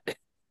are not.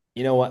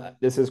 You know what?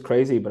 This is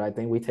crazy, but I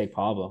think we take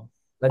Pablo.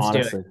 Let's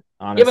do it.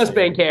 Give us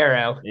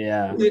Banchero.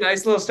 Yeah,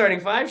 nice little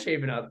starting five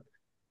shaping up.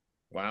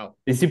 Wow.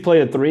 Does he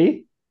play a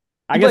three?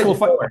 I guess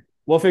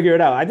we'll figure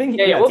it out. I think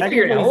we'll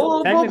figure it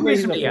out. Technically,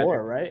 he's a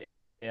four, right?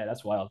 Yeah,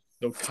 that's wild.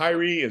 So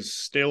Kyrie is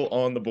still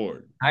on the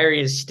board. Kyrie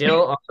is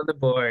still on the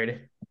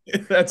board.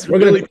 That's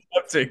really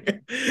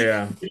tempting.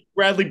 Yeah.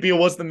 Bradley Beal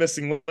was the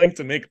missing link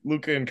to make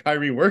Luka and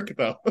Kyrie work,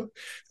 though.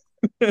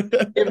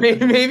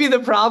 Maybe the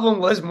problem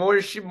was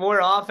more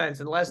offense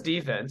and less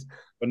defense.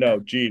 But no,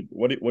 gee,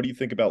 what do you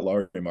think about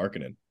Lauri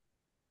Markkanen?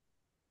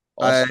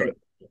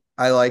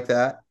 I like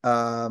that.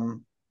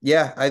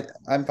 Yeah,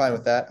 I'm fine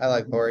with that. I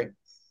like Lauri.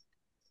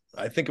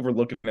 I think if we're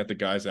looking at the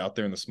guys out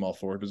there in the small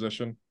forward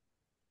position,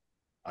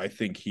 I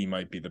think he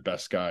might be the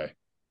best guy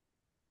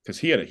because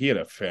he had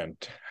a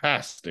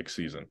fantastic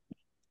season.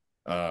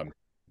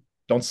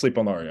 Don't sleep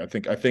on Lauri. I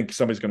think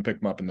somebody's going to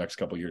pick him up in the next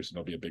couple of years, and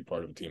he'll be a big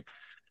part of the team.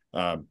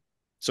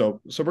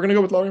 So we're going to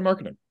go with Lauri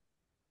Markkanen.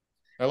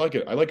 I like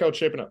it. I like how it's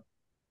shaping up.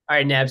 All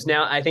right, Nebs.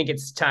 Now I think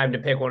it's time to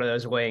pick one of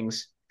those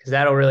wings because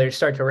that'll really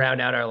start to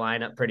round out our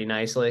lineup pretty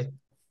nicely.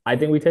 I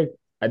think we take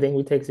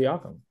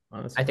Siakam.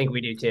 Honestly, I think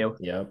we do too.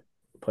 Yep.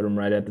 Put him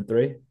right at the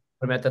 3.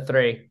 Put him at the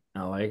 3.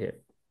 I like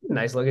it.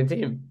 Nice looking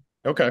team.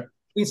 Okay.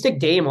 We can stick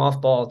Dame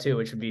off ball too,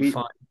 which would be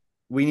fun.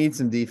 We need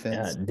some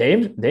defense.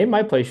 Yeah, Dame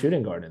might play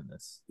shooting guard in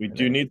this. We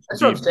do need.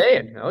 That's what I'm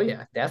saying. Oh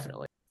yeah,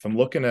 definitely. If I'm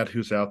looking at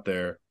who's out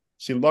there,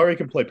 see, Lauri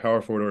can play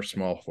power forward or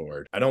small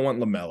forward. I don't want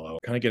LaMelo.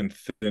 Kind of getting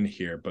thin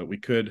here, but we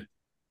could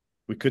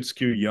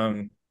skew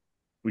young.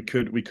 We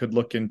could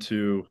look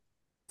into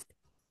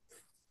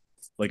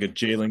like a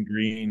Jalen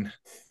Green.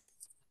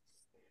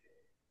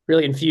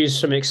 Really infuse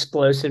some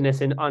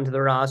explosiveness onto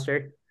the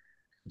roster.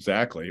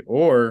 Exactly.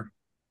 Or,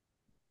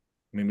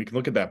 I mean, we can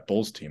look at that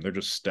Bulls team. They're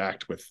just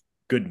stacked with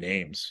good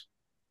names,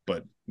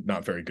 but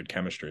not very good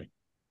chemistry.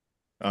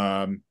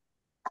 Why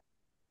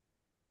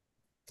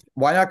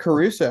not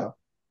Caruso?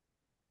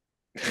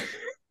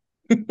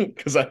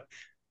 Because I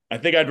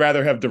think I'd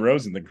rather have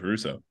DeRozan than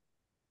Caruso.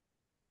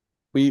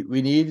 We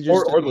need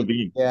just or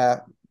Levine. Yeah,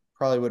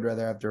 probably would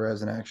rather have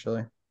DeRozan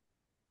actually.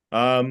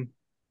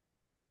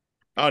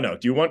 Oh no,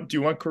 do you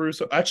want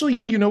Caruso?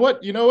 Actually, you know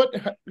what?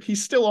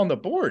 He's still on the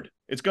board.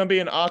 It's going to be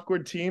an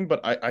awkward team,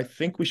 but I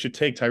think we should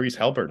take Tyrese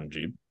Haliburton,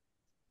 Jeeb.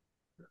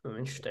 Oh,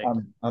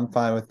 interesting. I'm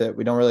fine with it.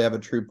 We don't really have a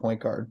true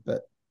point guard,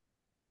 but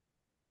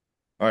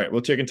all right,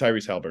 we're taking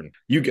Tyrese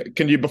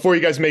Haliburton. Before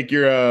you guys make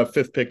your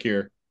fifth pick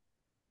here,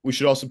 we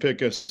should also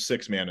pick a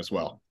 6-man as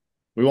well.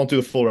 We won't do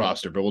the full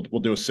roster, but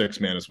we'll do a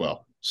 6-man as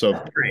well.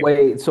 So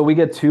wait, so we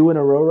get 2 in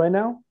a row right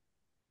now?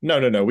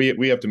 No.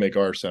 We have to make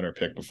our center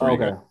pick before.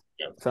 Okay,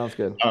 sounds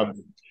good.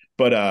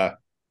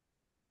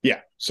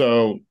 Yeah.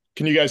 So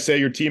can you guys say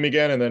your team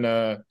again and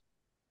then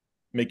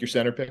make your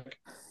center pick?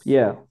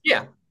 Yeah.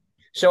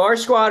 So our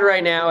squad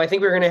right now, I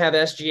think we're going to have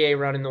SGA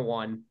running the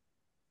 1.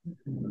 I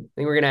think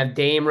we're going to have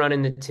Dame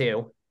running the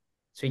 2.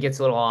 So he gets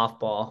a little off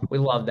ball. We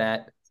love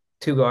that.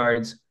 2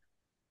 guards.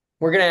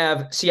 We're going to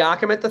have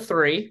Siakam at the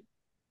 3.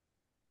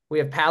 We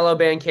have Paolo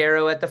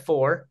Banchero at the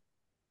 4.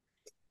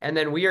 And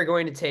then we are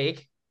going to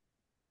take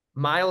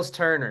Miles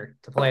Turner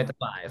to play at the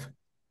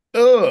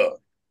 5.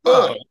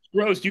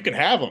 Gross. You can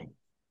have him.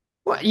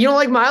 What? You don't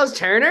like Miles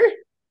Turner?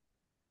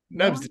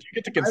 Nebs, did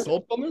you get to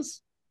consult on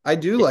this? I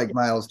do like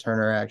Miles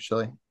Turner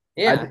actually.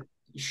 Yeah,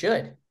 you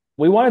should.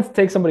 We wanted to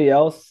take somebody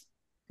else,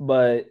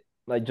 but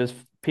like just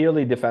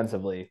purely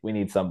defensively, we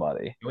need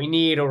somebody. We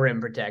need a rim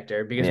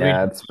protector because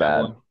it's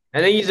bad. I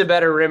think he's a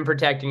better rim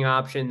protecting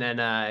option than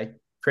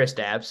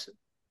Kristaps.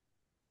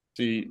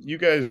 See, you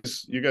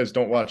guys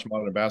don't watch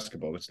modern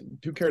basketball.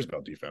 Who cares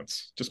about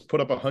defense? Just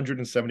put up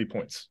 170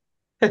 points.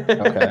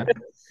 Okay.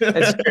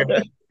 That's true.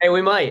 Hey,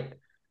 we might.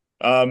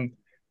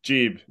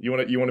 Jeeb, you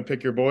want to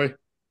pick your boy?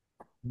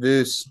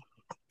 Voos.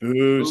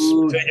 Taking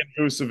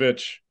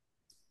Vucevic.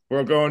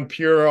 We're going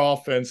pure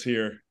offense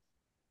here.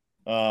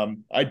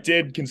 I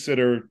did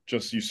consider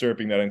just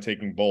usurping that and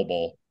taking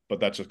Bol, but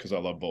that's just because I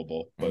love Bol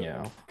Bol. But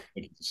Yeah. I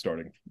think he's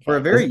starting For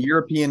a very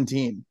European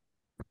team.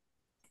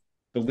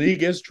 The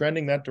league is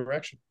trending that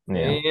direction.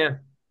 Yeah.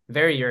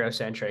 Very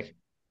Eurocentric.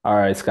 All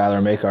right,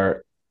 Skylar, make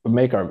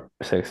our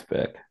sixth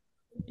pick.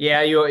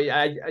 Yeah,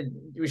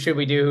 should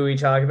we do who we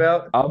talk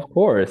about? Of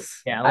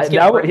course. Yeah, let's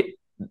get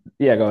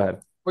yeah, go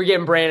ahead. We're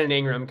getting Brandon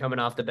Ingram coming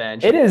off the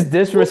bench. It is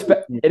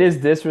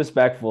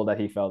disrespectful that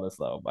he fell this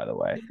low, by the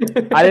way.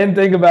 I didn't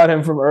think about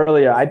him from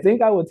earlier. I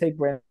think I would take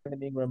Brandon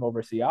Ingram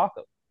over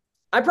Siakam.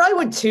 I probably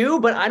would too,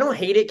 but I don't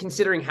hate it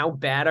considering how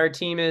bad our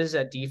team is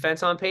at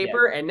defense on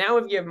paper. Yeah. And now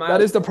if you have Miles,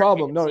 that is the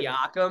problem. No,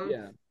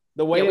 Siakam,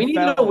 the way we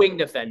needed a wing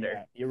defender.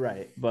 Yeah, you're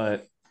right,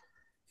 but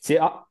see,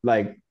 that's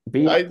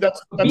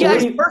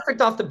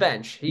perfect off the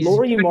bench.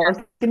 Lauri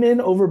Markkanen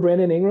over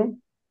Brandon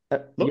Ingram.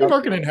 Lauri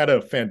Markkanen had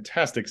a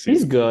fantastic season.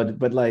 He's good,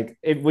 but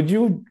if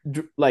you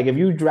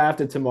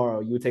drafted tomorrow,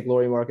 you would take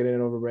Lauri Markkanen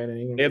over Brandon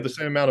Ingram. They have the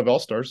same amount of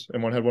All-Stars,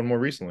 and one had one more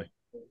recently.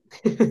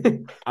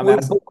 Would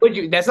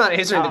you? That's not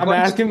answering the question. I'm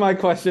asking my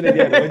question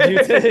again. Would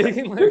you take?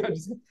 I'm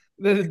just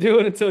do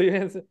it until you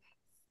answer.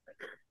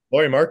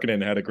 Lauri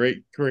Markkanen had a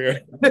great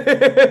career.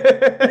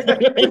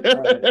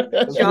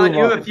 Sean,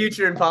 you have a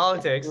future in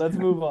politics. Let's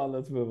move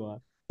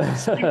on.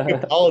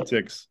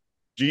 Politics.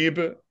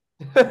 Jeeb.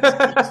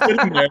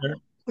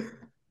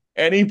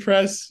 Any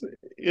press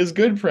is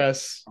good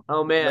press.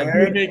 Oh, man. He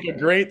would make a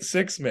great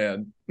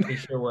six-man. He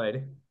sure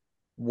would.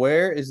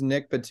 Where is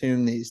Nick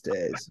Batum these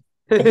days?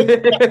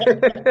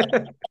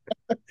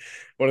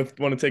 Want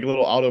to take a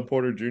little Otto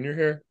Porter Jr.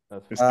 here?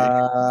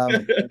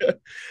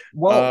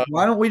 Why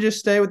don't we just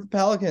stay with the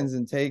Pelicans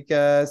and take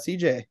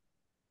CJ?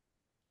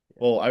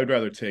 Well, I would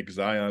rather take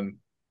Zion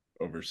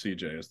over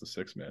CJ as the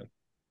sixth man.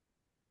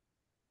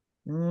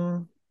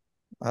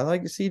 I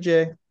like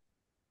CJ.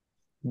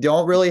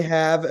 Don't really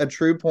have a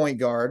true point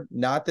guard.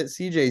 Not that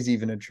CJ's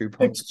even a true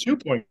point. It's 2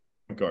 point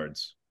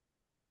guards.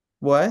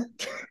 What?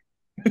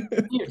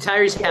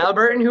 Tyrese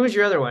Halliburton. Who was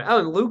your other one? Oh,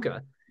 and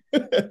Luka.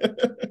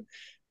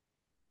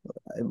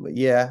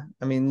 Yeah,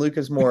 I mean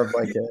Luka's more of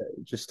like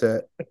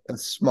a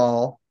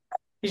small.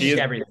 He's just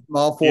everything.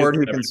 Small forward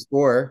who can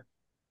score.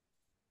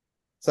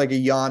 It's like a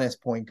Giannis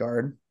point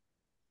guard.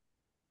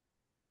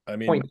 I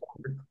mean,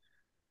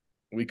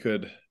 we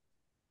could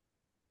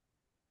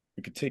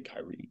take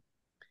Kyrie.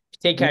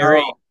 Take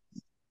Kyrie.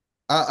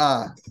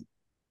 No.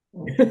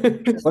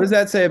 What does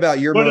that say about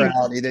your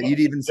morality that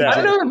you'd even suggest?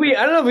 I don't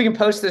know if we can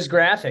post this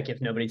graphic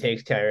if nobody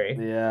takes Kyrie.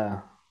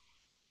 Yeah.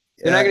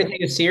 They're not going to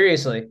take it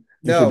seriously.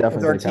 No,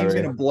 because our team's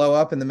going to blow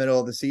up in the middle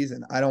of the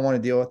season. I don't want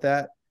to deal with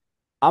that.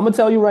 I'm gonna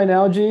tell you right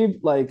now, Jeeb.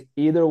 Like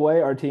either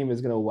way, our team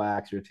is gonna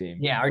wax your team.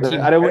 Yeah, our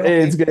team.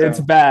 It's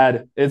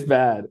bad. It's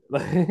bad.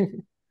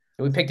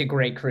 We picked a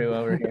great crew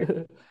over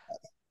here.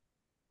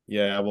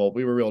 Yeah, well,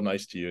 we were real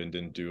nice to you and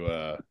didn't do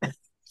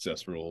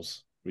access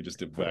rules. We just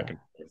did back and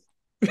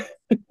forth.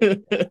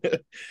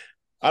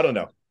 I don't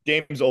know.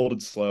 Game's old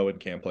and slow and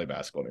can't play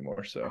basketball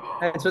anymore. So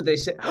that's what they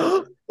say.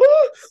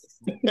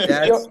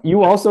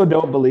 You also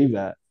don't believe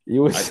that. I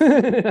was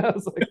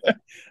like,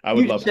 I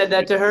would you love. Said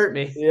that to hurt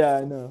me. Yeah,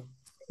 I know.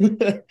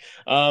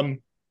 All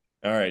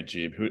right,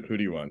 Jeeb. Who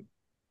do you want?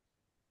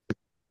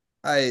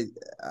 I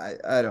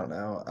don't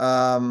know.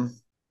 Damn,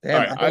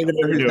 right, I don't even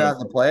know who's not in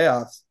the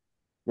playoffs.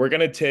 We're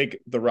gonna take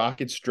the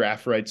Rockets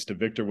draft rights to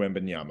Victor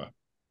Wembanyama.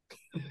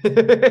 And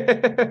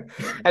they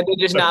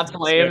just not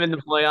play him in the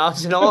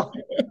playoffs at all.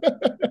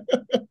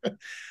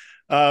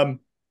 All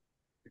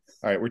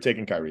right, we're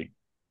taking Kyrie.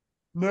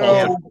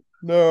 No.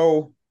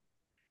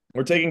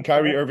 We're taking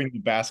Kyrie Irving, the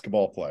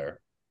basketball player.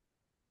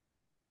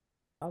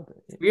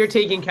 We are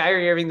taking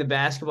Kyrie Irving, the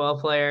basketball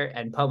player,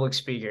 and public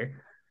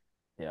speaker.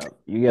 Yeah,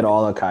 you get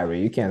all of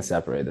Kyrie. You can't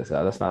separate this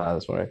out. That's not how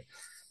this works.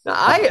 No,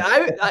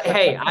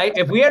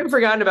 if we hadn't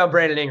forgotten about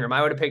Brandon Ingram,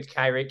 I would have picked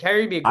Kyrie.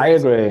 Kyrie would be a great. I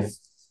agree.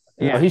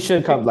 Yeah, he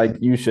should come. Like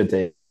you should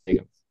take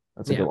him.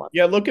 That's a good one.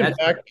 Yeah, looking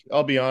back,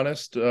 I'll be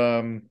honest.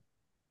 Probably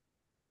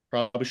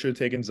should have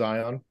taken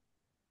Zion.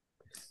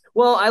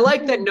 Well, I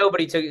like that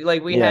nobody took.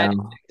 Like we had,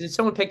 if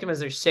someone picked him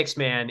as their sixth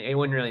man, it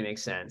wouldn't really make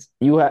sense.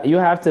 You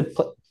have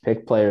to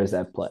pick players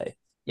that play.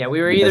 Yeah, we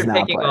were either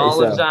picking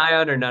all of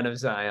Zion or none of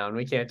Zion.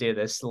 We can't do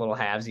this little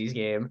halvesies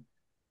game.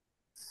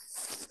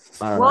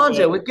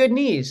 Lonzo with good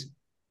knees.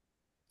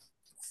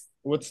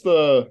 What's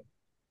on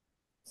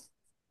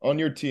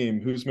your team?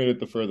 Who's made it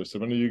the furthest?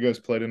 Have any of you guys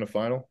played in a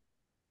final?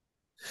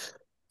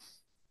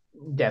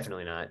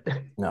 Definitely not.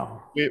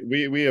 No.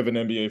 We have an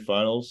NBA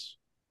Finals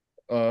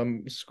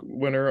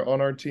winner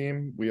on our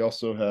team. We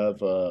also have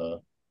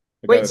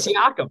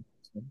Siakam.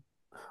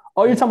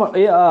 Oh, you're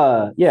talking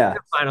about yeah.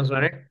 Finals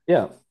winner.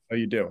 Yeah. Oh,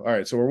 you do. All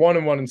right, so we're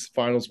 1-1 in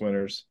finals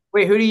winners.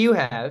 Wait, who do you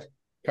have?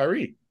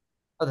 Kyrie.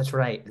 Oh, that's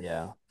right.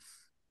 Yeah.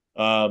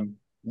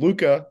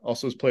 Luka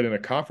also has played in a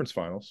conference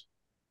finals.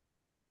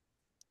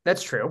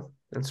 That's true.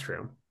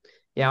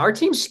 Yeah, our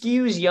team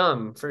skews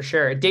young for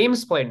sure.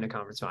 Dame's played in the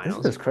conference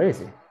finals. This is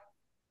crazy.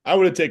 I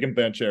would have taken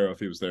Banchero if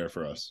he was there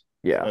for us.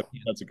 Yeah,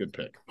 that's a good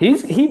pick.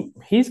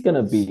 He's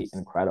gonna be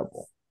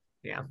incredible.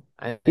 Yeah,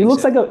 he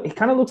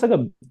kind of looks like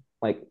a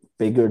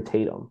bigger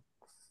Tatum.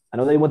 I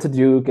know they went to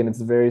Duke, and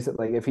it's very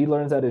like if he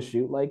learns how to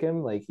shoot like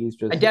him, like he's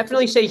just I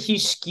definitely say he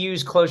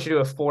skews closer to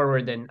a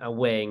forward than a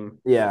wing.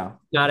 yeah,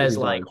 Not as he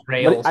like does.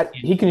 rails.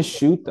 He can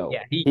shoot though.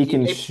 Yeah, He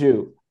can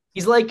shoot.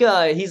 he's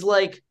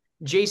like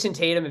Jason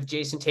Tatum if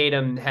Jason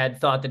Tatum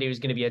had thought that he was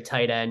going to be a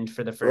tight end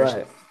for the first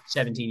Right.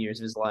 17 years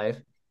of his life.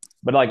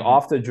 But like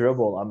off the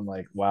dribble, I'm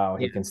like, wow,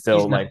 he can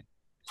still like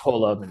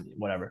pull up and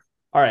whatever.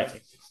 All right.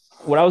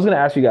 What I was gonna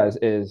ask you guys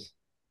is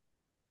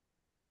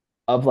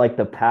of like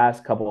the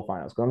past couple of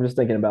finals, because I'm just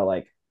thinking about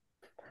like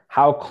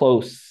how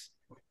close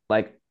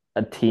like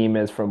a team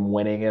is from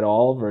winning it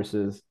all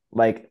versus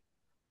like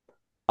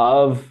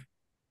of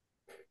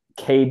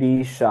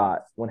KD's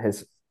shot when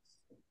his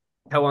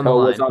toe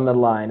was on the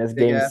line as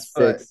game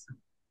 6.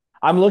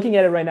 I'm looking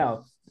at it right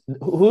now.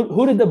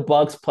 Who did the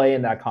Bucks play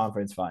in that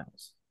conference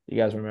finals? You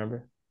guys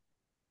remember?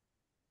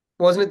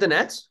 Wasn't it the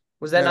Nets?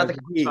 Was that not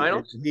the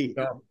finals?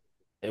 No.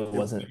 It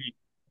wasn't.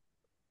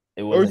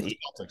 It Or wasn't. the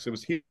Celtics. It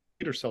was Heat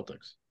or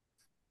Celtics.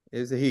 It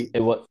was the Heat. It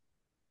was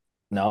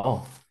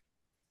no.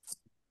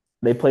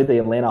 They played the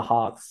Atlanta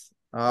Hawks.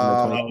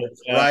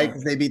 Right,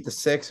 because they beat the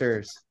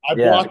Sixers. I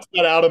blocked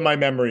that out of my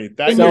memory.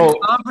 That so,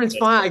 conference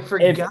final, I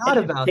forgot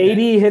about that.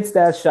 KD hits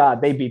that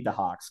shot, they beat the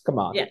Hawks. Come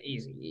on. Yeah,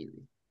 easy.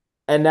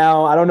 And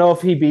now I don't know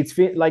if he beats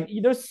like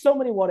there's so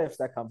many what ifs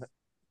that come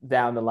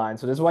down the line.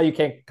 So this is why you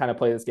can't kind of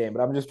play this game.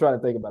 But I'm just trying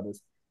to think about this.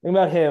 Think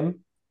about him.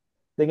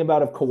 Think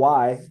about if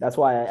Kawhi. That's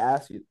why I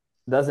asked you.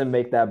 Doesn't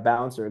make that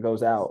bouncer,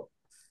 goes out,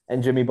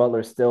 and Jimmy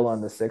Butler's still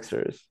on the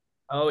Sixers.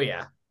 Oh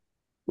yeah.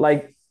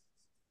 Like,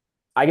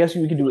 I guess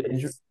we could do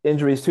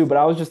injuries too. But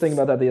I was just thinking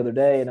about that the other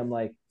day, and I'm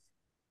like,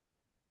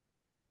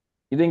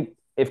 you think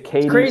if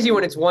KD? It's crazy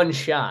when it's one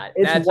shot.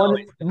 It's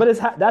one, but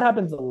that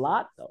happens a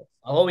lot though.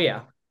 Oh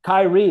yeah.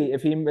 Kyrie,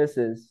 if he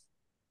misses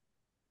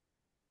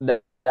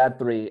that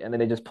 3, and then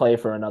they just play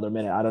for another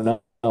minute, I don't know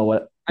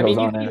what. I mean,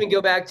 you can even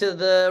go back to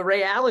the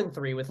Ray Allen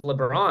 3 with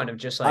LeBron of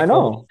just like, I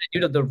know,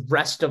 due to the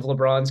rest of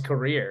LeBron's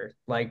career,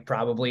 like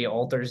probably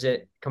alters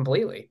it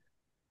completely.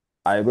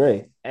 I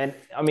agree, and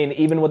I mean,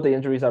 even with the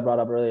injuries I brought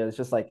up earlier, it's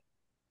just like,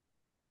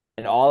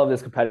 in all of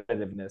this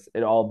competitiveness,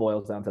 it all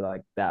boils down to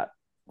like that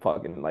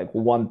fucking like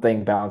one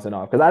thing bouncing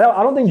off. Because I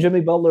don't think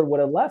Jimmy Butler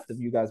would have left if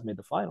you guys made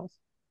the finals.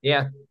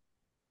 Yeah.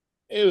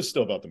 It was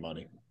still about the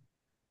money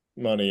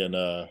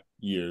and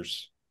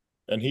years,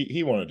 and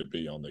he wanted to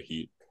be on the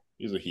Heat.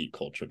 He's a Heat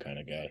culture kind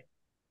of guy.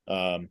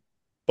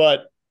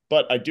 But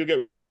I do get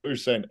what you're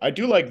saying. I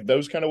do like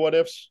those kind of what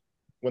ifs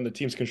when the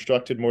team's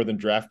constructed more than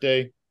draft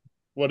day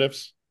what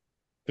ifs.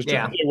 Because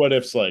draft day what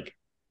ifs, like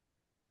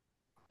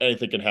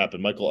anything can happen.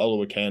 Michael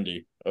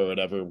Olowokandi or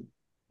whatever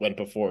went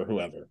before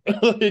whoever.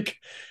 Like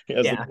he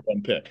has the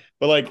one pick.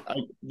 But like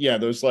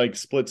those like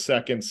split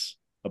seconds.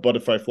 A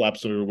butterfly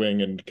flaps over her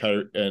wing, and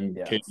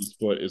Katie's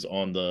foot is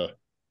on the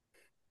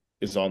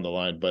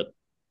line. But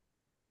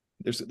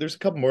there's a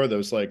couple more of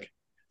those. Like,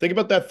 think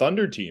about that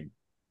Thunder team.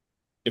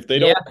 If they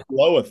don't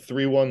blow a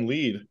 3-1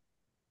 lead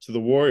to the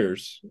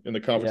Warriors in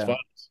the conference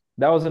finals,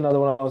 that was another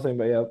one I was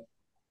thinking about. Yeah,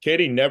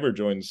 Katie never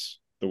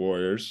joins the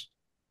Warriors.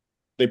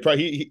 They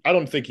probably I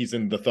don't think he's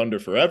in the Thunder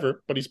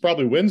forever, but he's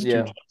probably wins 2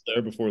 games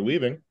there before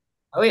leaving.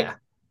 Oh yeah,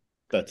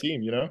 that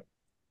team, you know.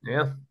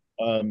 Yeah.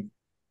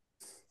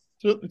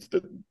 So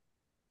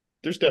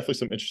there's definitely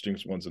some interesting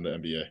ones in the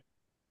NBA.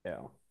 Yeah.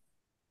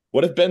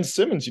 What if Ben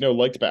Simmons,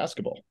 liked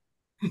basketball?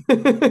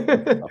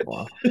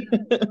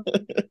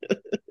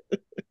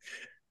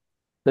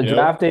 The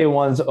draft day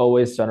ones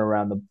always center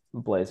around the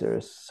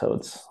Blazers, so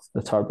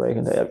it's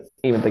heartbreaking to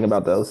even think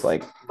about those.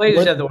 Like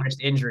Blazers have the worst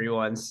injury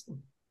ones,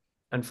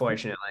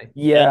 unfortunately.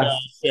 Yeah. And,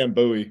 Sam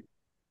Bowie.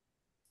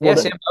 Yeah,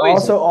 Sam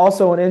Bowie's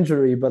also an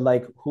injury, but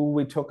like who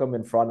we took him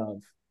in front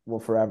of will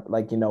forever,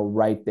 like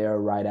right there,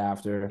 right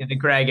after. The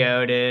Greg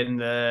Oden,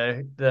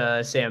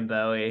 the Sam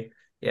Bowie.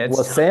 Yeah.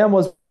 Sam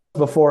was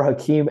before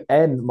Hakeem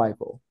and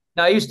Michael.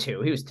 No, he was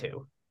 2. He was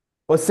 2.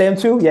 Was Sam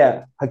 2?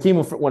 Yeah, Hakeem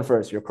went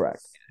first. You're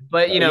correct.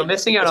 But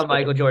missing out on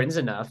Michael Jordan's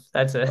enough.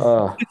 That's it.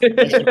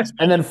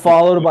 And then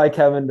followed by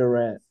Kevin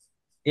Durant.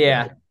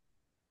 Yeah.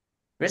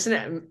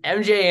 Missing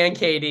MJ and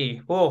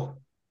KD. Oh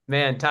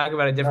man, talk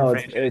about a different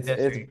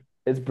franchise.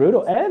 It's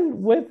brutal.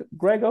 And with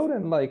Greg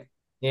Oden, well,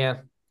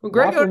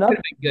 Greg Oden could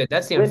have been good.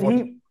 That's the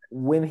unfortunate.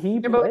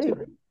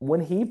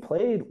 When he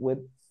played with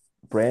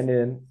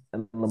Brandon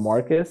and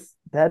LaMarcus,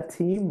 that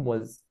team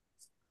was.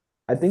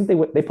 I think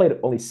they played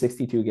only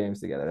 62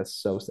 games together. That's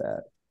so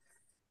sad.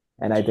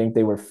 And I think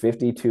they were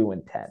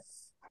 52-10.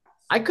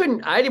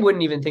 I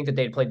wouldn't even think that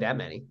they'd played that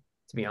many,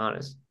 to be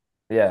honest.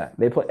 Yeah,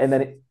 they play, and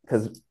then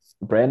because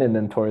Brandon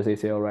then tore his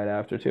ACL right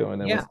after too,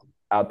 and then was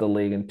out the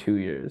league in 2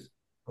 years.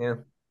 Yeah,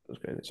 it was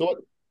crazy. So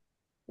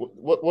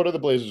what are the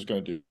Blazers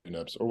going to do,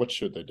 Nebs, or what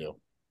should they do?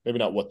 Maybe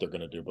not what they're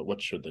going to do, but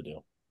what should they do?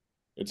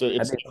 It's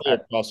definitely a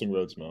crossing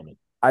roads moment.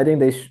 I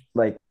think they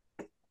should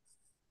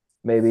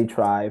maybe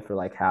try for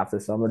half the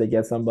summer to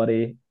get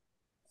somebody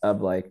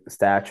of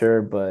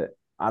stature, but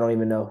I don't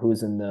even know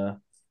who's in the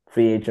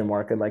free agent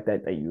market like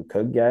that you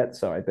could get.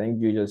 So I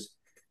think you just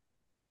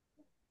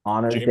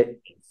honor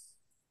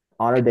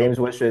honor Dame's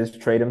wishes,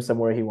 trade him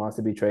somewhere he wants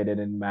to be traded,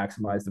 and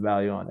maximize the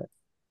value on it.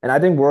 And I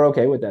think we're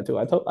okay with that too.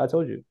 I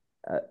told you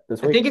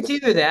this I week. think it's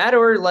either that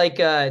or like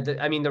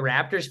I mean, the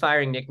Raptors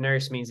firing Nick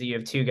Nurse means that you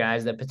have two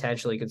guys that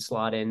potentially could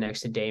slot in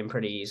next to Dame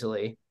pretty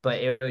easily, but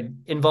it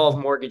would involve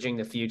mortgaging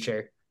the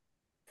future.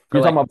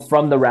 You're Like, talking about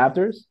from the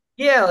Raptors?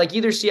 yeah, like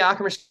either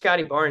Siakam or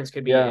Scotty Barnes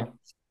could be Yeah.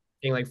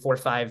 like 4 or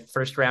 5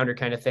 first rounder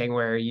kind of thing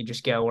where you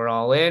just go, we're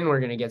all in, we're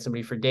gonna get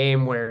somebody for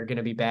Dame, we're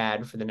gonna be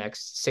bad for the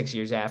next 6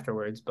 years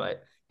afterwards,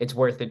 but it's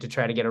worth it to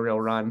try to get a real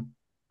run.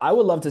 I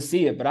would love to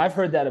see it, but I've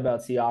heard that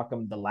about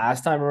Siakam the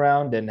last time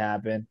around. Didn't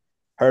happen.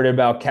 Heard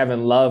about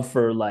Kevin Love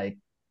for like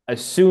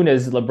as soon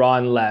as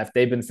LeBron left.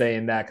 They've been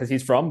saying that because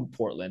he's from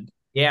Portland.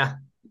 Yeah.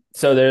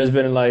 So there's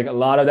been like a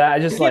lot of that. I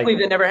just can't like believe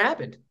that never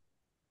happened.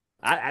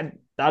 I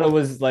thought it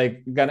was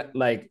like gonna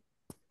like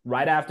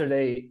right after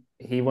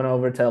he went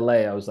over to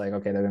LA. I was like,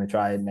 okay, they're gonna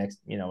try it next,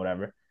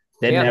 whatever.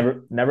 They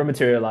never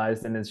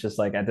materialized, and it's just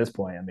like at this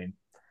point, I mean,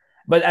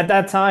 but at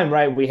that time,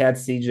 right, we had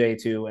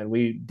CJ too, and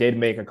we did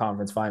make a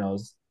conference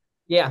finals.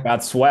 Yeah.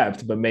 Got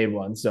swept, but made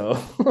one. So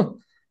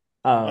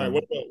all right,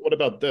 what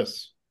about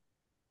this?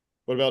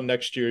 What about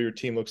next year? Your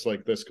team looks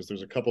like this because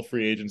there's a couple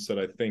free agents that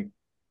I think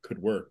could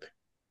work.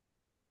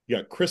 You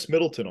got Chris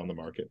Middleton on the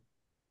market.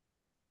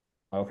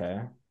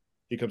 Okay.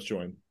 He comes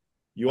join.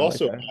 You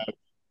also have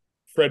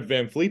Fred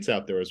VanVleet's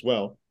out there as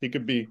well.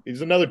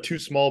 He's another too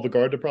small of a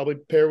guard to probably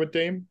pair with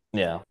Dame.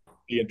 Yeah.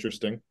 Be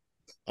interesting.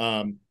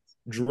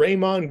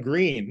 Draymond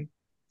Green.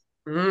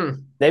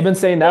 They've been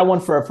saying that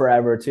one for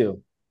forever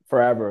too.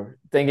 Forever.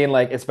 Thinking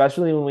like,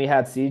 especially when we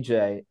had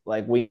CJ,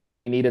 like we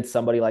needed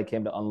somebody like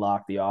him to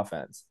unlock the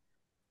offense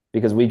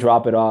because we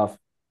drop it off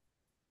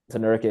to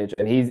Nurkic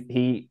and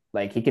he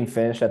can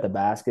finish at the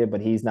basket,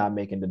 but he's not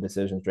making the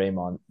decisions,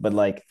 Draymond. But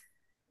like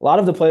a lot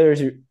of the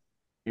players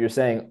you're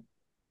saying,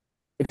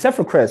 except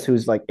for Chris,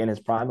 who's like in his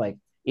prime, like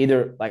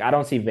either like I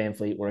don't see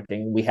VanVleet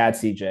working. We had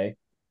CJ,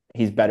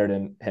 he's better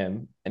than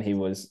him, and he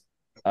was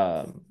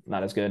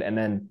not as good. And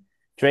then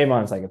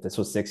Draymond's like if this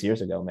was 6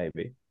 years ago,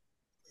 maybe.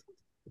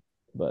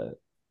 But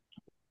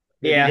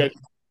yeah,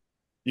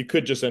 you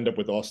could just end up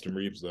with Austin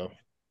Reeves though.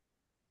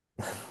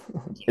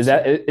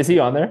 is he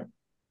on there?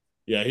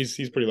 Yeah, he's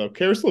pretty low.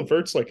 Karis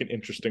LeVert's like an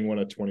interesting one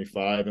at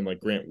 25, and like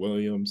Grant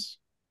Williams.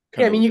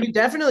 Yeah, I mean, you could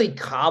definitely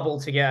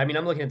cobble together. I mean,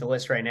 I'm looking at the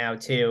list right now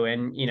too,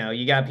 and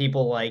you got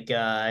people like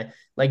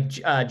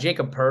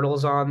Jacob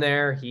Pertle's on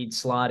there. He'd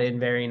slot in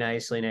very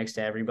nicely next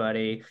to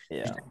everybody.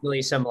 Yeah, there's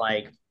really some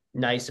like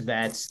nice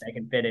vets that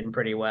can fit in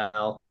pretty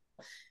well,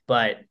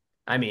 but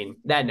I mean,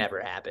 that never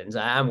happens.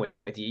 I'm with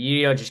you.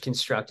 You don't just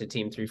construct a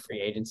team through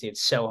free agency.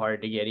 It's so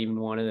hard to get even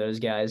one of those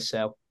guys.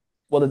 So,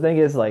 well, the thing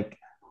is, like,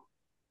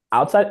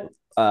 outside,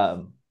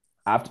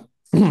 after,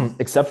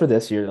 except for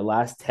this year, the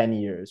last 10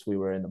 years we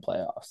were in the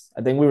playoffs.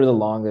 I think we were the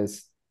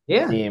longest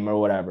team or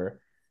whatever.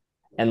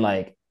 And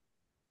like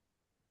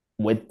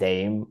with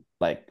Dame,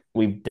 like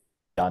we've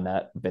done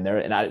that, been there,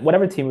 and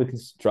whatever team we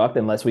construct,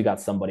 unless we got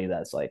somebody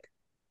that's like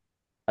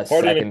a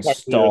second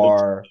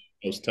star,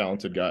 most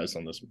talented guys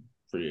on this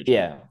free agent.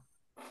 Yeah,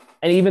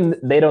 and even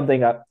they don't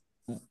think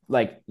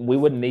like we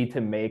would need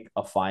to make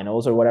a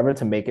finals or whatever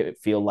to make it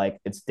feel like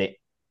it's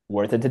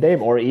worth it to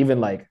Dame, or even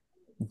like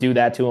do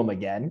that to him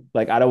again.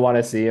 Like I don't want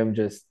to see him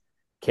just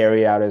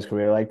carry out his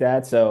career like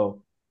that.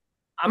 So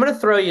I'm gonna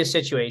throw you a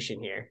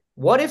situation here.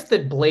 What if the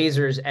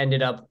Blazers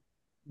ended up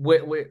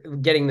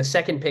getting the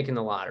second pick in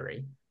the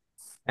lottery,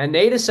 and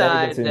they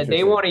decide that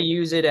they want to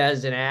use it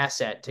as an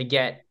asset to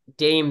get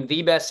Dame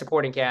the best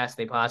supporting cast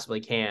they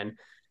possibly can?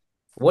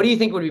 What do you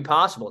think would be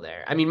possible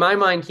there? I mean, my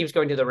mind keeps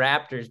going to the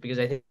Raptors because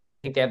I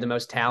think they have the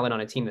most talent on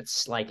a team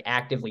that's like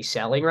actively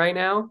selling right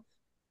now,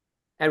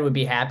 and would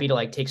be happy to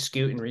like take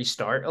Scoot and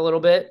restart a little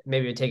bit.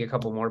 Maybe it'd take a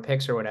couple more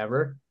picks or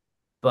whatever.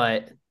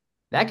 But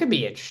that could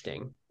be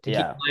interesting to keep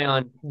an eye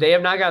on. They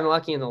have not gotten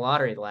lucky in the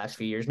lottery the last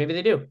few years. Maybe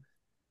they do.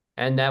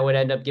 And that would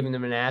end up giving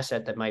them an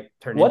asset that might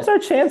turn What's our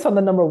chance on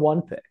the number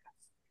 1 pick?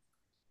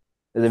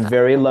 Is it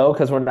very low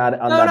because we're not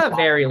on that? Not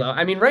very low.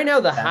 I mean, right now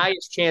the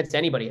highest chance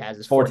anybody has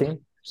is 14.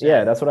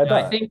 Yeah, that's what I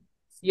thought. I think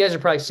you guys are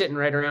probably sitting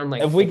right around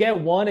like. If we get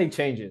one, it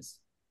changes.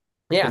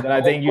 Yeah, then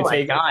I think you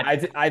take.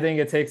 I think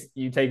it takes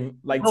you take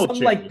like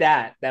something like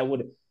that. That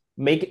would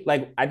make it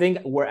like I think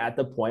we're at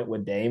the point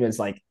with Dame is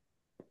like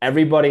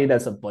everybody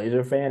that's a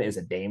Blazer fan is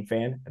a Dame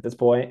fan at this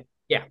point.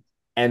 Yeah,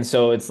 and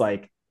so it's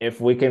like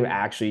if we can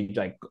actually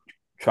like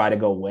try to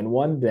go win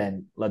one,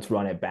 then let's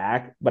run it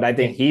back. But I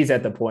think he's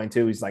at the point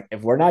too. He's like,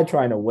 if we're not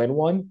trying to win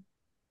one,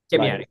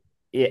 get me out of here.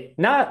 Yeah,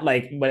 not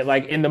like, but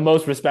like in the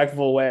most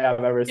respectful way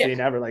I've ever seen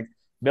ever. Like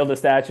build a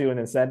statue and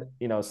then send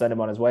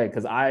him on his way.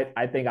 Because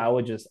I think I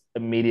would just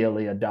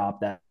immediately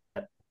adopt that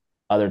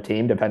other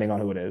team depending on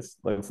who it is.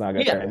 Like it's not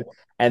gonna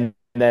and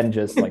then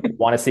just like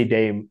want to see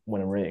Dame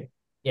win a ring.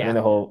 Yeah, I mean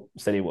the whole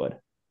city would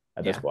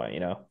at this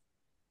point.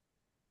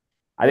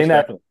 I think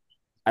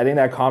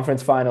that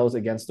conference finals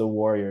against the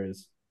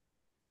Warriors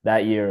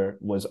that year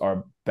was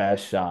our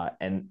best shot,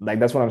 and like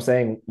that's what I'm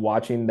saying.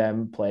 Watching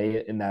them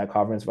play in that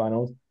conference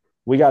finals.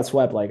 We got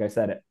swept, like I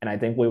said, and I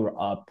think we were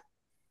up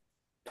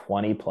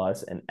 20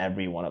 plus in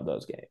every one of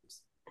those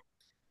games.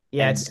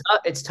 Yeah, And-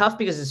 it's tough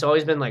because it's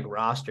always been like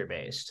roster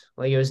based.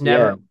 Like it was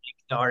never like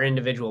our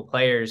individual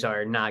players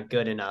are not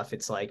good enough.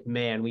 It's like,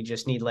 man, we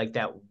just need like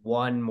that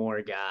one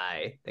more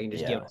guy that can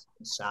just give us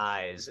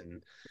size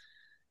and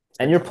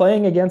you're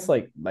playing against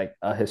like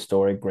a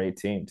historic great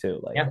team too.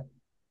 Like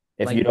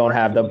if Like you don't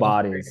have the the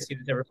bodies,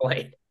 teams ever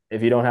played.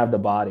 if you don't have the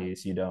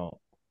bodies, you don't.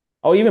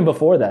 Oh, even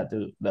before that,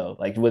 though,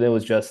 like when it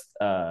was just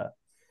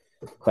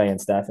Clay and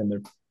Steph in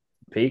their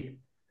peak.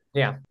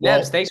 Yeah. Well,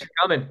 Nebs, thanks for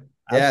coming.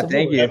 Yeah,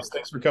 thank you. Nebs,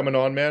 thanks for coming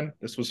on, man.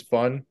 This was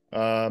fun.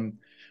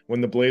 When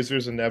the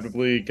Blazers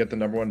inevitably get the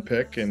 #1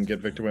 pick and get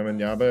Victor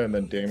Wembanyama and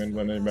then Damon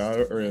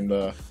Wembanyama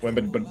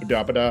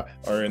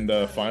are in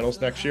the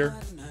finals next year,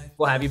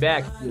 We'll have you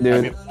back. Dude,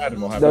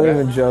 don't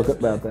even joke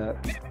about that.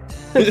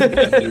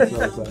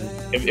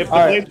 If the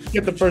Blazers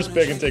get the first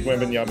pick and take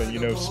Wembanyama,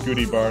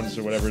 Scooty Barnes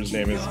or whatever his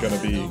name is going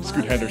to be,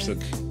 Scoot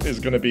Henderson is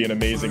going to be an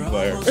amazing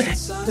player.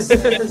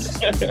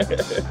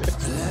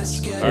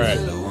 All right.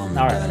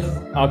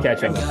 I'll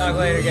catch you. Talk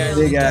later,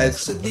 guys.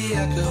 See you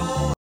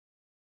guys.